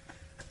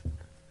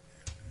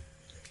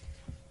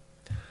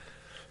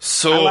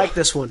 So, I like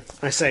this one,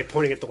 I say,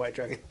 pointing at the white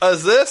dragon.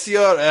 is this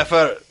your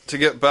effort to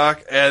get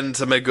back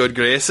into my good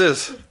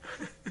graces?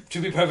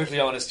 To be perfectly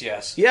honest,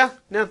 yes. Yeah,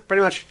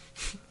 pretty much.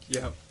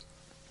 Yeah.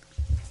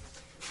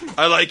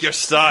 I like your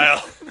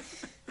style.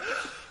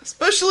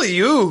 Especially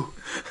you.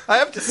 I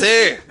have to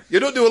say, you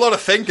don't do a lot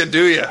of thinking,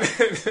 do you?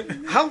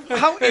 How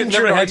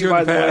injured Never are had you, to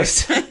by in the the way?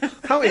 past.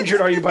 How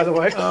injured are you, by the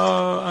way?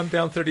 I'm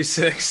down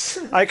 36.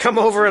 I come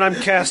over and I'm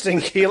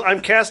casting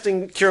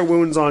Cure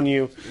Wounds on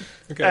you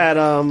Okay.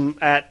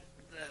 at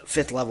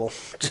 5th level.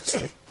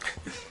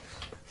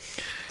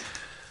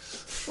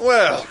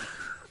 Well,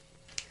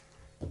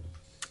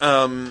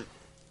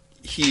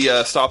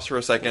 he stops for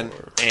a second,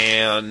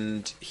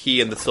 and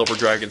he and the silver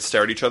dragon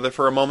stare at each other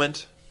for a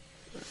moment.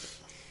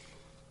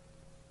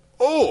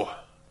 Oh!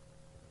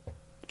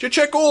 Did you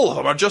check all of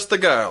them, or just the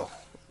girl?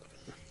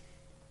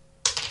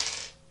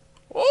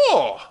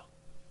 Oh!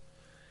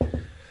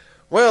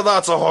 Well,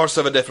 that's a horse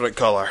of a different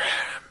colour.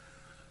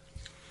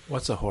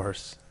 What's a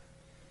horse?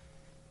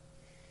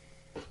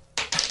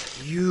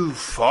 You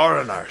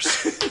foreigners.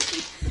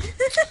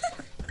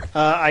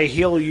 I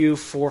heal you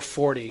for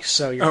 40,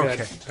 so you're Okay.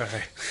 good. All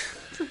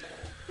right.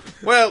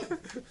 Well,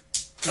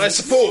 I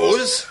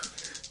suppose,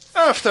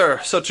 after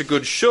such a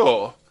good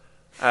show,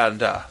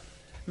 and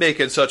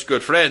making such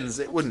good friends,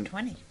 it wouldn't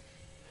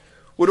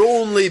would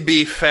only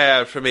be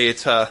fair for me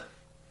to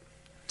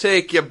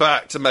take you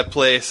back to my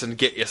place and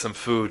get you some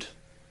food.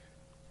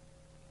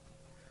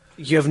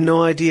 You have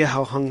no idea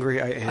how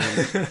hungry I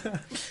am.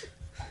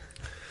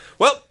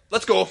 Well,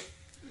 let's go.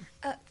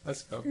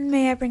 Let's go.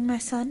 May I bring my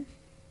son?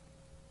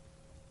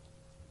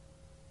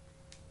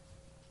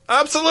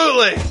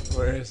 Absolutely.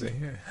 Where is he?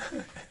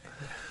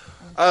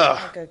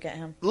 I'll go get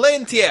him.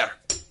 Laintier.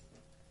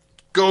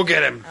 Go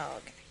get him. Oh,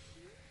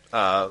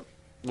 okay.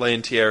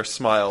 Laintier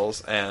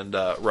smiles and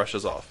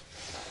rushes off.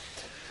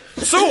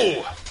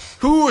 So,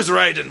 who is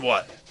riding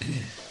what?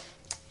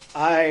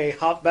 I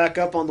hop back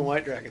up on the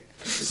white dragon.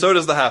 So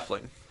does the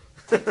halfling.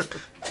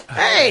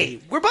 Hey,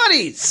 we're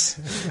buddies.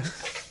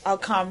 I'll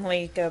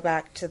calmly go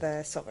back to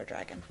the silver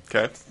dragon.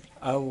 Okay.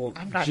 I will.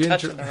 I'm not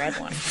touching the red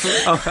one.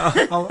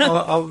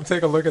 I'll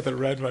take a look at the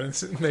red one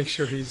and make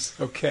sure he's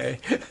okay.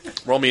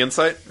 Roll me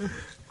insight.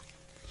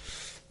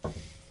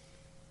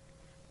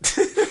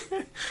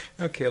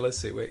 Okay, let's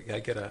see. Wait, I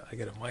get a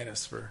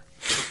minus for.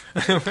 I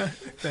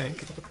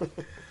think.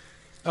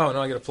 Oh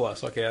no, I get a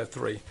plus. Okay, I have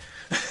 3.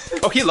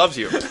 Oh, he loves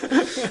you.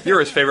 You're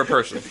his favorite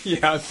person.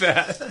 Yeah, I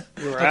bet.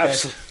 You're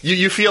absolutely.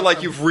 You feel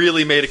like you've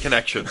really made a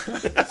connection.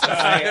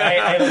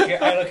 I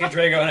look at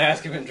Drago and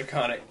ask him in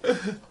Draconic,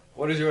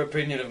 what is your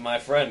opinion of my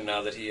friend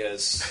now that he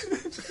has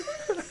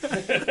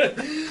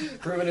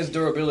proven his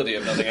durability,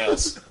 if nothing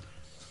else?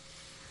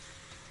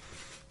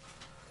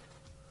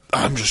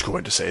 I'm just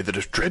going to say that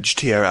if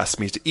Dredgetier asks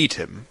me to eat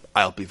him,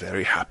 I'll be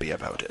very happy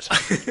about it.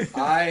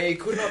 I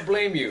could not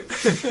blame you.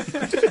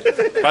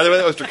 By the way,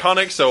 that was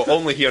Draconic, so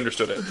only he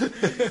understood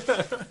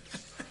it.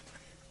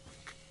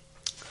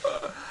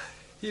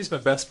 He's my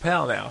best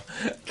pal now.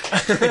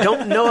 I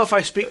don't know if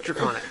I speak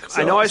Draconic.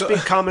 I know I speak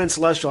Common and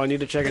Celestial. I need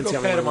to check and see Go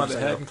how pat many him on words the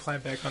I head know. and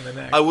climb back on the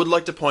neck. I would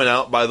like to point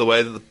out, by the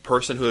way, that the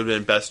person who had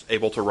been best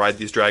able to ride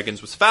these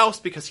dragons was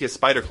Faust because he has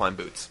spider climb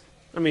boots.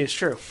 I mean, it's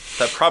true.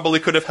 That probably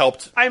could have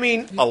helped I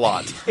mean, a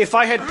lot. if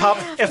I had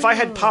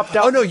popped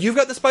out. Oh no, you've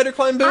got the spider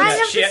climb boots? I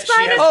have she- the she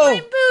spider has-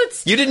 climb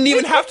boots. You didn't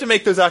even have to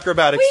make those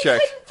acrobatics We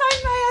check. couldn't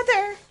find my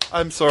other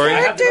I'm sorry.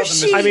 have to character go to the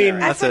sheet. I mean, I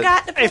That's it.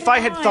 forgot to put If I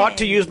them had thought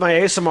to on. use my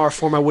ASMR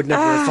form, I would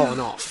never have fallen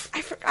off.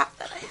 I forgot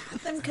that I had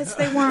them because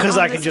they weren't 'Cause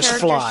on I this could just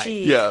character fly.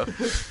 sheet. Yeah.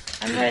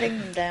 I'm writing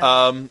them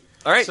down.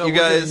 All right, So you we're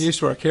getting guys. used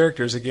to our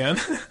characters again.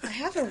 I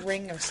have a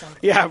ring of something.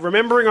 Yeah,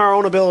 remembering our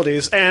own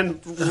abilities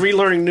and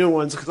relearning new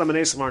ones because I'm an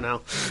ASMR now.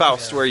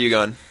 Faust, where are you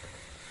going?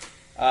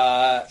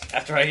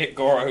 After I hit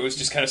Gora, who was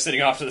just kind of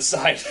sitting off to the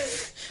side.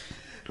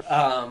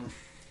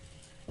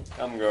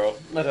 Come, girl,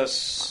 let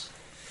us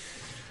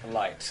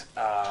light.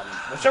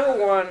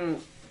 Whichever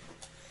one.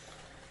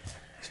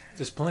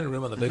 There's plenty of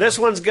room on the big This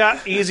one. one's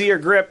got easier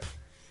grip.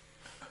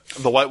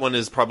 The white one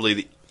is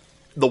probably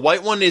the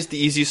white one is the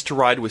easiest to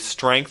ride with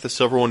strength. The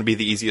silver one would be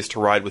the easiest to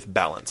ride with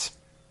balance.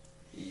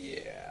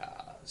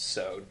 Yeah,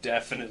 so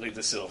definitely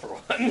the silver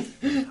one.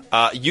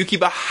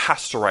 Yukiba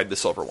has to ride the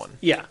silver one.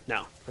 Yeah,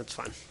 no, that's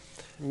fine.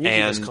 You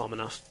And- just calm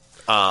enough.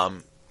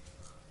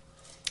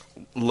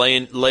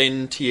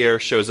 Lane Tier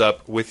shows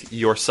up with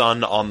your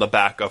son on the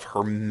back of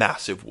her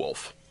massive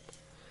wolf.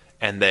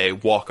 And they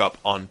walk up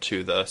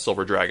onto the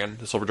silver dragon.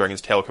 The silver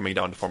dragon's tail coming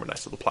down to form a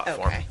nice little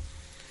platform. Okay.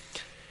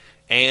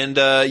 And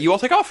you all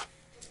take off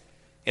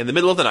in the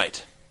middle of the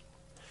night.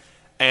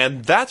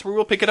 And that's where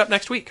we'll pick it up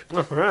next week.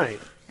 All right.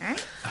 All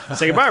right.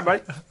 Say goodbye,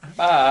 everybody.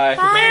 Bye.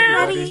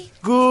 Bye, buddy.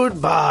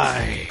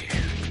 Goodbye.